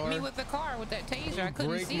you hit me with the car with that taser. I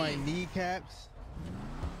couldn't break see. my kneecaps.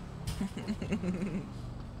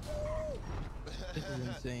 This is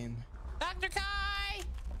insane. Dr. Kai!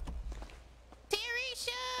 Teresha!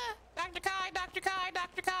 Dr. Kai, Dr. Kai,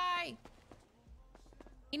 Dr. Kai!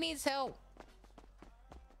 He needs help.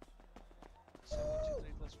 2,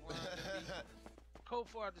 3 plus 1. Code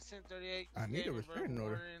 4 out of 1038. I need a restraining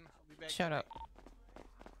order. Shut up.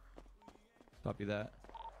 Copy that.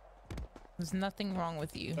 There's nothing wrong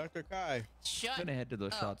with you. Dr. Kai. Shut Gonna head to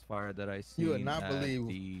those shots fired that I see. You would not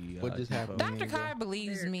believe what just happened. Dr. Kai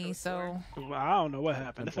believes me, so Well, I don't know what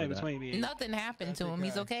happened. This ain't between me. nothing happened to him.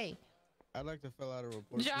 He's okay. I'd like to fill out a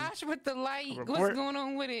report. Josh with the light. Report? What's going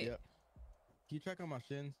on with it? Yep. Can you check on my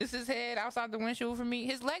shins? This is head outside the windshield for me.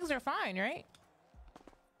 His legs are fine, right?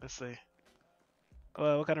 Let's see.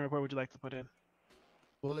 What kind of report would you like to put in?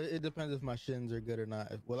 Well, it depends if my shins are good or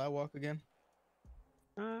not. Will I walk again?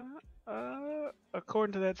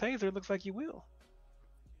 According to that taser, it looks like you will.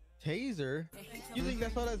 Taser? You think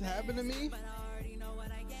that's all that's happened to me?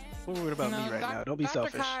 We're worried about me right now. Don't be Dr.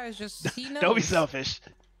 selfish. Kai is just, he knows. Don't be selfish.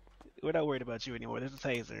 We're not worried about you anymore. There's a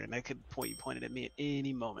taser, and that could pointed at me at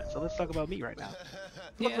any moment. So let's talk about me right now.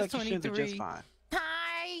 Looks like your shins are just fine.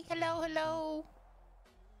 Hi. Hello, hello.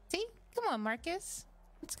 See? Come on, Marcus.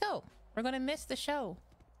 Let's go. We're going to miss the show.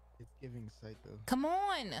 It's giving psycho. Come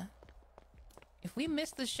on. If we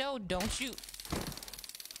miss the show, don't shoot.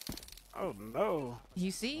 Oh, no.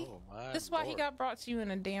 You see? Oh, my This is why he lord. got brought to you in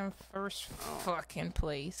a damn first fucking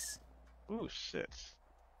place. Oh, shit.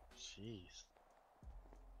 Jeez.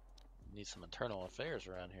 Need some internal affairs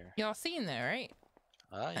around here. Y'all seen that, right?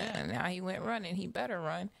 Ah, yeah. And now he went running. He better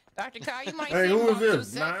run. Dr. Kai, you might Hey, see him who is about 2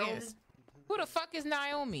 this? Naomi? seconds. Who the fuck is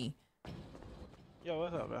Naomi? Yo,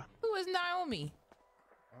 what's up, man? Who is Naomi?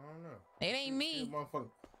 I don't know. It ain't me.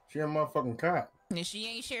 She a motherfucking cop. And she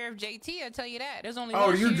ain't Sheriff JT, I'll tell you that. There's only Oh,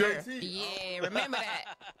 one you sheriff. JT? Yeah, remember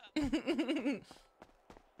that.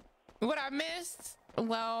 What I missed?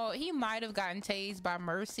 Well, he might have gotten tased by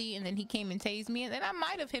Mercy, and then he came and tased me, and then I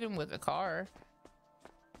might have hit him with a car.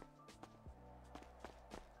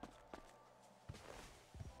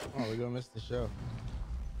 Oh, we're gonna miss the show.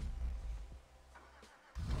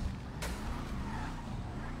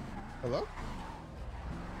 Hello?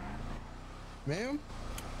 Ma'am?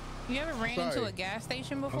 You ever ran into a gas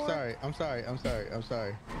station before? I'm sorry. My fault.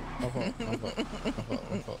 1, 2, 3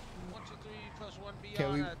 plus 1 beyond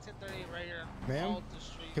Can we- 1038 right here. Ma'am? Alta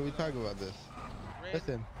Street, Can we talk about this? red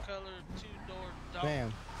Listen. color 2-door dog.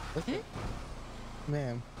 Ma'am. Listen.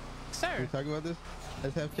 Ma'am. Sir. Can we talk about this?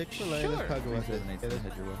 Let's have Chick-fil-A. Sure. Let's talk about this.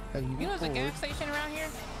 Have You know there's a forward. gas station around here?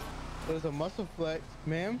 There's a muscle flex,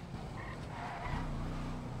 ma'am.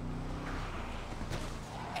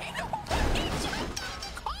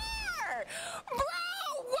 Car!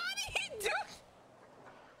 Bro, why did he do?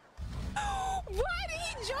 Why did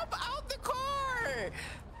he jump out the car?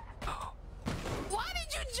 Why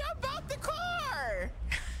did you jump out the car?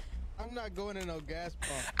 I'm not going to no gas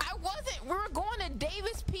pump. I wasn't. We were going to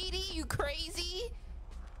Davis PD, you crazy?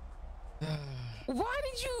 Why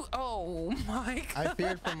did you? Oh my God. I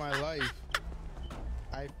feared for my life.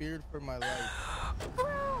 I feared for my life. Bro,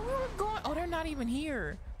 we were going. Oh, they're not even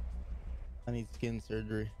here. I need skin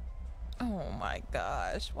surgery. Oh my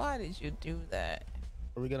gosh. Why did you do that?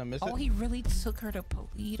 Are we gonna miss it? Oh, he really took her to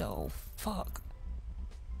Polito. Fuck.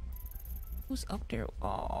 Who's up there?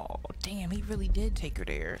 Oh, damn. He really did take her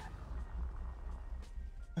there.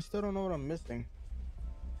 I still don't know what I'm missing.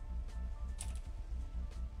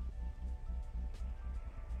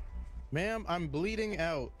 Ma'am, I'm bleeding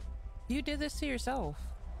out. You did this to yourself.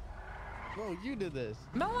 No, you did this.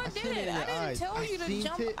 No, I seen it didn't. in I your didn't eyes. tell I you to seen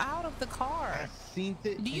jump it. out of the car. I seen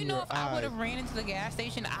it. Do you in know your if I would have eyes. ran into the gas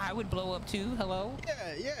station, I would blow up too? Hello?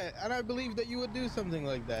 Yeah, and I believe that you would do something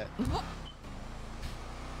like that.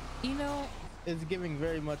 You know, it's giving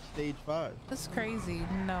very much stage 5. that's crazy.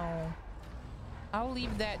 No. I'll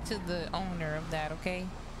leave that to the owner of that, okay?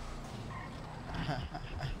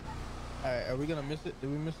 Alright, are we gonna miss it?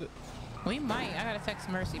 Did we miss it? We might. I gotta text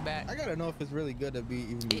Mercy back. I gotta know if it's really good to be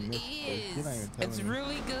even be missed. 'Cause you're not even telling It's me.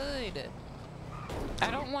 really good.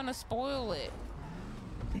 I don't want to spoil it.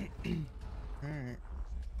 Alright.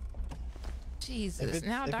 Jesus.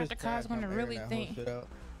 Now Dr. Kai's gonna really think.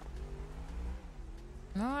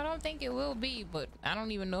 No, I don't think it will be, but I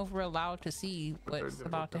don't even know if we're allowed to see what's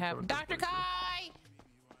about to happen. Dr. Kai!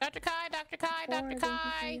 Dr. Kai, Dr. Kai, Dr.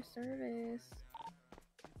 Kai!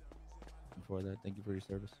 Before that, thank you for your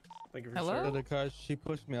service. Thank you for your Hello? service. Because she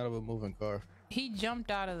pushed me out of a moving car. He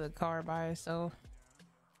jumped out of the car by himself.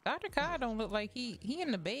 Dr. Kai don't look like he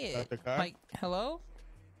in the bed. Dr. Kai? Like, hello?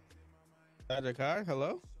 Dr. Kai,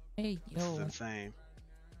 hello? Hey, This is yo. insane.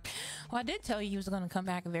 Well, I did tell you he was gonna come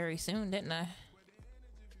back very soon, didn't I?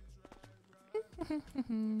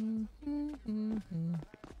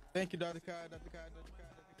 Thank you, Dr. Kai, Dr. Kai, Dr. Kai,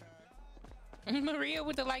 Dr. Kai. Maria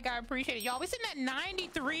with the like, I appreciate it. Y'all, we sitting at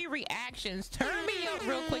 93 reactions. Turn me up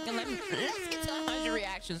real quick and let's get to 100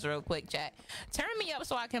 reactions real quick, chat. Turn me up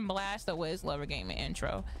so I can blast the Wiz Lover Gaming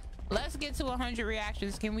intro. Let's get to 100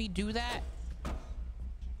 reactions. Can we do that?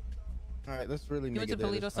 All right, let's really He make went it to there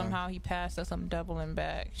Polito this time. somehow. He passed us. I'm doubling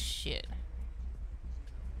back. Shit.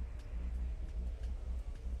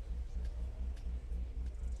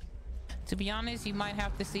 To be honest, you might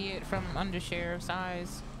have to see it from undersheriff's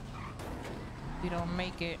eyes. We don't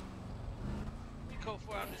make it. Code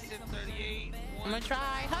 4 out to 1038. I'm gonna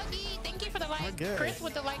try. Huggy, thank you for the like. guess. Chris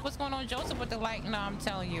with the like. What's going on? Joseph with the like. No, I'm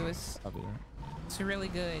telling you, it's I'll be there. it's really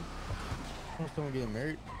good. Someone getting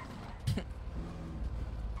married?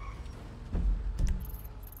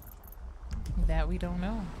 That we don't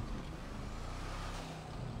know.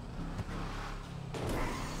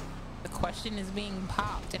 The question is being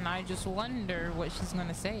popped, and I just wonder what she's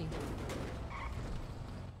gonna say.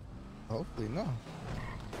 Hopefully, no.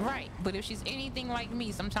 Right, but if she's anything like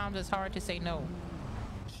me, sometimes it's hard to say no.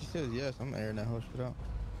 She says yes, I'm airing that whole shit out.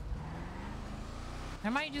 I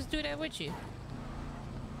might just do that with you.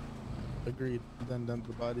 Agreed. Then dump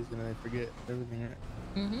the bodies and then I forget everything, right?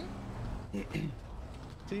 Mm-hmm.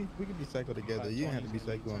 See, we could be psycho together. You don't have to be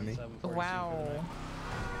psycho on me. Wow.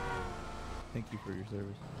 Thank you for your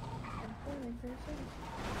service.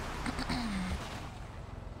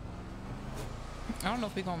 I don't know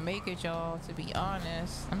if we're gonna make it, y'all, to be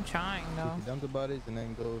honest. I'm trying, We though. can dump the bodies and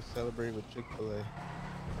then go celebrate with Chick-fil-A.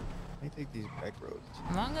 Let me take these back roads.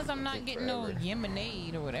 As long as I'm not Take getting no forever.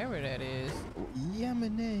 lemonade or whatever that is.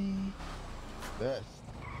 Yemenite. Best.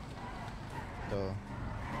 So,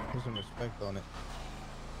 put some respect on it.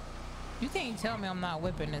 You can't tell me I'm not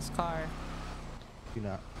whipping this car. You're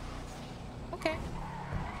not. Okay.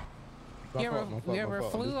 My You fault, ever, my fault, you my ever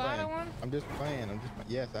fault. I'm flew just out of playing. one? I'm just playing.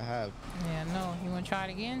 Yes, I have. Yeah, no. You wanna try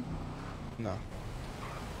it again? No.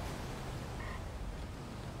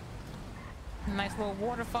 Nice little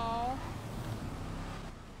waterfall.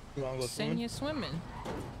 You wanna go Send swimming? you swimming.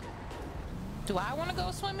 Do I want to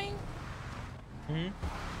go swimming? I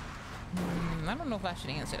don't know if I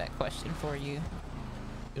should answer that question for you.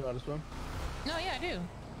 You know how to swim? No, yeah, I do.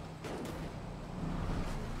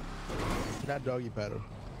 Not doggy paddle.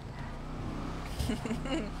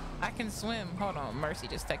 I can swim. Hold on, Mercy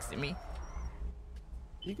just texted me.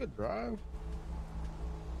 You could drive.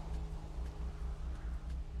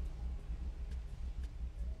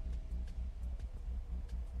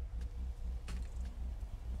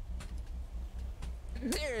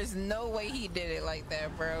 There's no way he did it like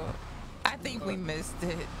that, bro. I think we missed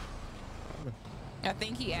it. I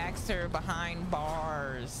think he asked her behind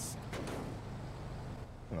bars.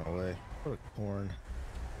 No way. What a corn.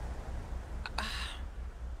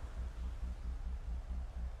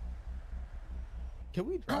 Can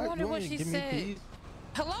we drive? I wonder You want what me to she give me said. keys?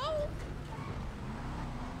 Hello?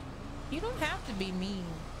 You don't have to be mean.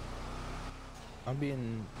 I'm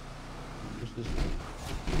being persistent.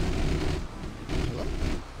 Hello?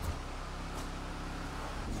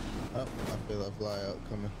 Oh, I feel that fly out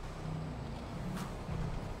coming.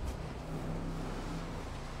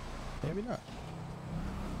 Maybe not.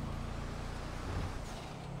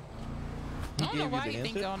 I don't know gave why the you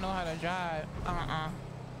think answer? y'all know how to drive.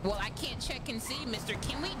 Well, I can't check and see, mister.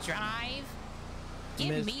 Can we drive? Give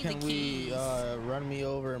Miss, me the can keys. we run me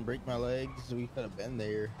over and break my legs? We could have been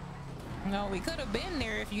there. No, we could have been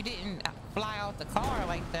there if you didn't fly out the car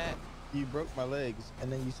like that. You broke my legs,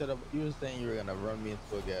 and then you said you were saying you were gonna run me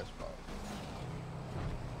into a gas pump.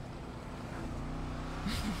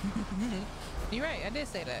 You're right. I did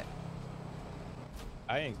say that.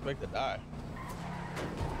 I didn't expect to die.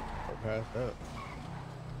 Or pass out.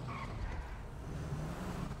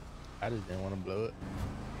 I just didn't want to blow it.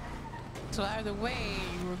 So either way,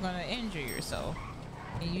 you were gonna injure yourself,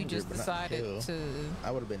 and you Injured, just but not decided kill. to. I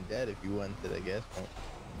would have been dead if you went to that gas pump.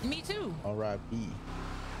 Me too. R.I.P.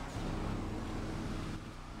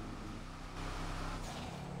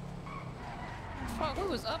 Fuck, we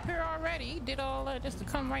was up here already. He did all that just to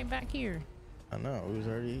come right back here. I know, it was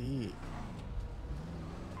already heat.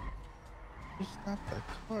 Just stop that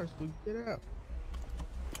car so we can get out.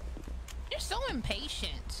 You're so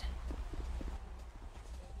impatient.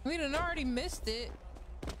 We done already missed it.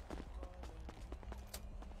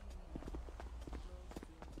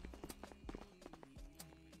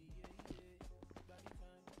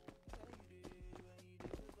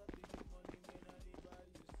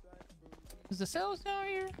 Is the sales down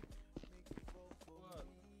here?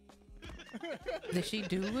 Did she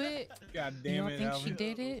do it? God You damn don't it, think Alvin. she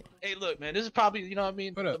did it? Hey, look, man, this is probably, you know what I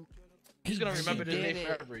mean? What up? He's gonna She remember this did day it.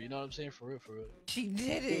 forever, you know what I'm saying? For real, for real. She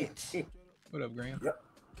did it. What up, Graham? Yep.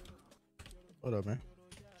 What up, man?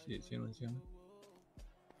 Shit, chilling.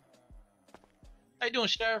 How you doing,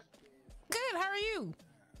 Sheriff? Good. How are you?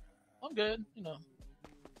 I'm good, you know.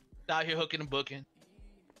 Out here hooking and booking.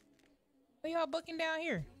 What y'all booking down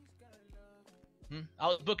here? I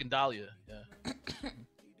was booking Dahlia, yeah. What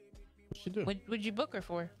she do? What'd you book her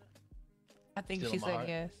for? I think Still she in my said heart.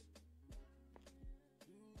 yes.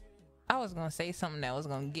 I was gonna say something that was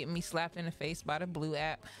gonna get me slapped in the face by the blue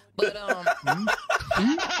app, but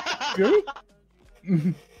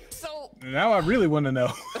so Now I really want to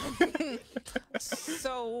know.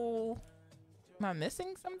 so am I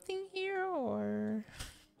missing something here or?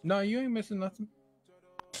 No, you ain't missing nothing.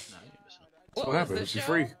 Nah, you ain't missing. What what was happened. the She's show?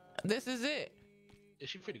 free. This is it. Is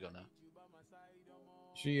she free to go now?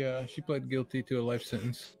 She pled guilty to a life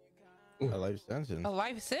sentence. A life sentence. A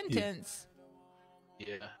life sentence.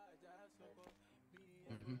 Yeah.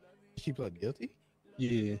 She pled guilty?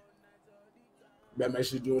 Yeah. Better make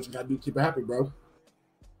sure you do what you gotta do to keep her happy, bro.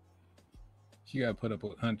 She got put up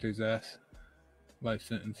with Hunter's ass. Life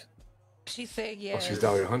sentence. She said Oh, yes. she's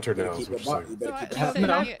Dahlia Hunter now. Keep Is her what you're saying. butt. You better keep her She happy. said,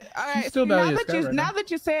 No. all right. She's still now Dahlia that Scott you right now now.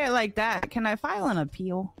 that you say it like that, can I file an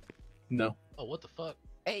appeal? No. Oh, what the fuck?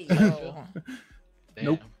 Hey yo. Damn.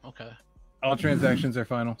 Nope. Okay. All transactions are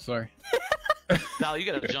final. Sorry. Dahlia,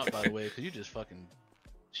 you gotta jump, by the way, because you just fucking...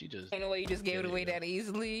 She just... Ain't no way you just gave it away that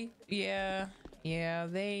easily. Yeah.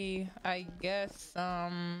 They, I guess,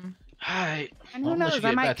 Alright. And who knows?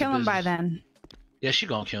 I might kill him by then. Yeah, she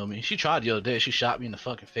gonna kill me. She tried the other day. She shot me in the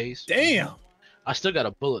fucking face. Damn. I still got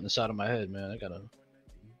a bullet in the side of my head, man. I gotta...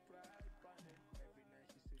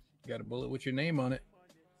 Got a bullet with your name on it.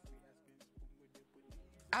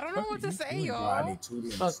 I don't know what to say, Bro, I y'all. need 2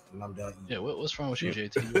 minutes and I'm done. Yeah, what's wrong with you,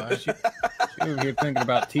 JT? You alright? She over here thinking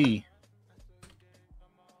about tea.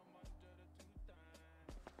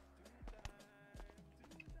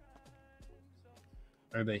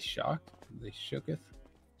 Are they shocked? Are they shooketh?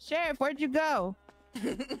 Sheriff, where'd you go?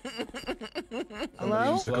 Somebody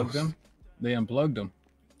Hello? unplugged them. They unplugged them.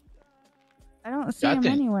 I don't see Yeah, I him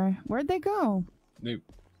think- anywhere. Where'd they go? They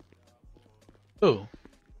Who?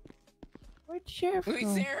 Where'd Sheriff We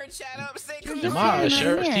go? see her chat up, say You're good just Jamar, sitting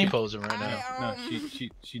Sheriff's right here. T-posing right now. no,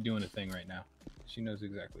 she doing a thing right now. She knows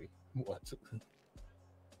exactly what.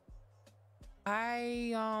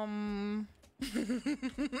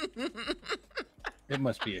 It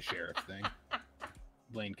must be a sheriff thing.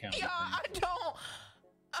 Blaine County Yeah, thing.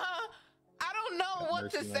 I don't know Got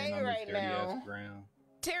what to Mercy say laying on this right dirty ass now. ground.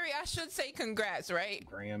 Terry, I should say congrats, right?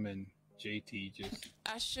 Graham and JT just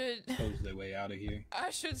I should closed their way out of here.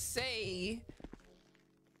 say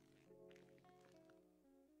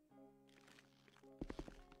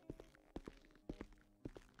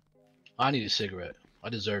I need a cigarette. I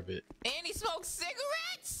deserve it. and he smokes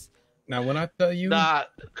cigarettes? Now, when I tell you, Nah,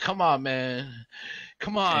 come on, man.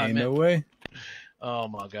 Come on, ain't man. no way. Oh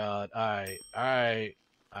my God. Alright.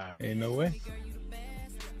 Ain't no way.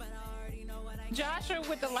 Joshua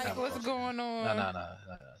with the like, what's going on? Nah.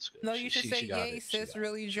 That's good. No, you should say got yay, it. She sis, got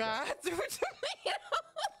really dry through tomato.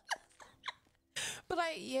 But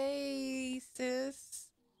like, yay, sis.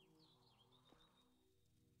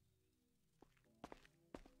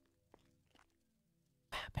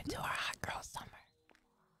 What happened to our hot girl summer?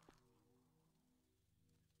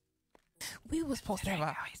 We was supposed to have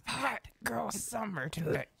a hot girl summer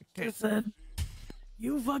tonight. Listen,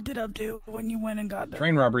 you fucked it up too when you went and got the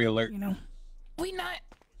Train robbery alert. You know, We not.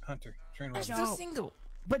 Hunter. Train I'm robbery. still single.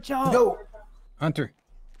 but y'all. Yo, Hunter.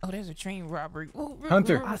 Oh, there's a train robbery.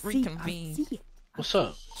 Hunter. I see Reconvene. it. What's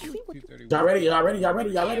up? 231. y'all ready? Y'all ready? Y'all ready?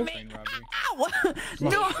 Y'all ready? Train robbery. Ow!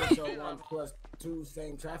 No. So 1 plus 2,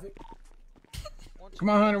 same traffic. Come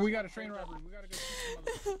on, Hunter. We got a train robbery. We gotta go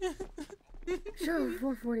see some mother- Sure,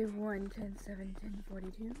 441, 10-7,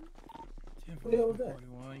 10-42.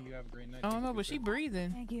 10:41. You have a great night. I don't know, but she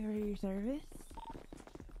breathing. Thank you for your service.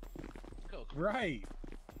 Right.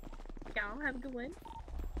 Y'all have a good one.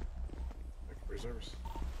 Reserves.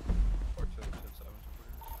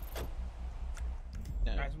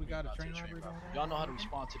 Yeah, Guys, we got a about to train the robbery going on. Y'all know how to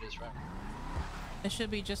respond to this, right? It should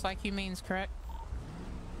be just like Humane's, correct?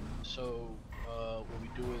 So, what we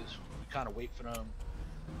do is we kind of wait for them.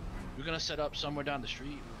 We're gonna set up somewhere down the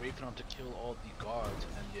street. We wait for them to kill all the guards,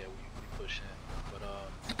 and then yeah, we push in. But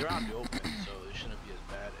they're out in the open, so it shouldn't be as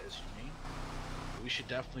bad as Humane. We should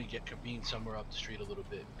definitely get convened somewhere up the street a little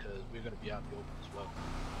bit because we're gonna be out in the open as well.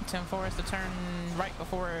 10 for us to turn right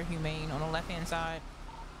before Humane on the left-hand side.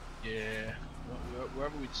 Yeah,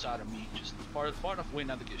 wherever we decide to meet, just far enough away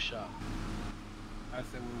not to get shot. I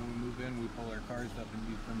said when we move in, we pull our cars up and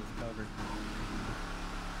use them as cover.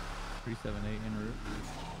 378 en route.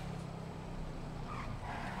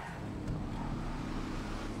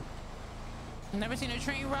 Never seen a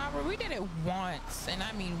train robbery. We did it once, and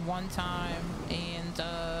I mean one time, and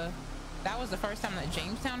that was the first time that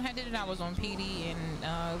Jamestown had did it. I was on PD, and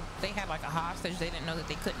they had like a hostage. They didn't know that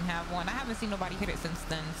they couldn't have one. I haven't seen nobody hit it since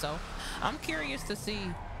then, so I'm curious to see.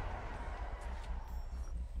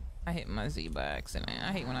 I hit my Z by accident.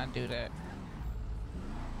 I hate when I do that.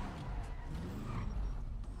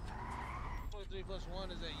 23 plus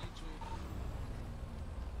 1 is at YouTube.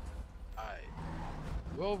 Alright.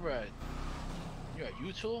 We're over at... You're at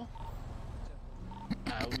U-Tool?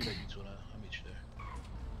 Alright, we'll meet at U-Tool now. I'll meet you there.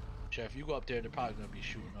 Chef, you go up there, they're probably gonna be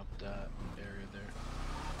shooting up that area there.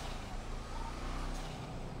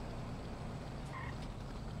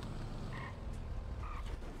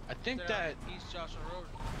 I think that East Joshua Road.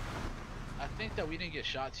 I think that we didn't get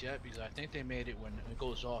shots yet because I think they made it when it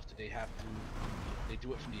goes off that they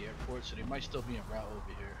do it from the airport, so they might still be en route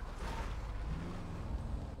over here.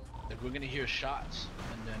 Like we're gonna hear shots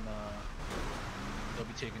and then they'll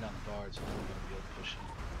be taking out the guards and then we're gonna be able to push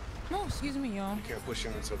in. Oh, excuse me, y'all. You can't push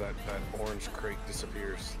in until that orange crate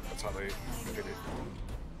disappears. That's how they did it.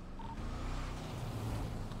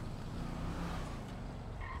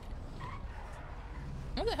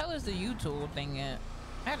 What the hell is the U-Tool thing at?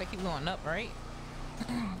 I had to keep going up, right?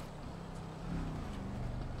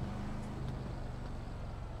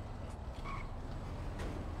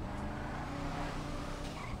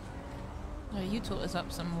 The U-Tool is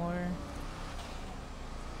up some more.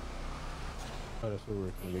 Oh, that's what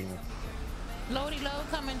we're convening. Lodi Low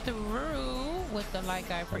coming through with the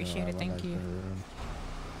like. I appreciate it. Thank you.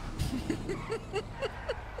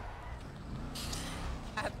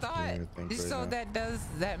 I thought so. That does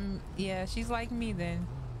that. Yeah, she's like me then.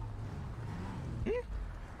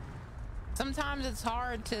 Sometimes it's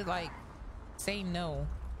hard to like say no,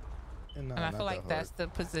 and I feel like that's the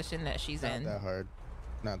position that she's in. Not that hard.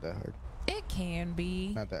 Not that hard. It can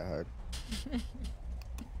be. Not that hard.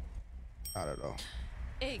 Not at all.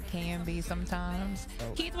 It can be sometimes.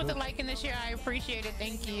 Keith with the like in the share. I appreciate it.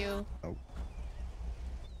 Thank you.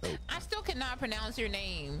 I still cannot pronounce your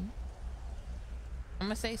name. I'm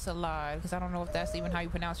gonna say Salad because I don't know if that's even how you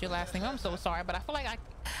pronounce your last name. I'm so sorry, but I feel like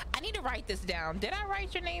I need to write this down. Did I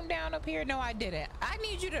write your name down up here? No, I didn't. I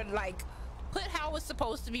need you to like put how it's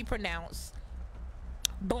supposed to be pronounced.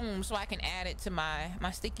 Boom, so I can add it to my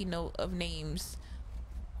sticky note of names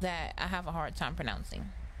that I have a hard time pronouncing.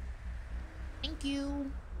 Thank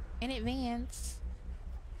you in advance.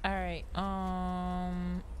 All right.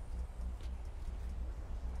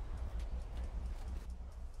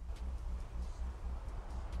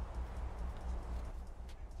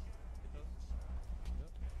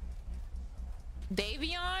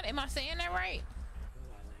 Davion, am I saying that right?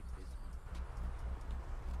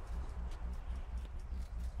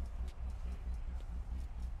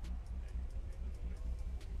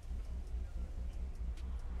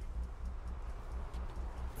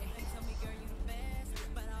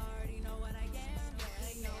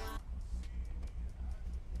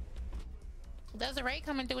 Desiree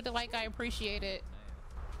coming through with the like. I appreciate it.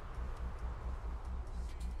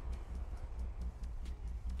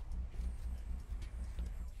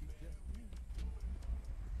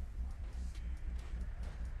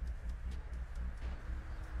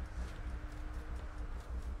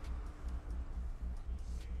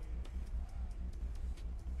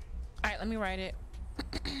 All right, let me write it.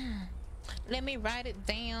 Let me write it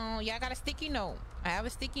down. Yeah, I got a sticky note. I have a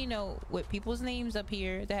sticky note with people's names up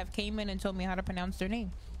here that have came in and told me how to pronounce their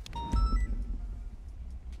name.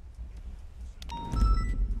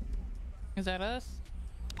 Is that us?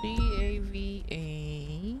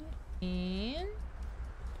 D-A-V-A-N.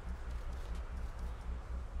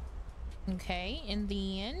 Okay, and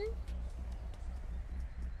then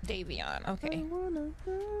Davion. Okay.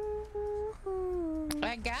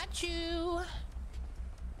 I got you.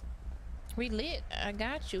 We lit. I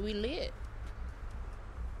got you. We lit.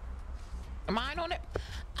 Mine on it.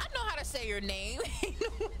 I know how to say your name.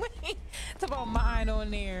 It's about mine on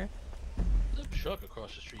there. There's a truck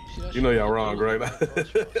across the street. You, see that You know y'all wrong, right?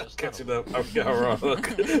 Catching up. I forgot wrong.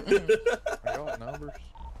 Y'all numbers.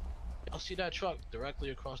 Y'all see that truck directly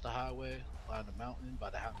across the highway by the mountain, by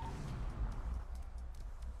the house?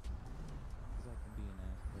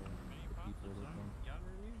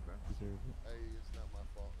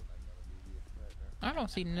 I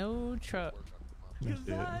don't see no truck.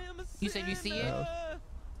 You said you see it?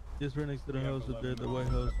 Just right next to the house up there, the White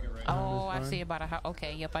House. Oh, I see about a house.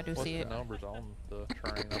 Okay, yep, I do What's see the it. numbers on the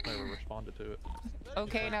train? I've never responded to it.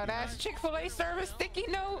 Okay, now that's Chick-fil-A service. Sticky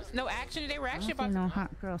notes. No action. They were actually about no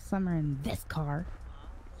hot girl summer in this car.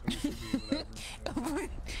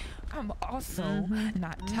 I'm also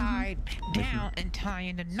not tied down and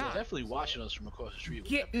tying the They're knot. definitely watching us from across the street.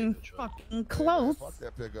 With Getting fucking close. Fuck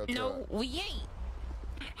that pickup No, truck. we ain't.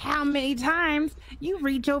 How many times you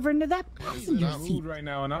reach over into that passenger I'm seat? mood right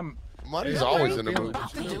now, and I'm. Money's Yeah, always I'm in the mood.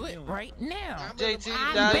 About to do it right now. JT,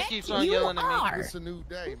 I Daddy bet keeps on you yelling at me. are. It's a new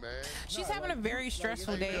day, man. She's having a very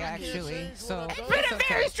stressful day, actually. So It's been a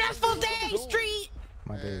very stressful day, Street.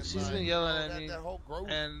 My day is She's been mine. yelling at me,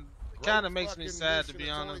 and it kind of makes me sad, to be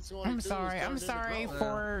honest. I'm sorry. I'm sorry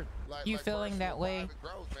for you feeling that way,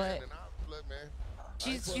 but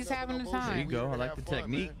she's having a There you time. go. I like the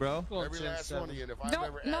technique, bro. Every last one of you. And if I Don't,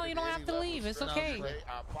 never no, added you don't any have to levels leave. It's to okay. today,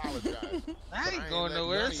 I apologize. I ain't going letting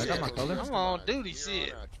nowhere. none of Shit. you I got my color. I'm on duty. Shit.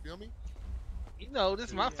 You feel me? You know, this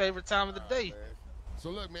is my favorite time of the day. So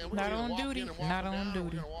look, man, we're Not gonna on walk duty. in and walk Not them on down.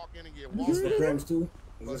 duty. We're gonna walk in and get Is this for walked crims too?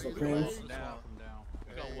 Is this for crims?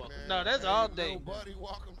 No, that's all day. Buddy,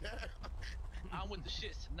 walk them down. I'm with the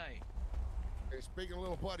shits tonight. Hey, speaking of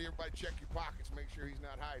little buddy, everybody check your pockets. Make sure he's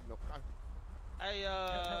not hiding. Okay? Hey,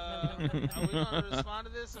 are we gonna respond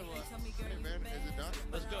to this or what? Hey, man, is it done?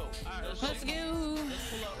 Let's go. All right, Let's go. Let's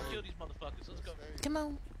pull up and kill these motherfuckers. Let's go. Come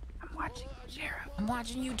on. I'm watching you, Sheriff. I'm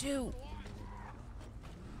watching you too.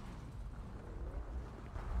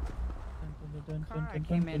 Car I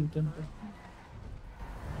came in. Front,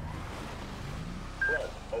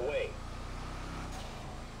 away.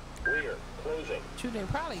 Rear, closing. Shoot, they're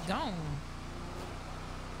probably gone.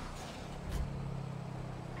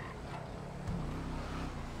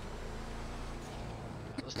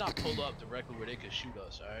 Let's not pull up directly where they could shoot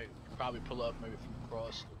us, alright? We could probably pull up maybe from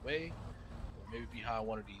across the way, or maybe behind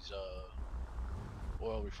one of these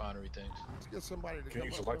oil refinery things. Let's get somebody to Can come you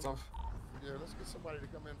use up the lights from- off? Yeah, let's get somebody to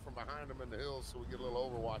come in from behind them in the hills so we get a little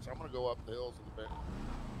overwatch. I'm gonna go up the hills a little bit.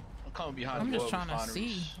 I'm coming behind I'm the just oil trying to refineries.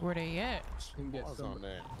 see where they at. Can get Pause some, on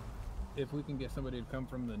that. if we can get somebody to come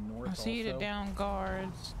from the north I see the also, down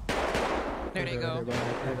guards. There they they're go. gonna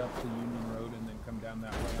head up to Union Road and then come down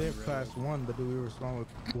that way. They on have the class railroad. 1, but do we respond with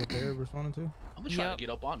what they're responding to? I'm gonna try Yep. to get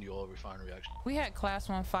up on the oil refinery, actually. We had class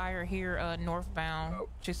 1 fire here northbound,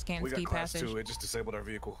 just We got Skansky class Passage. 2. It just disabled our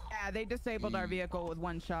vehicle. Yeah, they disabled our vehicle with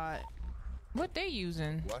one shot. What they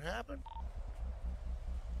using? What happened?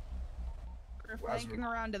 We're flanking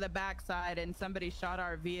around to the backside, and somebody shot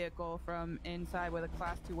our vehicle from inside with a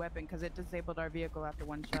class 2 weapon because it disabled our vehicle after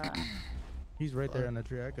one shot. He's right there in the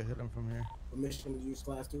tree. I could hit him from here. Permission to use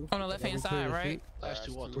class 2? On the left hand we clear side, to right? shoot? Class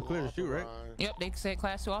 2 Class We're clear to shoot, right? authorized. Yep, they said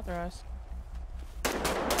class 2 authorized.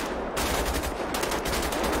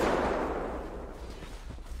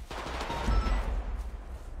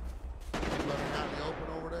 You let him out in the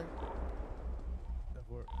open over there?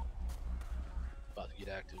 About to get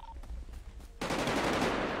active.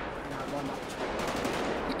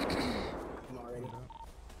 I'm already.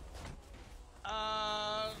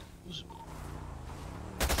 Who's...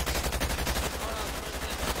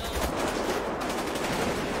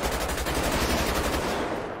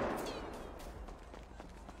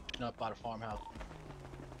 Up by the farmhouse.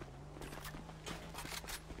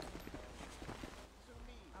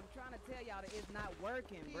 I'm trying to tell y'all that it's not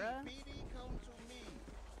working, bruh.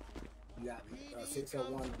 You got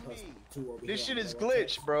 601 plus 2 over here. This shit is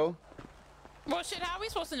glitched, bro. Well, shit, how are we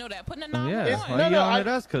supposed to know that? Putting a Yeah, 911. why you yelling at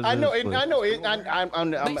us? 'Cause I know it's it. glitched? I know it. I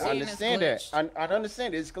They saying understand it's that. I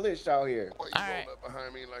understand it's glitched out here. Why you All right. roll up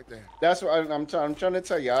behind me like that? That's what I'm trying to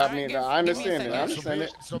tell you. All I right, mean, give- I give me a understand it. I second. understand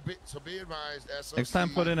it. So be advised. SOC, Next time,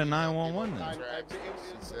 put in a 911 you know, then. tracks,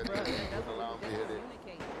 she said that they wouldn't allow me to hit it.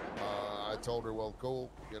 I told her, well, cool,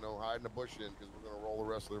 you know, hide in the bush then, because we're gonna roll the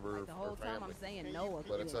rest of her, The whole her time family. I'm saying no.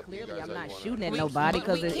 But it's up to you Clearly, guys I'm how not you wanna- shooting at We- nobody but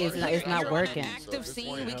because we it's can't not hear it's you. not You're on an working. active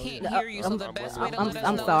scene. We can't No, hear you, so the best way to let us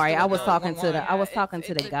I'm know sorry. is to I was put talking to the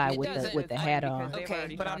 911. guy It with the doesn't- hat on.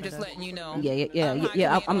 Okay, but I'm just letting you know. Yeah. I'm not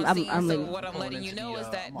Yeah, coming in on scene, I'm so in. what I'm letting you know is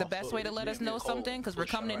that the best way to let us know something, because we're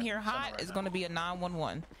coming in here hot, is going to be a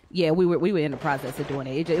 911. Yeah, we were in the process of doing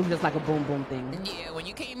it. It was just like a boom boom thing. Yeah, when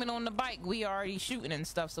you came in on the bike, we already shooting and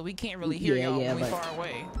stuff, so we can't really hear Yeah, y'all yeah, when we but- far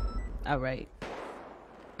away. All right.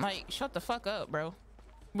 Like, shut the fuck up, bro.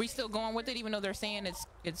 We still going with it, even though they're saying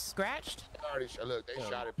it's scratched. They already look, they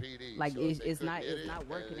shot at PD. Like, so it's- if they it's couldn't not- hit it's it, not then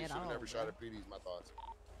working they at should've all, never shot bro. at PD's. My thoughts.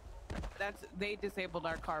 They disabled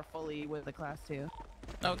our car fully with the class 2.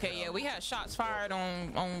 Okay, yeah, we had shots fired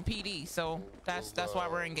on PD, so that's why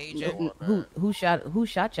we're engaging. Who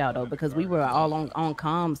shot y'all though? Because we were all on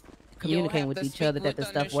comms communicating with each other that the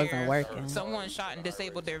stuff wasn't working. Someone shot and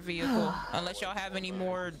disabled their vehicle. Unless y'all have any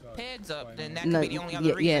more peds up, then that No, could be the only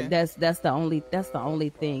other yeah, reason. that's the only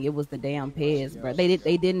thing. It was the damn peds, bro. They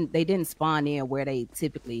didn't spawn in where they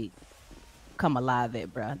typically come alive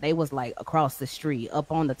at, bro. They was like across the street,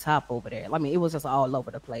 up on the top over there. I mean, it was just all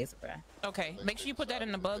over the place, bro. Okay, make sure you put that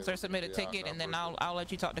in the bugs or submit a ticket, and then I'll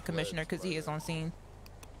let you talk to Commissioner because he is on scene.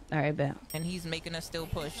 All right, bet. And he's making us still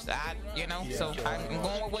push. So I'm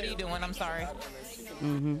going with what he doing. I'm sorry.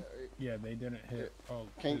 Mm-hmm. Yeah, they didn't hit. Oh,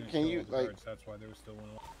 Can you the like? guards, that's why they were still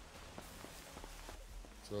winning.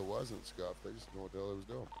 So it wasn't scuffed. They just knew what the hell it was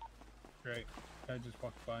doing. Right. I just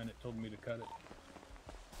walked by and it told me to cut it.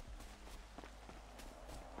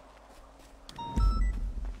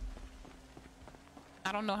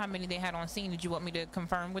 I don't know how many they had on scene. Did you want me to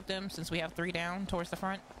confirm with them since we have 3 down towards the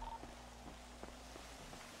front?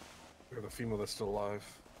 We have a female that's still alive.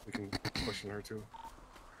 We can question her too.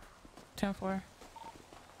 10-4.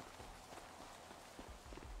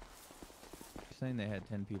 Saying they had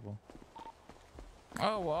 10 people.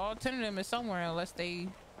 Oh well, all 10 of them is somewhere unless they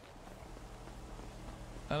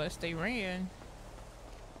ran.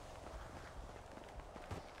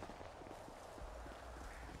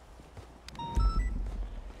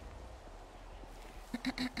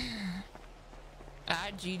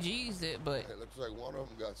 I GG's it, but It looks like one of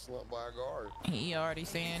them got slumped by a guard. he already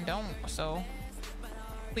saying don't, so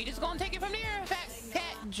we just gonna take it from there. Fat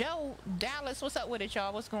Cat Joe Dallas, what's up with it,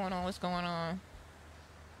 y'all? What's going on? What's going on?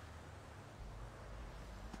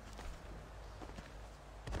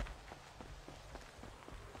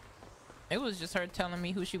 It was just her telling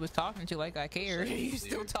me who she was talking to, like I cared. You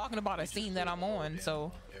still talking about a scene that I'm on,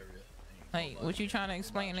 so like, what you trying to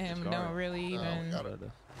explain to him? Don't really even.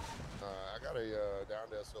 I got a down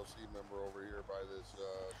to SLC member over here by this.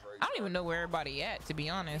 I don't even know where everybody at, to be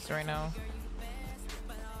honest, right now.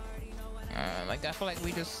 Like I feel like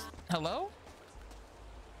we just hello.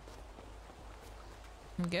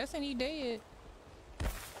 I'm guessing he dead.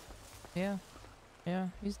 Yeah,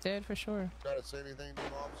 he's dead for sure. Try to say anything to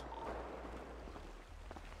him, officer?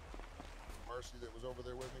 Mercy that was over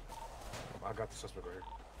there with me? I got the suspect right here.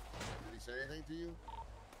 Did he say anything to you?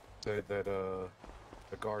 Said that the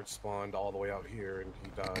guard spawned all the way out here and he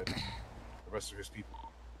died. The rest of his people.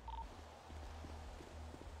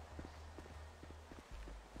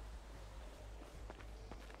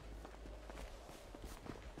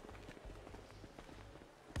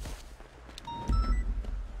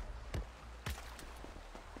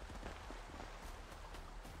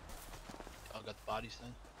 Y'all got the bodies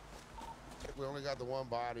then? We only got the one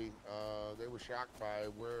body. They were shocked by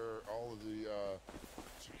where all of the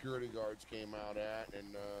security guards came out at,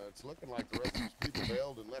 and it's looking like the rest of these people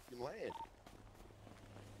bailed and left him land.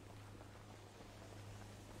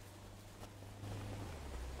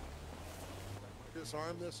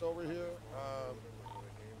 Disarm this over here.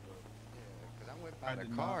 Because I went by the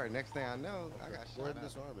car. Next thing I know, I got Go ahead shot and up.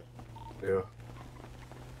 disarm it.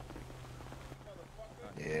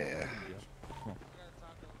 Yeah.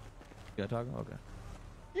 You gotta talk? Okay.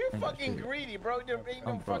 You Ain't fucking shit. greedy, bro. There ain't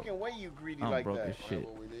no I'm broke. fucking way you greedy I'm like broke that. as shit.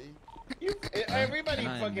 You, everybody And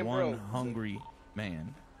I am fucking one broke. hungry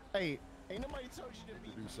man. Hey, ain't nobody told you to be.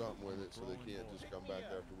 Do something with it so they can't just come back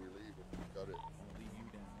after we leave and cut it.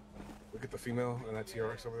 Look at the female and that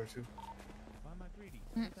TRX over there too.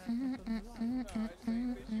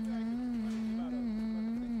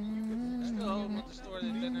 Still holding with the story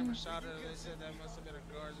that they never shot her. They said that must have been a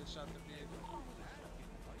guard that shot the vehicle.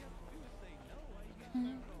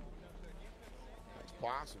 It's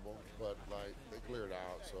possible, but like they cleared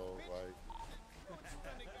out, so like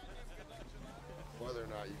whether or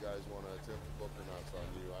not you guys want to attempt to book or not's on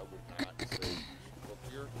you. I would not say you should book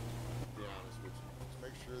here. To be honest with you, just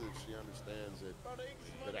make sure that she understands that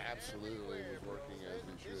that absolutely was working as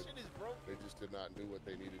they should. They just did not do what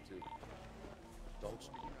they needed to. Don't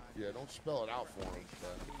spell it out for them.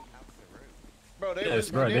 Bro, they Yes,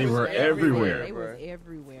 was, bro, they they was were everywhere. They bro. was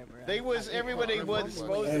everywhere, bro. They was everywhere they wasn't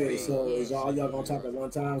supposed to Hey, be. so is all y'all gonna talk at one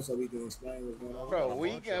time so we can explain what's going on? Bro,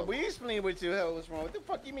 we explained what the hell was wrong. What the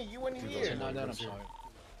fuck you mean? You weren't here. I'm sorry.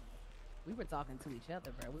 We were talking to each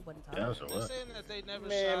other, bro. We wasn't Yeah, talking. that's They're saying that they never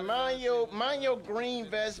Man, mind your green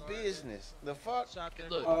vest business. The fuck?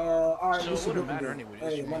 Look, All right, so we it should wouldn't book matter them. anyway.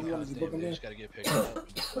 Hey, It's Mike, you really want to not book them. them They in? just gotta get picked up.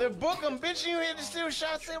 The book 'em, bitch. You had to steal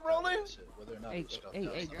shots in rolling. Whether or not Hey, it's stuff hey,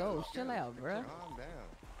 down. hey, go, chill out, bro. Calm down.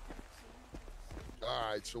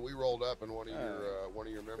 All right, so we rolled up, and one of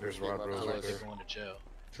your members There's came Rod up Rose to right us there. They're going to jail.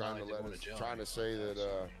 trying to They're let going us, to jail. trying to say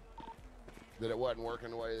that that it wasn't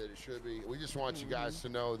working the way that it should be. We just want you guys to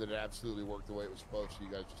know that it absolutely worked the way it was supposed to.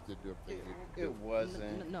 You guys just did do everything you needed to do. It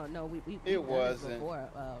wasn't. No, we It wasn't. Before,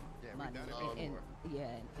 we've done it before.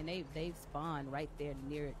 and they've spawned right there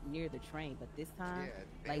near the train, but this time,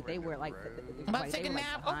 like they were like, about to take a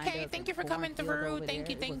nap. Okay, thank you for coming through. Thank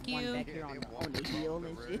you. Back here on the hill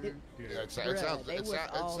and shit. Yeah, it sounds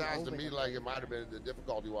to me like it might have been the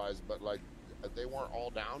difficulty-wise, but like they weren't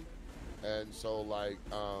all down, and so like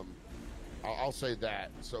I'll say that.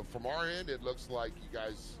 So from our end, it looks like you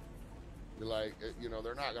guys, like, you know,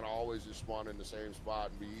 they're not going to always just spawn in the same spot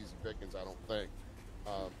and be easy pickings, I don't think.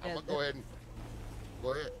 I'm going to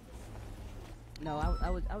go ahead. No, I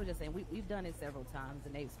was just saying we've done it several times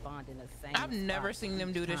and they've spawned in the same. I've never seen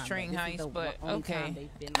them do this train heist, but okay.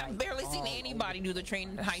 I've barely seen anybody do the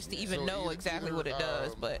train heist to even know exactly what it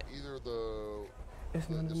does. But either the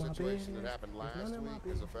situation that happened last week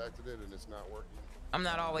has affected it and it's not working. I'm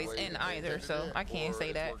not always in either, so I can't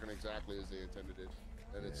say that. It's working exactly as they intended it,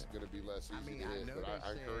 and it's going to be less easy to hit. But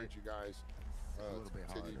I encourage you guys to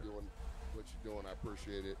continue doing what you're doing. I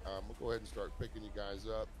appreciate it. We'll go ahead and start picking you guys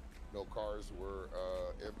up. No cars were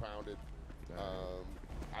impounded.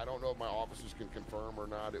 I don't know if my officers can confirm or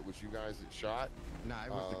not. It was you guys that shot. Nah,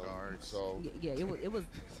 it was the guards. So yeah, it was.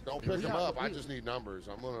 Don't pick them up. I just need numbers.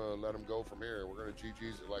 I'm gonna let them go from here. We're gonna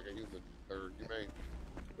GG's it like a human or humane.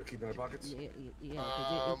 We're keeping our pockets. Yeah.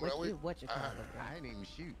 What you call it? I didn't even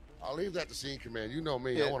shoot. I'll leave that to scene command. You know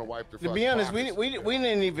me. Yeah. I want to wipe their. To be honest, pockets. we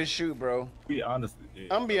didn't even shoot, bro. We honestly.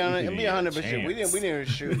 I'm be honest. I'm be 100%. We didn't even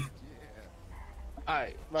shoot.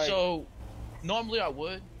 Alright, so normally I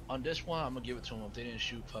would. On this one, I'm gonna give it to them. If they didn't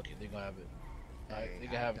shoot, fuck it, they gonna have it. Alright, they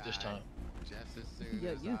can have it this time.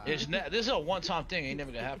 This is a one-time thing. Ain't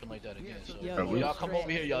never gonna happen like that again. So y'all come over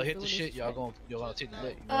here, y'all hit the shit, y'all gonna take the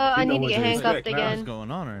lick. I need to get handcuffed again. What's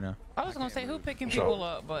going on right now? I was gonna say who picking people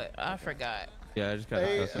up, but I forgot. Yeah, I just got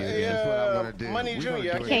That's what I'm gonna do. Money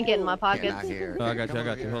Junior, I can't get in my pockets. Oh, I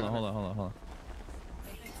got you. Hold on.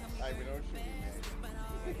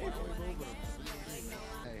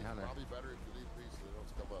 Hey, Hunter. Probably better if you leave these so they don't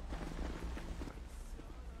step up.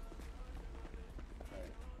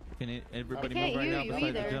 Can everybody can't move right hear now you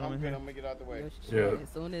besides the either. gentleman I'm here? gonna get out the way.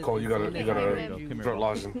 Yeah, Cole, you gotta start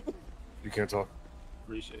lodging. You can't talk.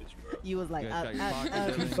 Appreciate you, bro. You was like, You guys got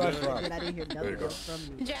your and pockets I didn't hear nothing else from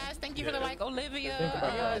you. Jazz, thank you for the like.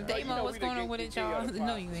 Olivia, Damo, what's going on with it, y'all?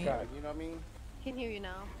 No, you ain't. You know what I mean? Can hear you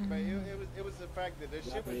now. But it was the fact that their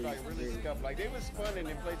shit was like really scuffed. Like they was spawning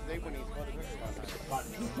in places they wouldn't even supposed to be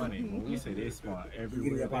spawning. Funny when we say they spawn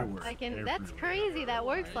everywhere, they work. I can. That's crazy. That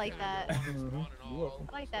works like that. I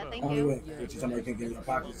like that. Thank Only you. way that somebody can get in your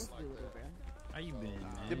pockets. How you been,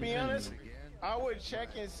 man? To be honest, I would check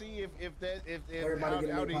and see if Everybody get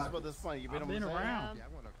in how their these supposed to spawn. You I've been around.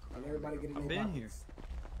 And everybody get in I've their been pockets. here.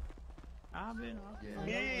 I've been.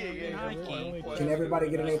 Yeah. Can everybody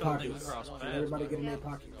get in their pockets? Can everybody get in their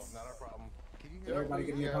pockets? Not a problem. Can everybody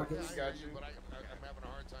get in their pockets? Got you, but I'm having a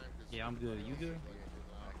hard time. Yeah, I'm good. You good?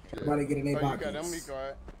 Everybody get in their Oh, you got them pockets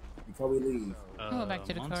card. before we leave. Go back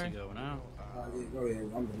to the months car. ago now. Yeah, go ahead.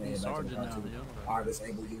 I'm the man back to the Sergeant car now, too. yeah. Our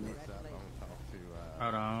disabled unit.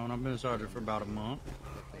 Hold on, I've been a sergeant for about a month.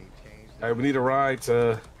 Hey, we need a ride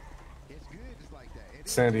to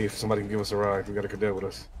Sandy. If somebody can give us a ride, we got a cadet with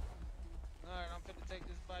us. Alright, I'm finna take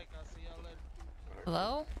this bike. I'll see y'all later.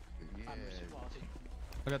 Hello?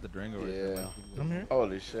 I got the Drango right there. Yeah.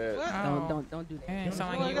 Holy shit. Oh. Don't do that. It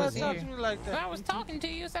sound Why like you you was gotta talk here. to me like that? I was talking to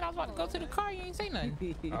you. Said I was about to go to the car. You ain't say nothing.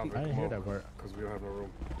 I didn't hear that part. because we don't have no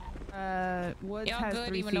room. Woods Y'all has good,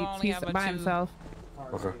 3 even though I seats. only He's have a by 2. himself.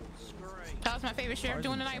 Okay. How's my favorite sheriff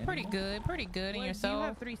doing tonight? Pretty good. Pretty good. And Woods, you yourself?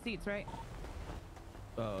 have 3 seats, right?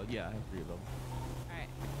 Yeah, I have 3 of them. Alright.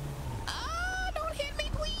 Ah, don't hit me,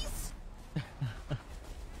 please.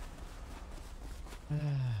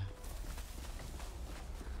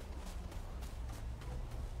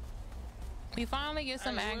 We finally get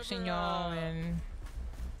some Hey, action, whoever, y'all, and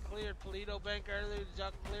Cleared Toledo Bank earlier. Did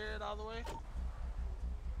y'all clear it all the way?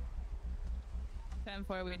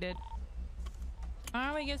 10-4 we did.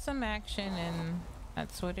 finally get some action, and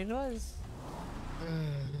that's what it was.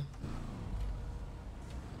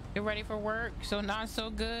 Get ready for work, so not so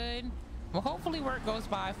good. Well, hopefully work goes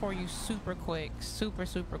by for you super quick,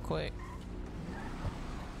 super quick.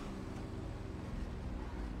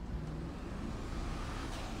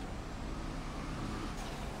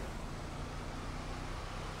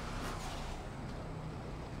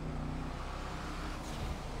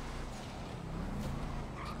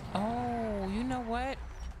 Oh, you know what?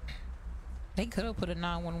 They could have put a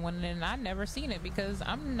 911 in. I never seen it because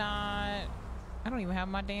I don't even have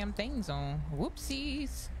my damn things on.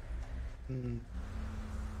 Whoopsies.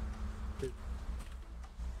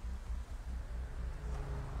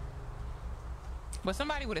 But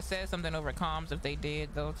somebody would have said something over comms if they did,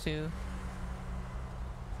 though, too.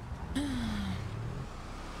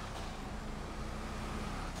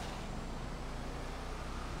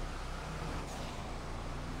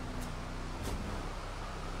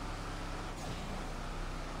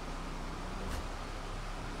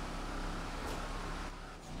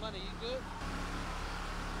 Money, you good?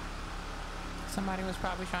 Somebody was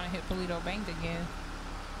probably trying to hit Polito Bank again.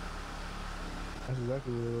 That's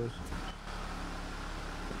exactly what it was.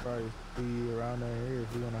 Probably be around that area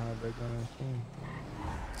if we want to hop back on that scene.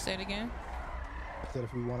 Say it again. I said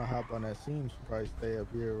if we want to hop on that scene, we should probably stay up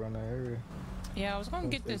here around that area. Yeah, I was gonna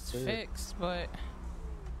get this fixed, but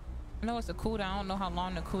I know it's a cooldown. I don't know how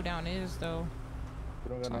long the cooldown is, though. You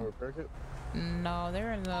don't got no repair kit? No,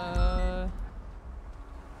 they're in the...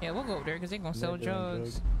 Yeah, we'll go up there because they're gonna sell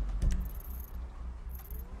drugs.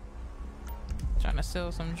 Trying to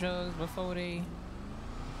sell some drugs before they...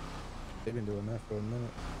 They've been doing that for a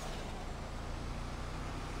minute.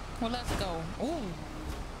 Well, let's go. Ooh.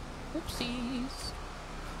 Oopsies.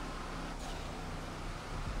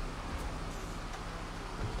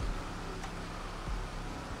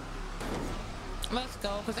 Let's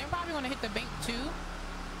go, because they're probably going to hit the bank too.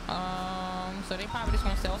 So they probably just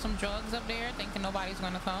going to sell some drugs up there, thinking nobody's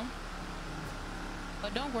going to come.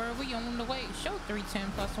 But don't worry, we on the way. Show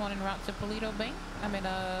 310 plus 1 en route to Polito Bank. I mean,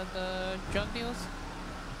 the drug deals.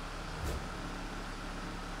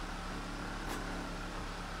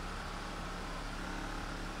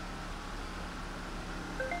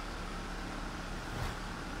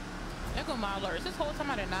 There go my alerts. This whole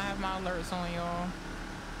time I did not have my alerts on, y'all.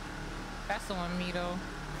 That's on me, though.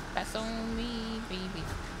 That's on me, baby.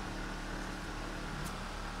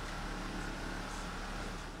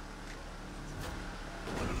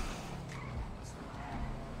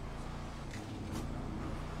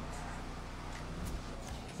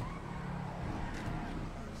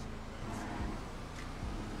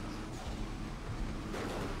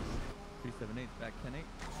 Back 10-8.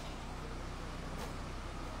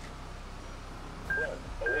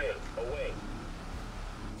 Away, away.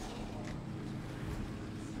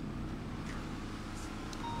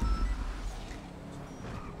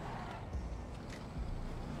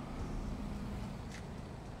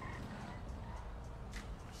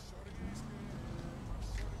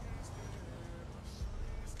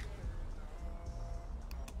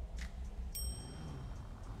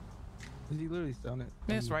 Is he literally selling it?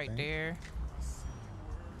 It's right there.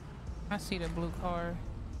 I see the blue car.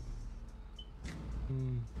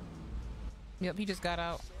 Yep, he just got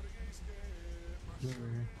out.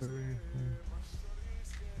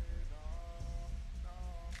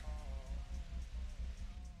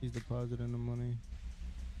 He's depositing the money.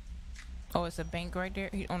 Oh, it's a bank right there.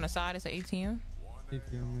 On the side, it's an ATM.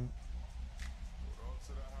 ATM, yeah.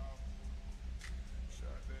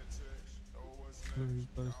 He's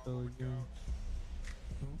about to sell again.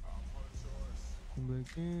 Come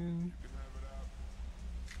back in.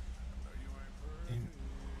 Damn.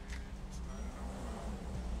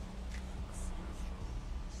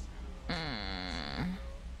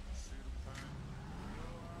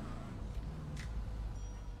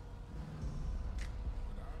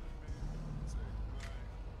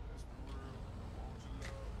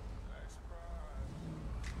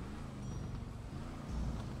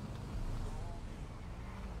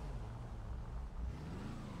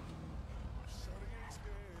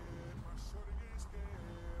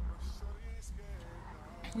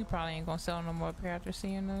 He probably ain't gonna sell no more up here after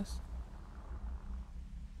seeing us.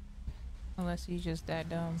 Unless he's just that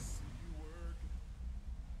dumb.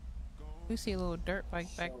 We see a little dirt bike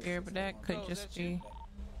back there, but that could just be...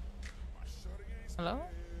 Hello? Oh,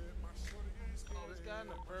 this guy in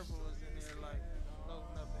the purple was in there, like,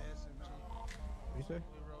 loading up the SMG. What you say?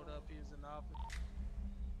 We rode up, he was in the office.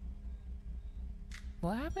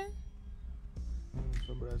 What happened?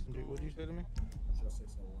 Somebody SMG. What did you say to me?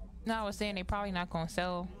 No, I was saying they probably not gonna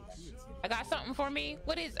sell. I got something for me.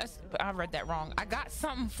 What is? I read that wrong. I got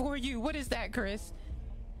something for you. What is that, Chris?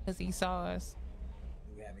 Because he saw us.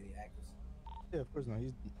 Do we have any actors? Yeah, of course not.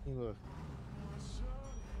 He left.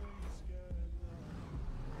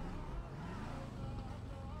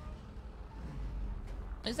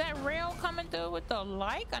 Is that Rail coming through with the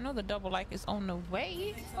like? I know the double like is on the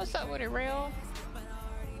way. What's up with it, Rail?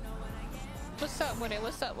 What's up with it?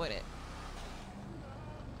 What's up with it?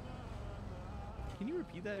 Can you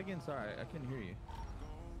repeat that again? Sorry, I couldn't hear you.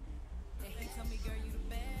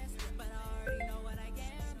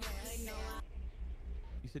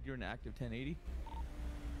 You said you're an active 1080?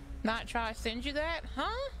 Not try to send you that,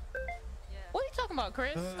 huh? What are you talking about,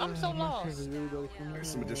 Chris? I'm so lost. There's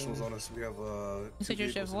some additionals on us. We have You two said your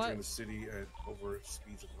vehicles shift what? entering the city at over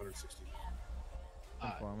speeds of 160.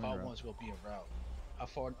 Car one's gonna be en route. How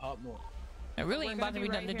far up north? It really ain't about to be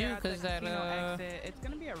nothing to do because that it's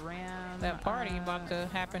gonna be a ram. that party about to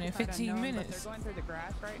happen in if I'd have 15 known, but minutes. They're going through the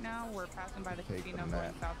grass right now. We're passing by the casino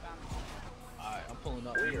going southbound. Alright, I'm pulling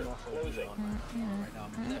up. We're off road right now.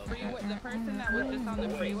 I'm The freeway, the person that was just on the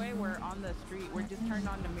freeway, we're on the street. We're just turned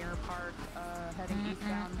on to Mirror Park, heading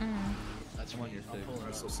eastbound. That's when you're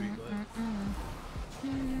SOC.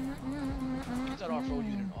 Get that off-road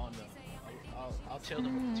unit on them. I'll tail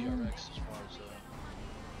them with the TRX as far as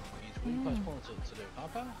when you guys pulling to their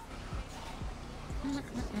compound.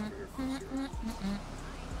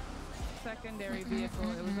 Secondary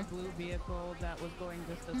vehicle. It was a blue vehicle that was going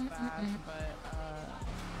just as fast, but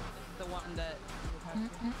this is the one that would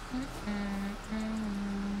have to.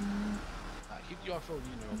 Keep the off-road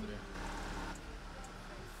unit over there.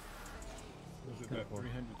 Was it that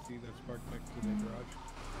 300C that's parked next to the garage?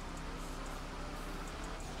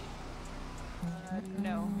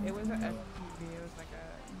 No, it was a SUV. It was like a.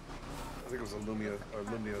 I think it was a Lumia or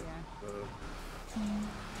Lumia.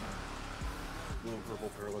 Blue and purple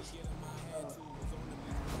Peerless.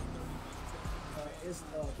 It's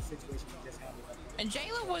the situation we just had. And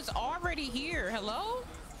Jayla was already here. Hello?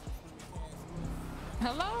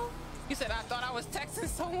 Hello? You said I thought I was texting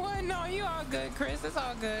someone. No, you all good, Chris. It's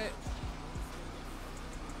all good.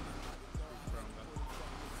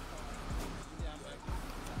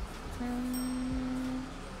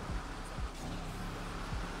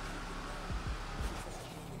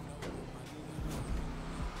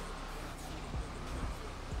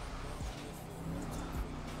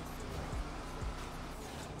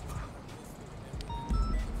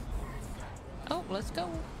 Oh, let's go.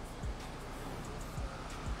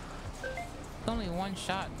 It's only one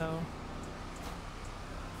shot though.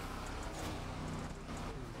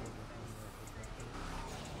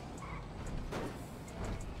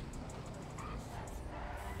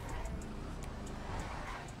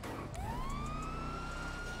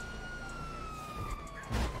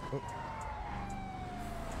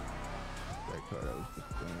 That car that was just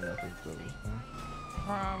playing, I think so.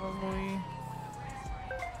 Probably.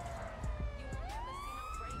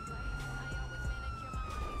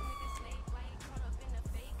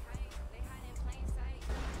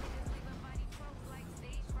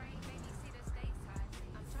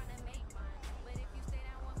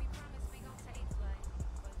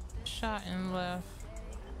 Shot and left.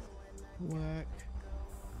 Whack.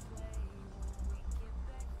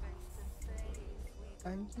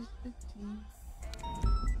 I'm just 15.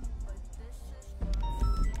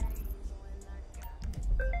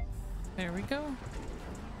 There we go.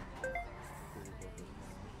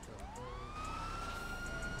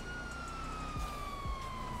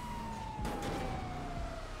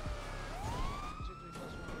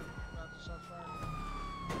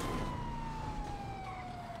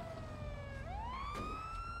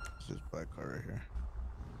 It's this black car right here.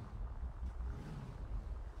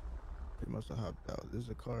 They must have hopped out. There's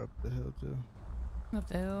a car up the hill too. Up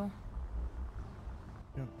the hill.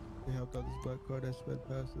 Yep. They hopped out this black car that sped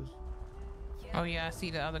past us. Oh yeah, I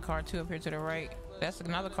see the other car too up here to the right. That's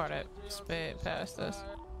another car that sped past us.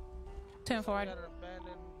 10-4.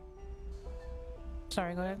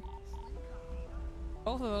 Sorry, go ahead.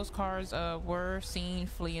 Both of those cars were seen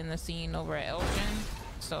fleeing the scene over at Elgin.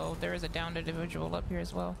 So there is a downed individual up here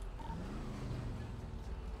as well.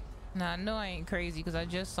 Now I know I ain't crazy because I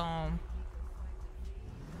just saw him.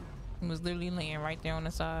 He was literally laying right there on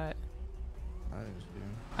the side. I didn't see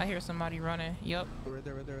him. I hear somebody running. Yup. Right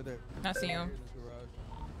there, right there, right there. I see him.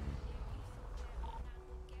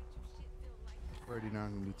 39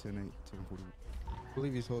 gonna be 10-8, 10-40. I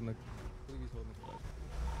believe he's holding the. I believe he's holding the flag.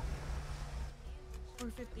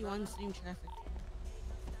 451, same traffic.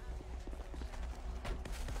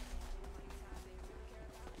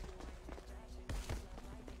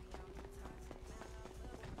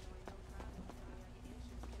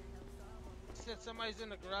 Said somebody's in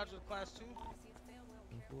the garage with class 2.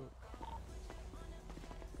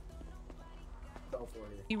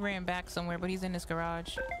 He ran back somewhere, but he's in this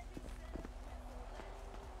garage. I'm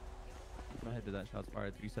gonna head to that shots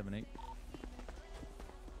fired 378.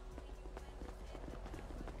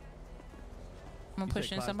 I'm gonna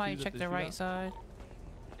push in. Somebody check the right side.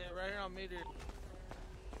 Yeah, right here on me, dude.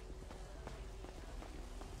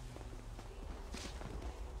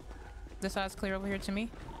 This side's clear over here to me.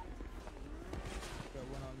 Got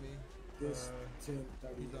one on me. This 10,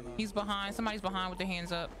 He's behind. Somebody's behind with their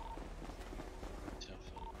hands up.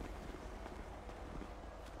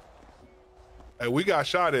 Hey, we got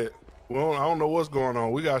shot at. Well, I don't know what's going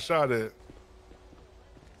on. We got shot at.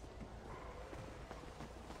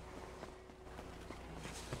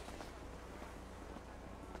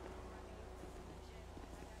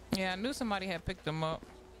 Yeah, I knew somebody had picked them up.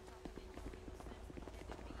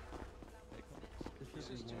 This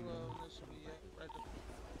is too low. This should be right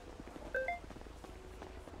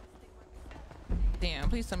Damn,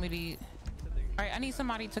 please somebody. Alright, I need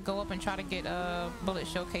somebody to go up and try to get bullet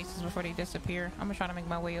showcases before they disappear. I'm gonna try to make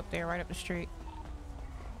my way up there, right up the street.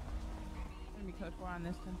 Let me code 4 on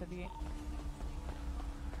this 1038.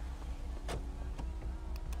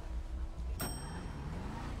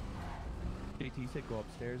 JT, you said go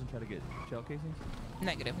upstairs and try to get shell casings?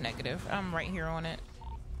 Negative, negative. I'm right here on it.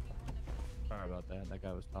 Sorry about that. That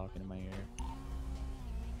guy was talking in my ear.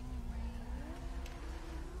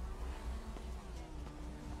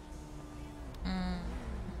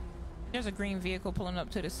 There's a green vehicle pulling up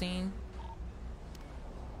to the scene.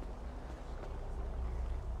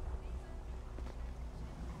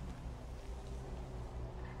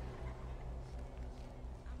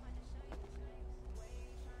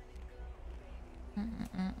 You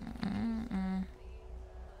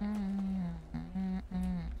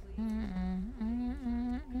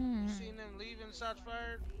seen them leaving shots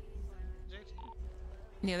fired?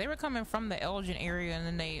 Yeah, they were coming from the Elgin area,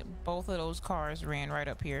 and then both of those cars ran right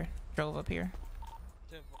up here, drove up here,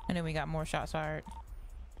 and then we got more shots fired.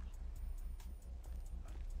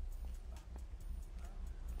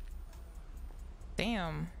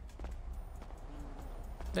 Damn,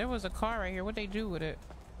 there was a car right here. What'd they do with it?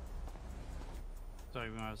 So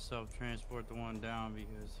you're gonna self-transport the one down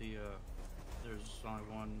because there's only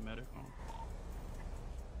one medic on.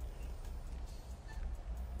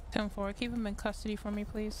 10-4, keep him in custody for me,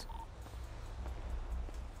 please.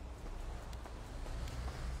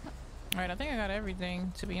 Alright, I think I got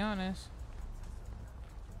everything, to be honest.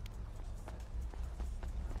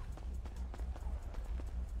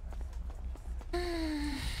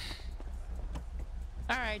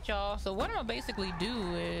 Alright, y'all. So what I'm gonna basically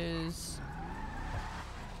do is...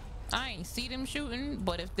 I ain't see them shooting,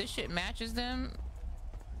 but if this shit matches them,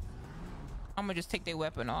 I'm gonna just take their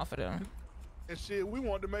weapon off of them. And shit, we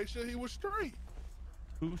wanted to make sure he was straight.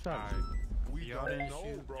 Who shot you? We Y'all don't didn't know,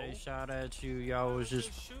 shoot. bro. They shot at you. Y'all was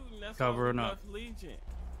just covering up.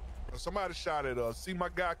 Somebody shot at us. See my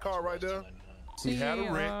guy car right there? He had a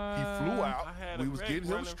wreck. He flew out. We was getting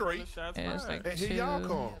him straight. Like and here y'all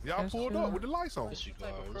come. Y'all pulled up with the lights on.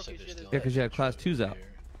 Yeah, because you had class 2s out.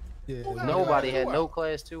 Yeah, Nobody had no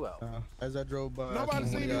class 2 out. As I drove by, Nobody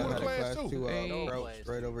seen you with had a class 2 out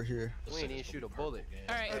right over here. We ain't even shoot a bullet.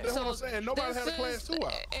 Alright, That's so what I'm saying. Nobody had a class 2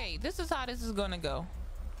 out. Hey, this is how this is gonna go.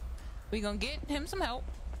 We gonna get him some help.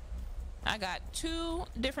 I got 2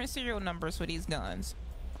 different serial numbers for these guns.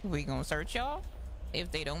 We gonna search y'all.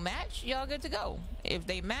 If they don't match, y'all good to go. If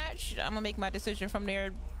they match, I'm gonna make my decision from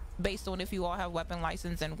there based on if you all have weapon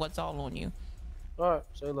license and what's all on you. Alright,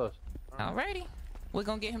 say less. Alrighty. We're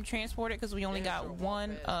gonna get him transported because we only got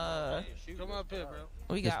one Come up here, bro.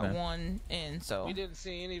 we got one in, so We didn't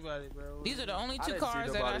see anybody, bro. these are the only 2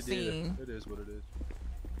 cars that I've seen. It is what it is.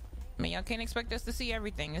 I mean, y'all can't expect us to see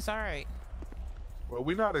everything. It's alright. Well,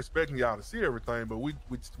 we're not expecting y'all to see everything, but we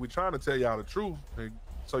trying to tell y'all the truth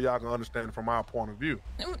so y'all can understand it from our point of view.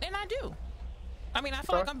 And I do. I mean, I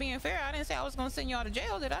feel like I'm being fair. I didn't say I was gonna send y'all to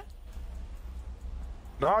jail, did I?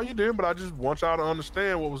 No, you didn't, but I just want y'all to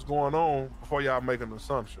understand what was going on before y'all make an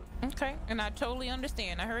assumption. Okay, and I totally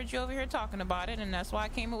understand. I heard you over here talking about it, and that's why I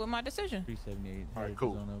came up with my decision. 378. All right,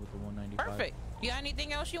 cool. With the 195. Perfect. You got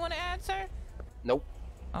anything else you want to add, sir? Nope.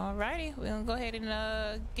 Alrighty, we're gonna go ahead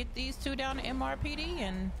and get these 2 down to MRPD,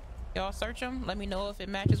 and y'all search them. Let me know if it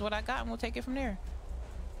matches what I got, and we'll take it from there.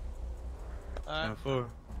 I'll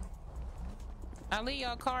leave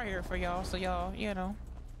y'all car here for y'all, so y'all, you know,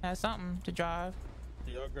 have something to drive.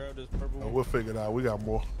 Y'all grab this purple one. We'll figure it out. We got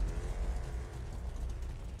more.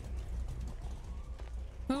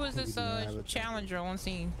 Who is this challenger on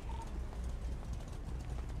scene?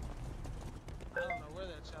 I don't know where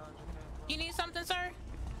that challenger came from. You need something, sir?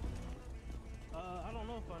 I don't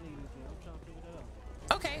know if I need anything. I'm trying to figure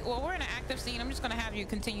that out. Okay, well, we're in an active scene. I'm just gonna have you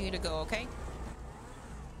continue to go, okay?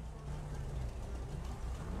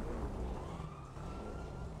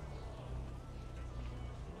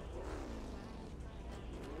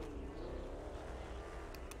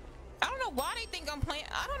 I don't know why they think I'm playing.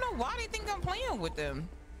 I don't know why they think I'm playing with them.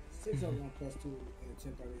 601 plus 2 and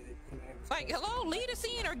 1038. Like, hello, lead a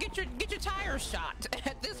scene or get your tires shot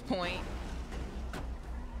at this point.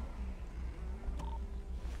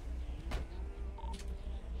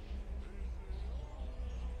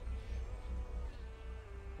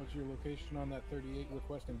 What's your location on that 38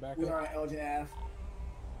 requesting backup? We are at Elgin Ave.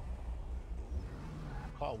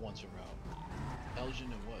 Call once around. Elgin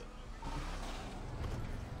and what?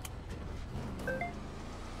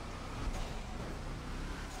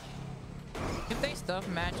 If they stuff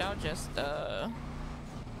match, I'll just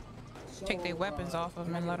take their weapons off of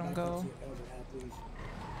them and let them go.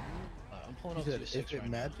 I'm pulling You up to said the if 6 it right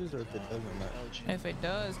now. matches or if it doesn't match? If it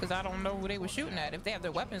does, because I don't know who they were shooting at. If they have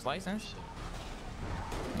their weapons license,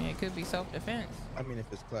 yeah, it could be self-defense. I mean, if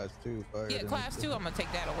it's class 2 fire. Yeah, then class it's 2, I'm gonna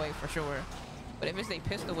take that away for sure. But if it's a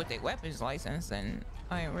pistol with their weapons license, then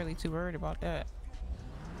I ain't really too worried about that.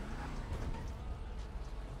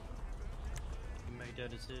 You make that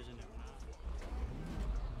decision.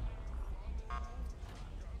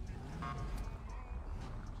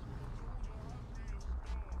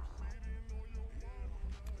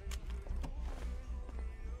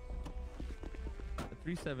 The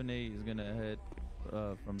 378 is gonna head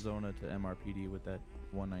from Zona to MRPD with that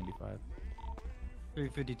 195.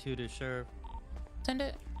 352 to sheriff. Send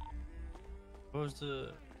it. What was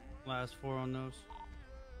the last 4 on those?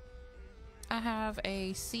 I have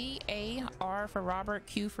a C-A, R for Robert,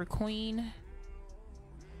 Q for Queen.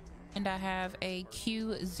 And I have a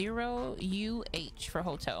Q0UH for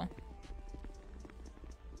hotel.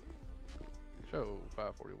 Show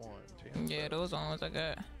 541. Yeah, those ones I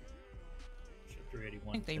got. I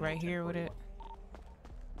think they right here with it.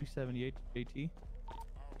 378 AT.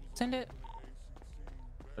 Send it.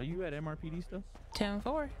 Are you at MRPD still?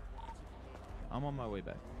 10-4. I'm on my way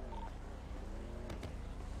back.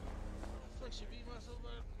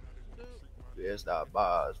 Yeah, it's not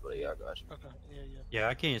bars, but yeah, I got you. Okay, yeah. Yeah,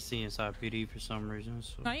 I can't see inside PD for some reason.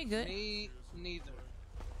 So. No, you good. Me neither.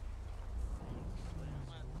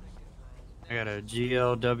 I got a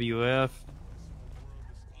GLWF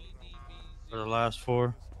for the last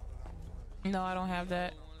 4. No, I don't have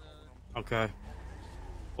that. Okay.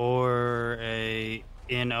 Or a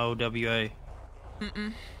NOWA.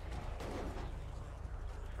 Mm-mm.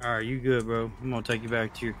 Alright, you good, bro. I'm gonna take you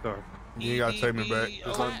back to your car. You ain't gotta take me back.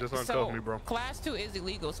 Just uncuff me, bro. Class 2 is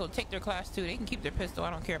illegal, so take their class 2. They can keep their pistol. I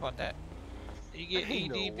don't care about that. You get Ain't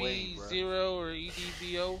no EDB way, bro. 0 or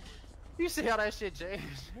EDBO. You see how that shit changed?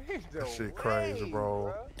 That shit crazy,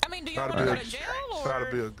 bro. I mean, do y'all Try want to to go be to jail try or?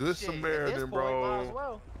 to be a good Samaritan,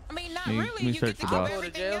 bro. I mean, not Me- really. me You get search to the keep box.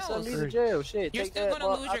 everything Jail, else. send me to jail. Shit, You're take still that, gonna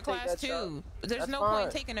well, lose I'll your take class that 2. shot. There's That's no fine.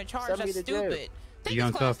 point taking a charge. Send me That's to jail. stupid. Take You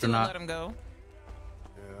his class uncuffed or 2 and not? let him go.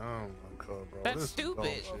 Yeah, I'm uncuffed, bro. That's This is stupid.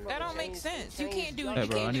 bullshit. That don't make sense. You can't do Hey, you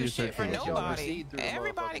bro, I can't need do to shit search for for this. nobody. through the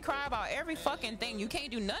Everybody motherfucker. cry about every fucking thing. You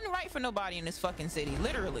can't do nothing right for nobody in this fucking city.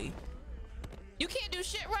 Literally. You can't do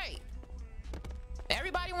shit right.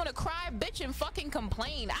 Everybody want to cry, bitch, and fucking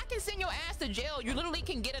complain. I can send your ass to jail. You literally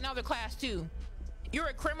can get another class 2. You're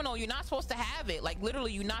a criminal. You're not supposed to have it. Like,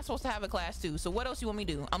 literally, you're not supposed to have a class 2. So what else you want me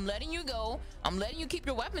to do? I'm letting you go. I'm letting you keep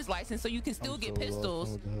your weapons license so you can still I'm get so lost on pistols.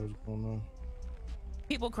 what the hell's going on.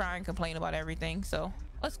 People cry and complain about everything. So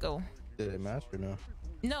let's go. Did it match or no?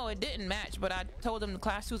 No, it didn't match, but I told them the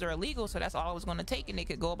class 2s are illegal, so that's all I was going to take, and they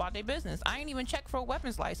could go about their business. I ain't even checked for a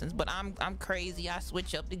weapons license, but I'm crazy. I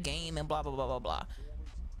switch up the game and blah blah blah blah blah.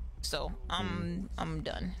 So I'm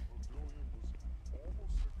done.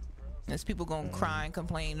 There's people gonna cry and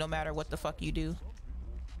complain no matter what the fuck you do.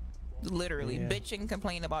 Literally, Yeah. bitch and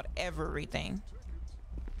complain about everything.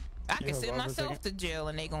 I can Yeah, send Robert, myself second. to jail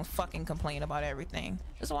and they gonna fucking complain about everything.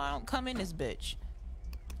 That's why I don't come in this bitch.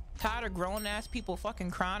 Tired of grown ass people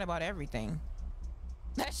fucking crying about everything.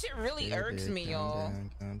 That shit really irks me, y'all.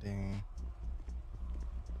 Calm down.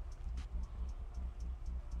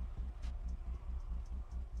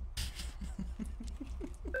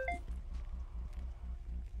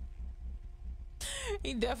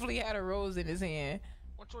 He definitely had a rose in his hand.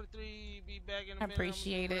 123, be back in a I minute.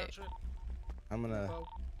 appreciate it. I'm gonna.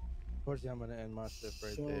 Unfortunately, I'm gonna end my shift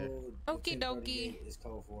right there. Okie dokie. It's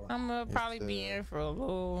code 4. I'm gonna probably It's, be in for a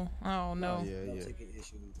little. I don't know. Oh, yeah, yeah. Ticket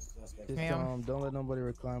issues. Suspect. Just, Yeah. don't let nobody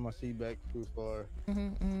recline my seat back too far.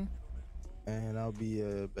 Mm-hmm. And I'll be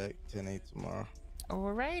back 10-8 tomorrow.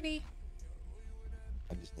 Alrighty.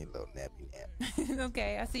 I just need a little nappy nap.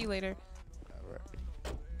 Okay, I'll see you later. Alright.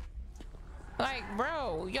 Like,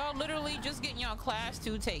 bro, y'all literally just getting y'all class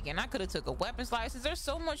 2 taken. I could have took a weapons license. There's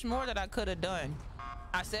so much more that I could have done.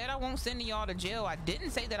 I said I won't send y'all to jail. I didn't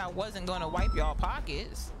say that I wasn't gonna wipe y'all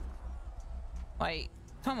pockets. Like,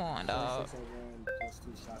 come on, dog.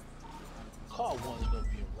 Call 1's gonna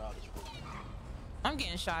be a route as well. I'm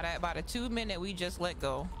getting shot at by the 2 men that we just let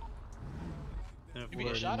go. You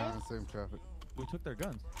being shot at? Same traffic. We took their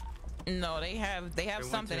guns. No, they have They went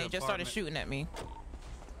something. to They the just started apartment. shooting at me.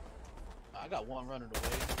 I got one running away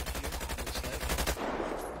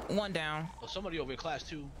here. One down. Oh, somebody over here, class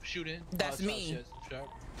 2, shooting. That's me. Sharp.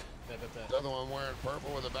 The other one wearing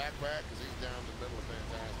purple with a backpack because he's down the middle of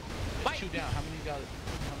fantastic. 2 down. How many got?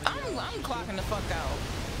 I'm clocking the fuck out.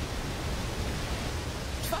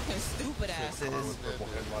 Fucking stupid asses.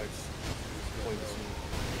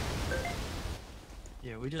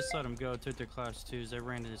 Yeah, we just let them go. Took their class 2s. They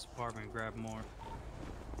ran to this apartment and grabbed more.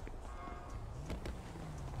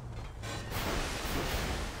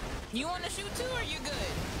 You want to shoot too, or you good?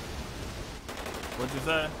 What'd you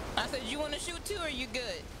say? I said you want to shoot too, or you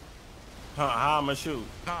good? How I'ma shoot?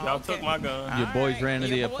 Oh, Y'all okay. took my gun. Your boys ran to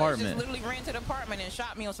the Your boys apartment. just literally ran to the apartment and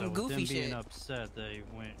shot me on some So with goofy them being shit. upset, they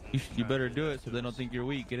went. You better do it so they don't think you're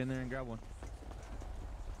weak. Get in there and grab one.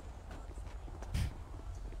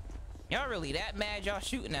 Y'all really that mad y'all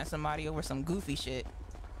shooting at somebody over some goofy shit?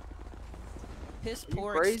 Piss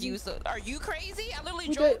poor crazy? excuse. Are you crazy? I literally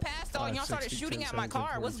Who drove did? past y'all and y'all started shooting at my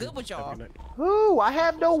car. What's good with y'all? Who? I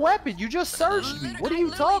have no weapon. You just searched me. What are you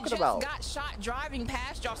talking about? Got shot driving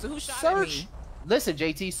past y'all. So who shot at Search. me? Listen,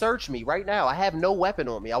 JT, search me right now. I have no weapon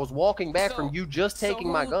on me. I was walking back from you just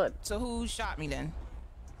taking my gun. So who shot me then?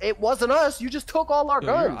 It wasn't us. You just took all our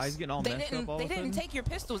guns. Your eyes getting all messed up all They of a didn't sudden? take your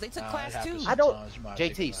pistols. They took class 2. I don't.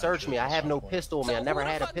 JT, search me. I have no pistol on me. I never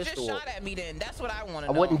had a pistol. Just shot at me then. That's what I want I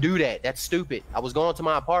to know. wouldn't do that. That's stupid. I was going to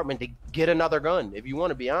my apartment to get another gun. If you want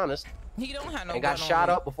to be honest. He don't have no and got gun on shot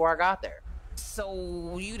me. up before I got there.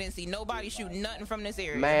 So you didn't see nobody shoot nothing from this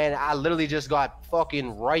area? Man, I literally just got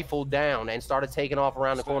fucking rifled down and started taking off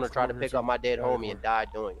around the corner trying to pick up my dead homie and died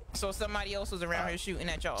doing it. So somebody else was around here shooting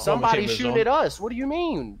at y'all? Somebody shooting at us. What do you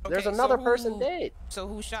mean? There's Okay, another so person who- dead. So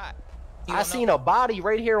who shot? I seen a body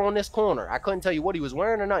right here on this corner. I couldn't tell you what he was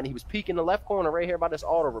wearing or nothing. He was peeking the left corner right here by this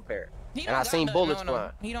auto repair. He And don't I got seen nothing bullets on him.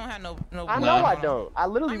 flying. He don't have no. I know I don't. I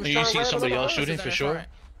literally was You trying seen to somebody else shooting for sure?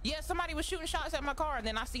 Yeah, somebody was shooting shots at my car, and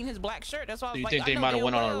then I seen his black shirt. That's why I So was you like, think I they know might have damn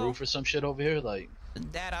went on a well roof or some shit over here? Like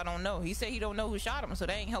that I don't know. He said he don't know who shot him, so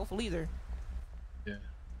that ain't helpful either. yeah.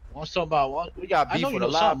 What's talking about? What? We got I beef know you with know a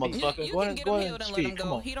lot of something, people. motherfucker. You Go can ahead, get go him ahead healed and and let him speak. go.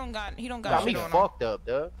 Come on. He don't got Got me shit on him. fucked up,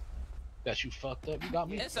 duh. Got you fucked up. You got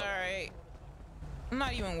me. It's alright. I'm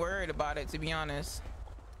not even worried about it, to be honest.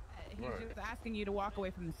 He's just asking you to walk away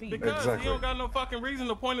from the scene. Because he don't got no fucking reason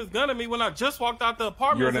to point his gun at me when I just walked out the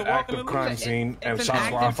apartment. You're in and an walking active the crime loop. scene and It's an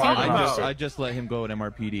shots were active fired. I just let him go at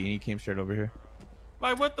MRPD and he came straight over here.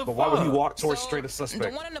 Like what the But fuck? why would he walk towards straight a The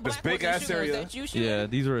suspect? one in the This black big wasn't ass shooting, was area. that you shooting? Yeah,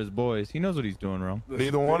 these are his boys. He knows what he's doing wrong.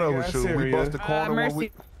 Neither one of us shoot. We bust the corner when we.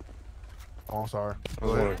 Mercy. Oh, I'm sorry. Go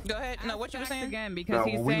ahead. Go ahead. No, what you were saying? Again, Now, because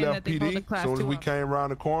he's when we saying left that they pulled a PD, class as soon as 2 we up. came around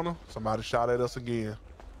the corner, somebody shot at us again.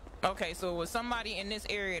 Okay, so it was somebody in this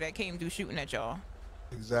area that came through shooting at y'all.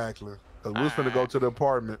 Exactly. Cause we was finna go to the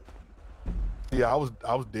apartment. Yeah, I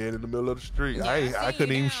was dead in the middle of the street. Yeah, I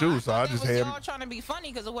couldn't even shoot, so I just had. Y'all trying to be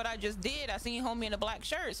funny because of what I just did. I seen homie in a black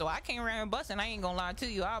shirt, so I came around busting. I ain't gonna lie to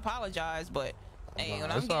you. I apologize, but hey, when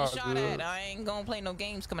I'm it's getting all shot good. at, I ain't gonna play no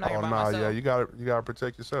games coming out Oh here by nah, myself. yeah, you gotta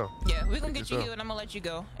protect yourself. Yeah, we gonna Protect get you yourself. healed. I'm gonna let you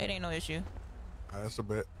go. It ain't no issue. That's a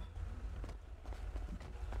bet.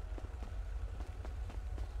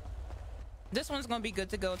 This one's gonna be good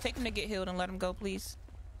to go. Take him to get healed and let him go, please.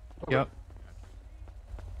 Yep.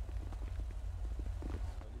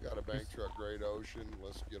 You got a bank truck, Great Ocean.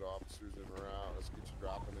 Let's get officers in route. Let's get you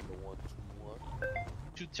dropping into 121.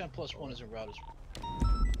 210 plus 1 is in route as well.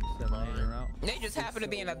 They just happened to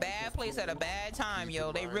be in a bad place at a bad time,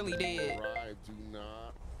 yo. They really did. Do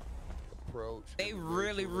not approach. They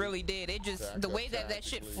really did. It just the way that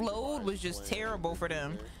shit flowed was just terrible for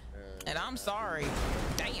them. And I'm sorry.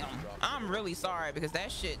 Damn. I'm really sorry because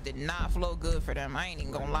that shit did not flow good for them. I ain't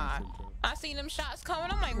even gonna lie. I seen them shots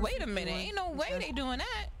coming. I'm like, wait a minute. Ain't no way they doing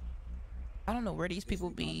that. I don't know where these people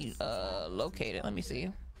be located. Let me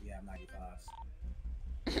see. Yeah, 95.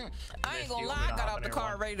 I ain't gonna lie, I got out the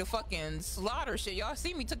car ready to fucking slaughter shit. Y'all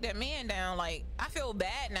see me took that man down. Like, I feel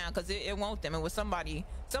bad now because it won't them. It was somebody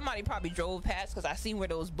probably drove past because I seen where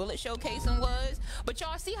those bullet showcasing was. But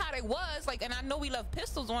y'all see how they was, like, and I know we left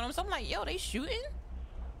pistols on them. So I'm like, yo, they shooting?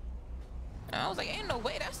 And I was like, ain't no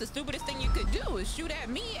way. That's the stupidest thing you could do is shoot at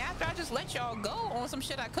me after I just let y'all go on some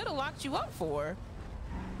shit I could have locked you up for.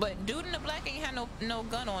 But dude in the black ain't had no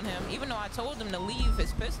gun on him, even though I told him to leave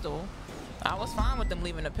his pistol. I was fine with them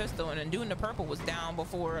leaving the pistol, and then dude in the purple was down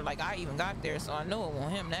before like I even got there, so I know it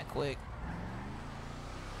wasn't him that quick.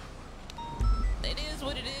 It is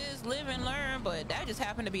what it is, live and learn, but that just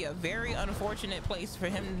happened to be a very unfortunate place for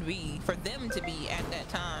them to be at that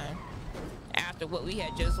time after what we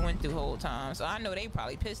had just went through the whole time. So I know they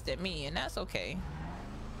probably pissed at me, and that's okay.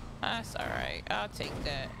 That's all right. I'll take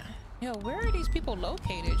that. Yo, where are these people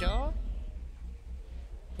located, y'all?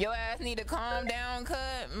 Your ass need to calm down,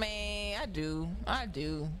 cut. Man, I do.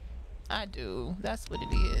 That's what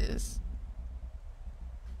it is.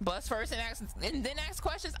 Bust first and then ask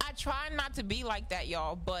questions. I try not to be like that,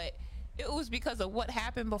 y'all, but it was because of what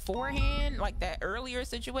happened beforehand, like that earlier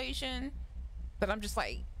situation, that I'm just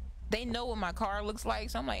like, they know what my car looks like,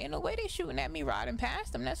 so I'm like, ain't no way they shooting at me riding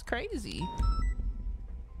past them. That's crazy.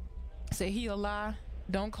 Say he a lie.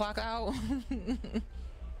 Don't clock out.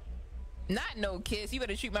 Not no kiss. You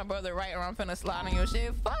better treat my brother right or I'm finna slide on your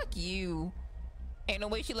shit. Fuck you. Ain't no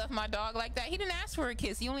way she left my dog like that. He didn't ask for a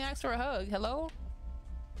kiss. He only asked for a hug. Hello?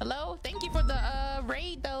 Hello? Thank you for the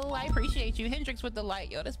raid though. I appreciate you. Hendrix with the light.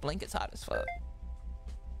 Yo, this blanket's hot as fuck.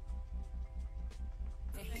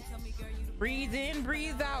 Breathe in,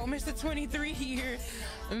 breathe out, Mr. 23 here.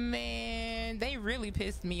 Man, they really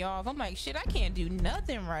pissed me off. I'm like, shit, I can't do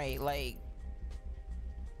nothing right. Like,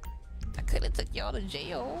 I could have took y'all to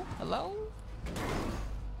jail. Hello?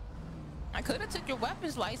 I could have took your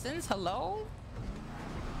weapons license. Hello?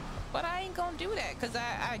 But I ain't gonna do that because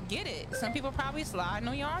I get it. Some people probably sliding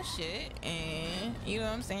on y'all shit, and you know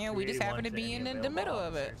what I'm saying? We just happen to be in the middle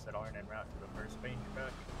of it. That aren't en route to the first bank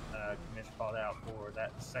truck. Commission called out for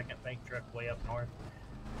that second bank truck way up north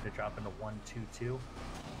to drop into 122.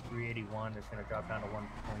 381 is going to drop down to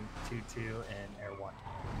 1.22 and Air 1.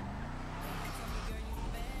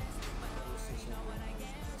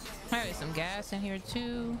 There's some gas in here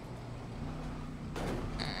too.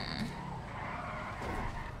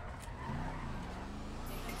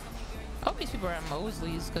 I hope these people are at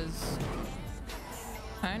Mosley's because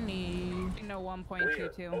I need. No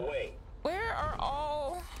 1.22. Where are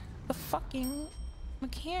all the fucking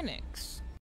mechanics?